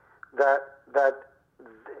now that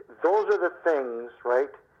those are the things, right?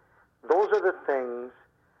 Those are the things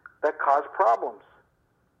that cause problems.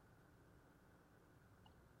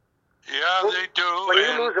 Yeah, they do. When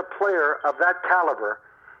you lose a player of that caliber,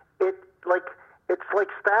 it's like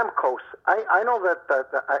Stamkos. I know that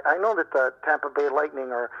the Tampa Bay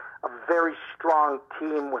Lightning are a very strong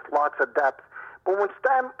team with lots of depth, but when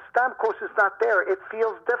Stamkos is not there, it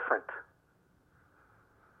feels different.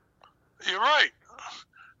 You're right.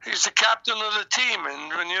 He's the captain of the team,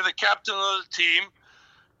 and when you're the captain of the team,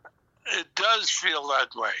 it does feel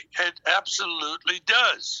that way. It absolutely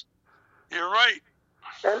does. You're right.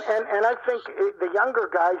 And I think the younger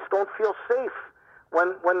guys don't feel safe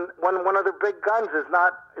when one of their big guns is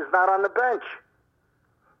not on the bench.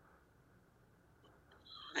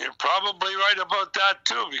 You're probably right about that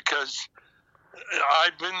too, because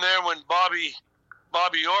I've been there when Bobby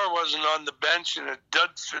Orr wasn't on the bench, and it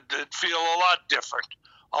did feel a lot different.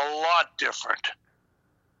 A lot different.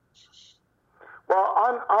 Well,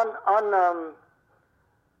 on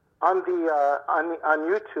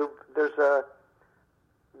YouTube, there's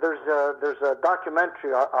a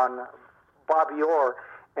documentary on Bobby Orr,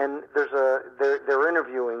 and they're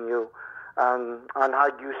interviewing you on how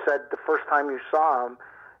you said the first time you saw him,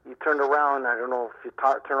 you turned around. I don't know if you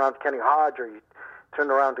turned around to Kenny Hodge or you turned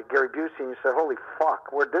around to Gary Busey, and you said, "Holy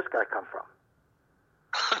fuck, where'd this guy come from?"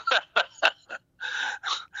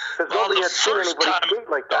 Because nobody had seen anybody skate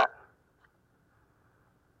like that.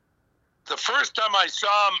 The first time I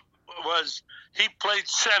saw him was he played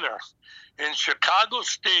center in Chicago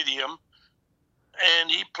Stadium, and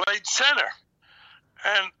he played center.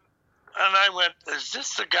 And I went, is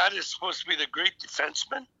this the guy that's supposed to be the great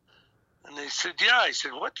defenseman? And they said, yeah. I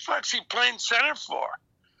said, what the fuck's he playing center for?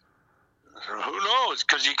 I said, who knows?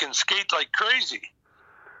 Because he can skate like crazy.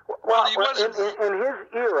 Well, he wasn't. In his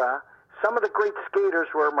era, some of the great skaters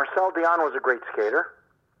were, Marcel Dion was a great skater.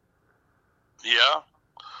 Yeah.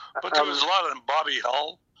 But there was a lot of them. Bobby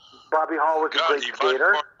Hull. Bobby Hull was a great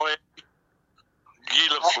skater. Guy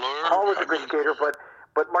Lafleur. Hull was a great skater,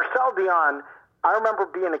 but Marcel Dion, I remember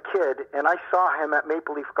being a kid, and I saw him at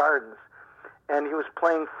Maple Leaf Gardens, and he was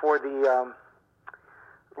playing for the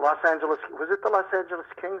Los Angeles, was it the Los Angeles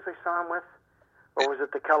Kings I saw him with? Or was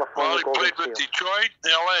it the California Golden Seals? Well, he played with Detroit,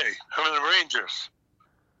 L.A., the Rangers.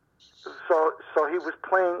 So he was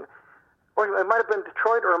playing, or it might have been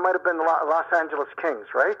Detroit, or it might have been the Los Angeles Kings,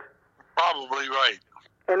 right? Probably right.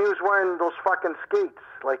 And he was wearing those fucking skates,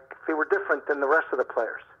 like they were different than the rest of the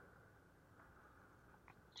players.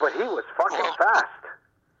 But he was fucking fast.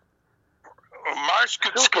 Marsh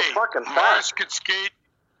could Super skate. fucking fast. Marsh could skate,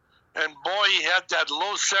 and boy, he had that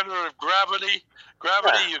low center of gravity.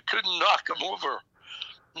 You couldn't knock him over.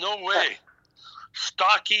 No way.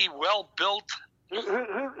 Stocky, well built. He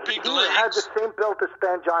big had legs. the same build as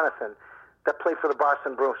Stan Jonathan that played for the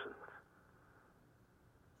Boston Bruins.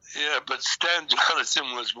 Yeah, but Stan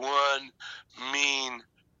Jonathan was one mean,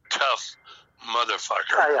 tough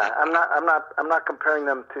motherfucker. Yeah. I'm not comparing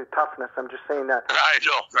them to toughness. I'm just saying that. I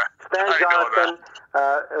know that. Stan Jonathan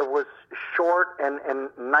was short and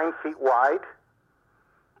 9 feet wide,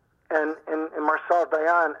 and Marcel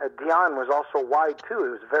Dion was also wide too. He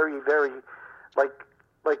was very, very, like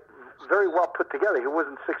very well put together. He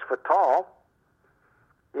wasn't 6 foot tall.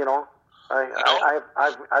 You know,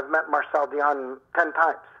 I've met Marcel Dion 10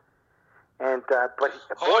 times, and but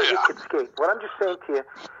he could skate. What I'm just saying to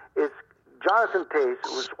you is, Jonathan Toews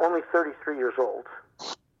was only 33 years old.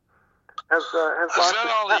 Has is that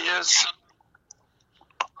all he is?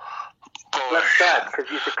 Boy. That's sad, because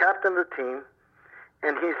he's the captain of the team,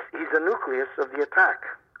 and he's the nucleus of the attack.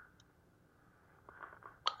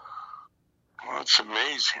 Well, that's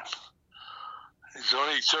amazing. He's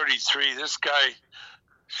only 33. This guy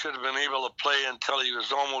should have been able to play until he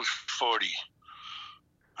was almost 40.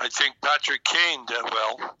 I think Patrick Kane did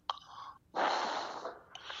well.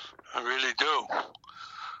 I really do.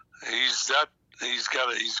 He's a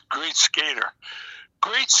great skater.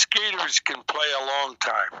 Great skaters can play a long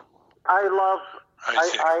time. I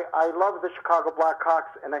love the Chicago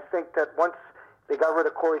Blackhawks, and I think that once they got rid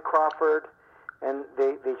of Corey Crawford and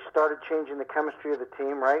they started changing the chemistry of the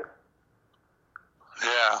team, right?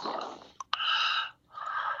 Yeah.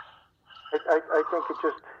 I think it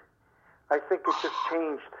just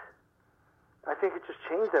changed. I think it just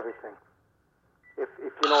changed everything. If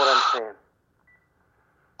you know what I'm saying.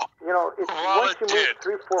 You know, once you move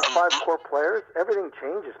 3, 4, 5 core players, everything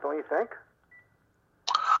changes, don't you think?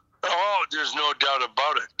 Oh, there's no doubt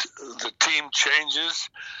about it. The team changes.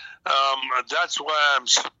 That's why I'm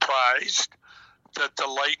surprised that the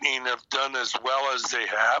Lightning have done as well as they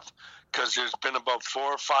have, because there's been about 4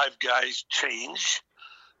 or 5 guys change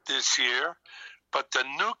this year, but the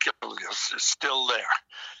nucleus is still there.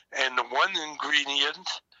 And the one ingredient,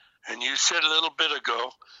 and you said a little bit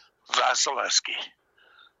ago, Vasilevsky.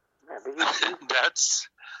 Yeah, that's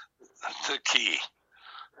the key.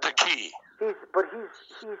 The key. He's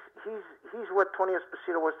what Tony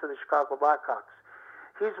Esposito was to the Chicago Blackhawks.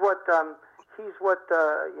 He's what what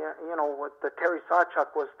Terry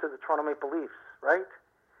Sawchuk was to the Toronto Maple Leafs, right?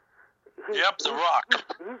 The Rock.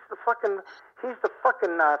 He's the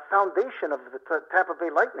fucking foundation of the Tampa Bay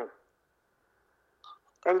Lightning.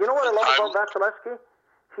 And you know what I love about Vasilevsky?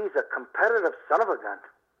 He's a competitive son of a gun.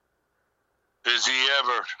 Is he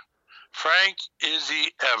ever? Frank, is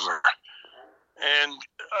he ever? And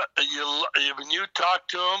when you talk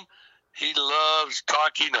to him, he loves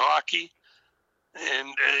talking hockey.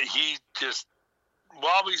 And he just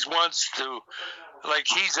always wants to, like,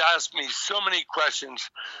 he's asked me so many questions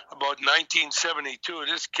about 1972.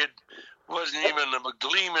 This kid wasn't even a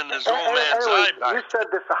gleam in his old man's eye back. You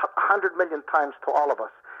said this 100 million times to all of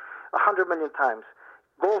us. 100 million times.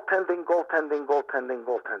 Goaltending.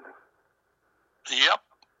 Yep.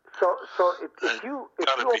 So if you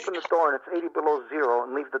open the door and it's 80 below zero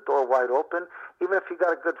and leave the door wide open, even if you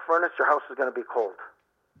got a good furnace, your house is going to be cold.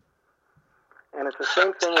 And it's the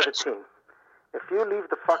same thing with a team. If you leave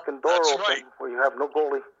the fucking door open where you have no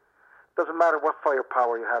goalie, doesn't matter what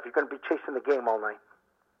firepower you have, you're going to be chasing the game all night.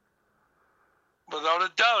 Without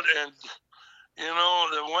a doubt. And, you know,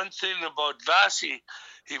 the one thing about Vasi,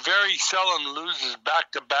 he very seldom loses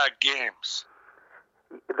back-to-back games.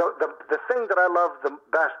 The thing that I love the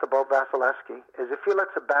best about Vasilevsky is if he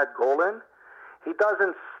lets a bad goal in, he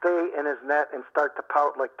doesn't stay in his net and start to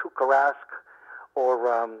pout like Tuukka Rask or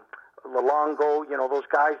Luongo. You know, those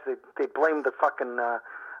guys, they blame the fucking a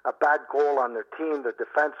bad goal on their team, their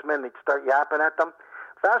defensemen. They'd start yapping at them.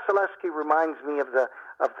 Vasilevsky reminds me of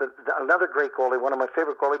another great goalie, one of my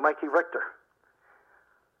favorite goalies, Mikey Richter.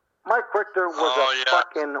 Mike Richter was a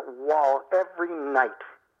fucking wall every night.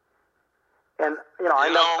 And,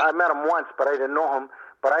 I met him once, but I didn't know him.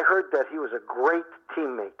 But I heard that he was a great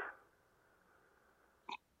teammate.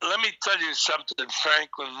 Let me tell you something,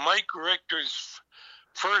 Frank. When Mike Richter's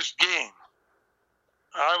first game,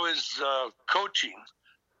 I was coaching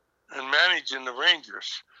and managing the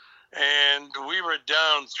Rangers. And we were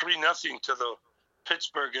down 3-0 to the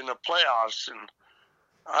Pittsburgh in the playoffs. And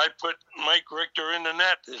I put Mike Richter in the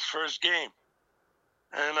net his first game.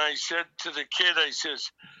 And I said to the kid, I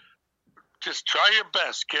says, just try your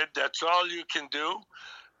best, kid. That's all you can do.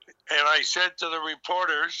 And I said to the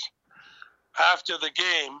reporters after the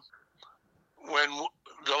game, when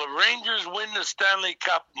the Rangers win the Stanley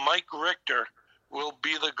Cup, Mike Richter will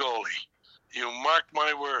be the goalie. You mark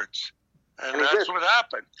my words. And that's what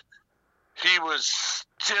happened. He was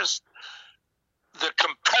just the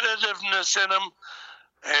competitiveness in him,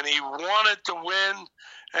 and he wanted to win,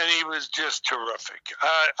 and he was just terrific.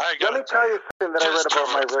 Let me tell you something that I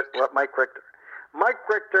read about Mike Richter. Mike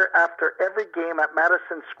Richter, after every game at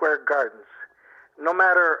Madison Square Gardens, no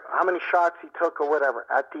matter how many shots he took or whatever,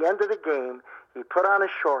 at the end of the game, he put on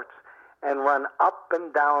his shorts and run up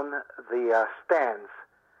and down the stands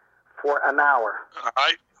for an hour.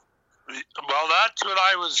 Well, that's what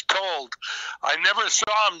I was told. I never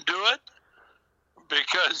saw him do it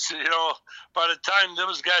because, by the time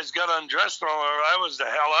those guys got undressed, I was the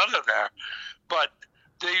hell out of there. But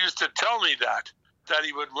they used to tell me that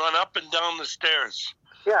he would run up and down the stairs.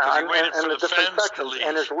 Yeah, and the fans to leave.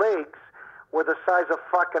 And his legs were the size of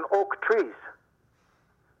fucking oak trees.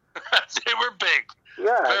 They were big.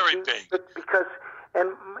 Yeah, very big. Because,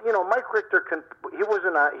 Mike Richter he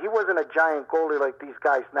wasn't a giant goalie like these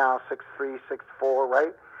guys now, 6'3", 6'4",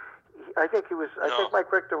 right? I think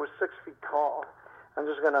Mike Richter was 6 feet tall. I'm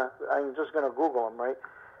just gonna Google him, right?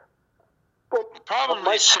 But probably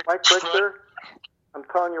Mike Richter. I'm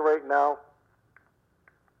telling you right now.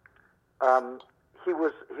 He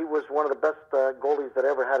was one of the best goalies that I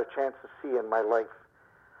ever had a chance to see in my life.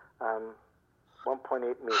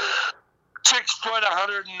 1.8 meters. 6 foot,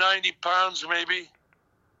 190 pounds, maybe.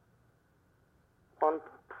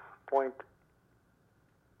 1.8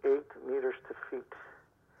 meters to feet.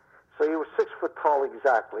 So he was 6 foot tall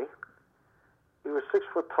exactly. He was 6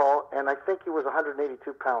 foot tall, and I think he was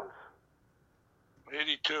 182 pounds.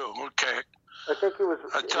 82, okay. I think he was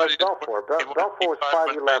like Belfour. Belfour was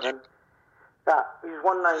 5'11". Yeah, he's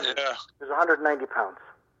 190. Yeah. He's 190 pounds.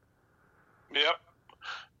 Yep.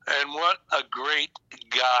 And what a great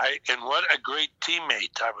guy, and what a great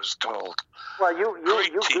teammate, I was told. Well, you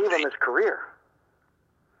gave him his career.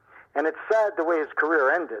 And it's sad the way his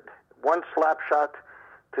career ended. One slap shot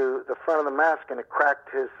to the front of the mask, and it cracked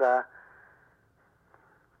his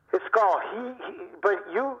skull.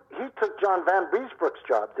 He took John Van Beesbrook's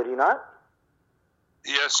job, did he not?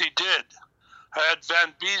 Yes, he did. I had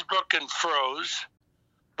Van Beesbrook and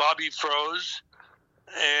Bobby Froze,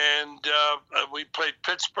 and we played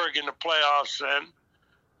Pittsburgh in the playoffs then,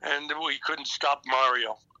 and we couldn't stop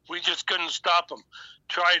Mario. We just couldn't stop him.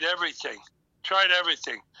 Tried everything.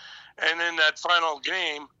 And in that final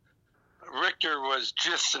game, Richter was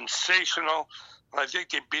just sensational. I think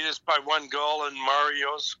they beat us by 1 goal, and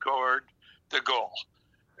Mario scored the goal.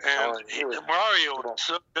 And Mario was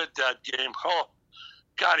so good that game. Oh,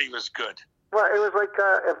 God, he was good. Well, it was like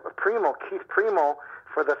Keith Primo,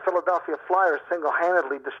 for the Philadelphia Flyers,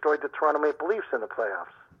 single-handedly destroyed the Toronto Maple Leafs in the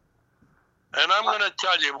playoffs. And I'm going to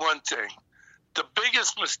tell you one thing. The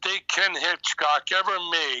biggest mistake Ken Hitchcock ever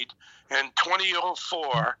made in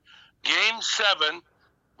 2004, Game 7,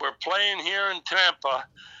 we're playing here in Tampa,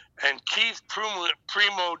 and Keith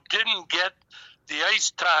Primo didn't get the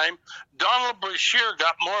ice time. Donald Brashear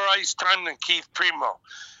got more ice time than Keith Primo.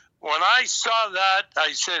 When I saw that,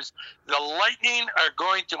 I said, the Lightning are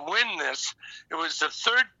going to win this. It was the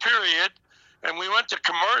third period, and we went to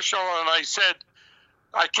commercial, and I said,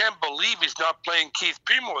 I can't believe he's not playing Keith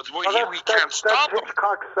Primo. We can't stop him. That's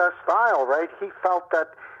Hitchcock's style, right? He felt that,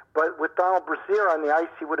 but with Donald Brashear on the ice,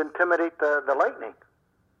 he would intimidate the Lightning.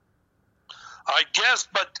 I guess,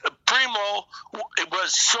 but Primo, it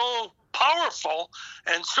was so powerful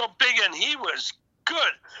and so big, and he was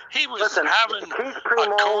good. He was having a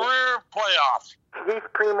career playoff. Keith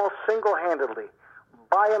Primo single-handedly,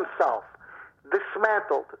 by himself,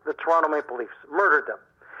 dismantled the Toronto Maple Leafs, murdered them.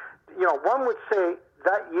 You know, one would say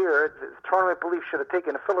that year the Toronto Maple Leafs should have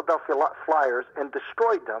taken the Philadelphia Flyers and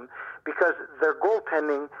destroyed them because their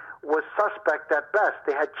goaltending was suspect at best.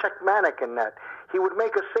 They had Czech Manic in net. He would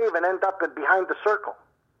make a save and end up behind the circle.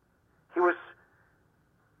 He was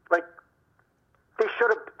like, they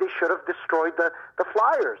should have destroyed the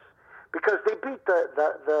Flyers because they beat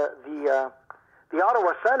the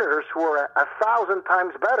Ottawa Senators, who are 1,000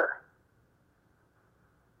 times better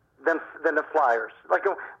than the Flyers. Like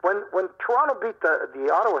when Toronto beat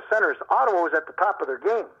the Ottawa Senators, Ottawa was at the top of their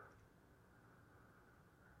game.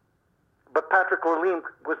 But Patrick Lalime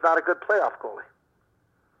was not a good playoff goalie.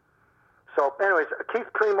 So, anyways, Keith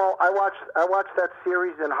Primo, I watched that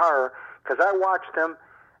series in horror because I watched him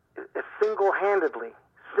single-handedly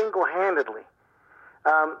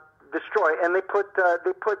destroy, and they put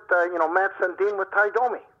Matt Sundin with Ty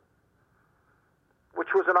Domi,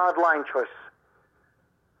 which was an odd line choice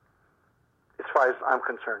as far as I'm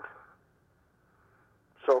concerned.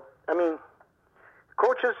 So, I mean,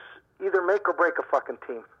 coaches either make or break a fucking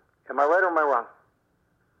team. Am I right or am I wrong?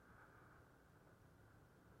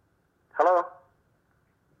 Hello?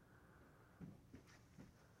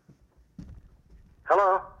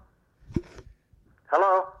 Hello?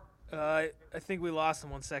 Hello? I think we lost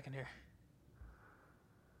him 1 second here.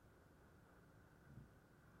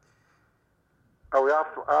 Are we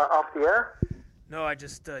off the air? No, I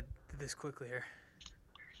just did this quickly here.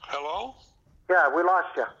 Hello? Yeah, we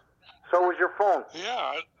lost you. So was your phone.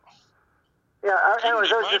 Yeah.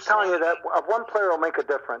 Anyways, I was just telling you that one player will make a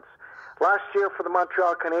difference. Last year for the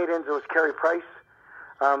Montreal Canadiens, it was Carey Price.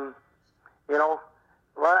 A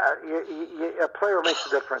player makes a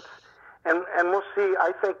difference. And we'll see.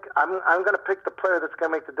 I think I'm going to pick the player that's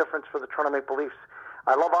going to make the difference for the Toronto Maple Leafs.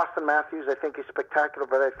 I love Austin Matthews. I think he's spectacular,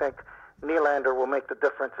 but I think Nylander will make the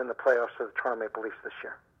difference in the playoffs for the Toronto Maple Leafs this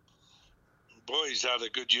year. Boy, he's had a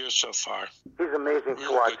good year so far. He's amazing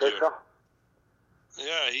to watch, Phil?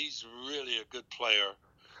 Yeah, he's really a good player.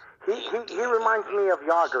 He reminds me of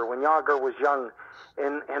Yager when Yager was young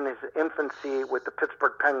in his infancy with the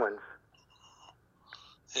Pittsburgh Penguins.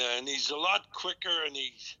 Yeah, and he's a lot quicker, and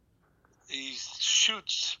he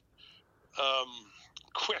shoots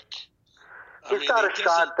quick. He's got a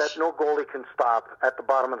shot that no goalie can stop at the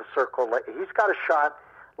bottom of the circle. He's got a shot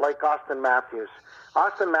like Austin Matthews.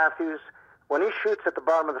 Austin Matthews, when he shoots at the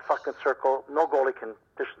bottom of the fucking circle, no goalie can.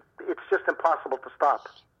 It's just impossible to stop.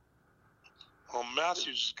 Well, Matthews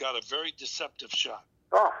has got a very deceptive shot.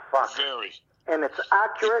 Oh, fuck. Very. And it's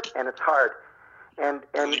accurate and it's hard. And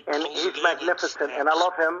he's magnificent. And I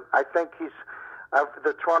love him. I think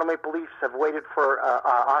the Toronto Maple Leafs have waited for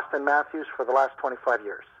Austin Matthews for the last 25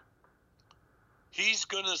 years. He's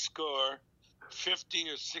going to score 50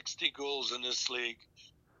 or 60 goals in this league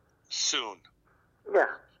soon. Yeah.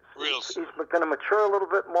 Real soon. He's going to mature a little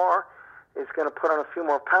bit more. He's going to put on a few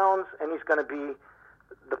more pounds, and he's going to be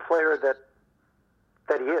the player that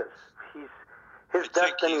he is. His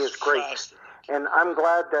destiny is great. Fast. And I'm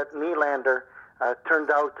glad that Nylander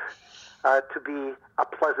turned out to be a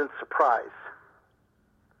pleasant surprise.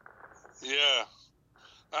 Yeah.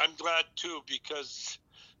 I'm glad, too, because,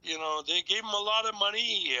 they gave him a lot of money.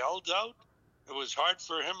 He held out. It was hard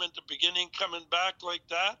for him at the beginning coming back like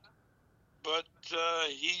that. But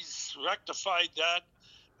he's rectified that.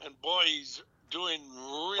 And, boy, he's doing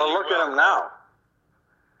really well. Look at him now.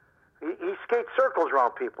 He skates circles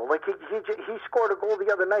around people. Like, he scored a goal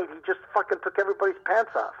the other night. He just fucking took everybody's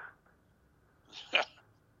pants off.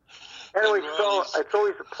 Anyway, Phil, it's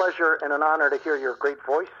always a pleasure and an honor to hear your great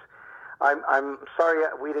voice. I'm sorry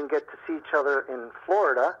we didn't get to see each other in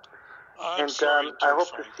Florida. I'm sorry I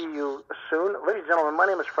hope to see you soon. Ladies and gentlemen, my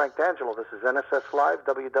name is Frank D'Angelo. This is NSS Live,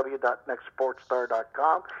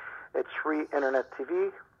 www.nextsportstar.com. It's free internet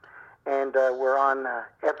TV. And we're on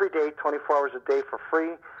every day, 24 hours a day for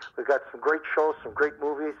free. We've got some great shows, some great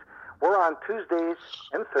movies. We're on Tuesdays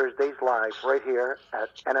and Thursdays live right here at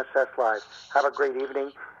NSS Live. Have a great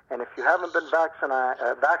evening. And if you haven't been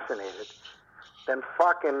vaccinated, then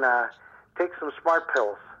fucking take some smart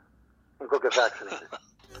pills and go get vaccinated.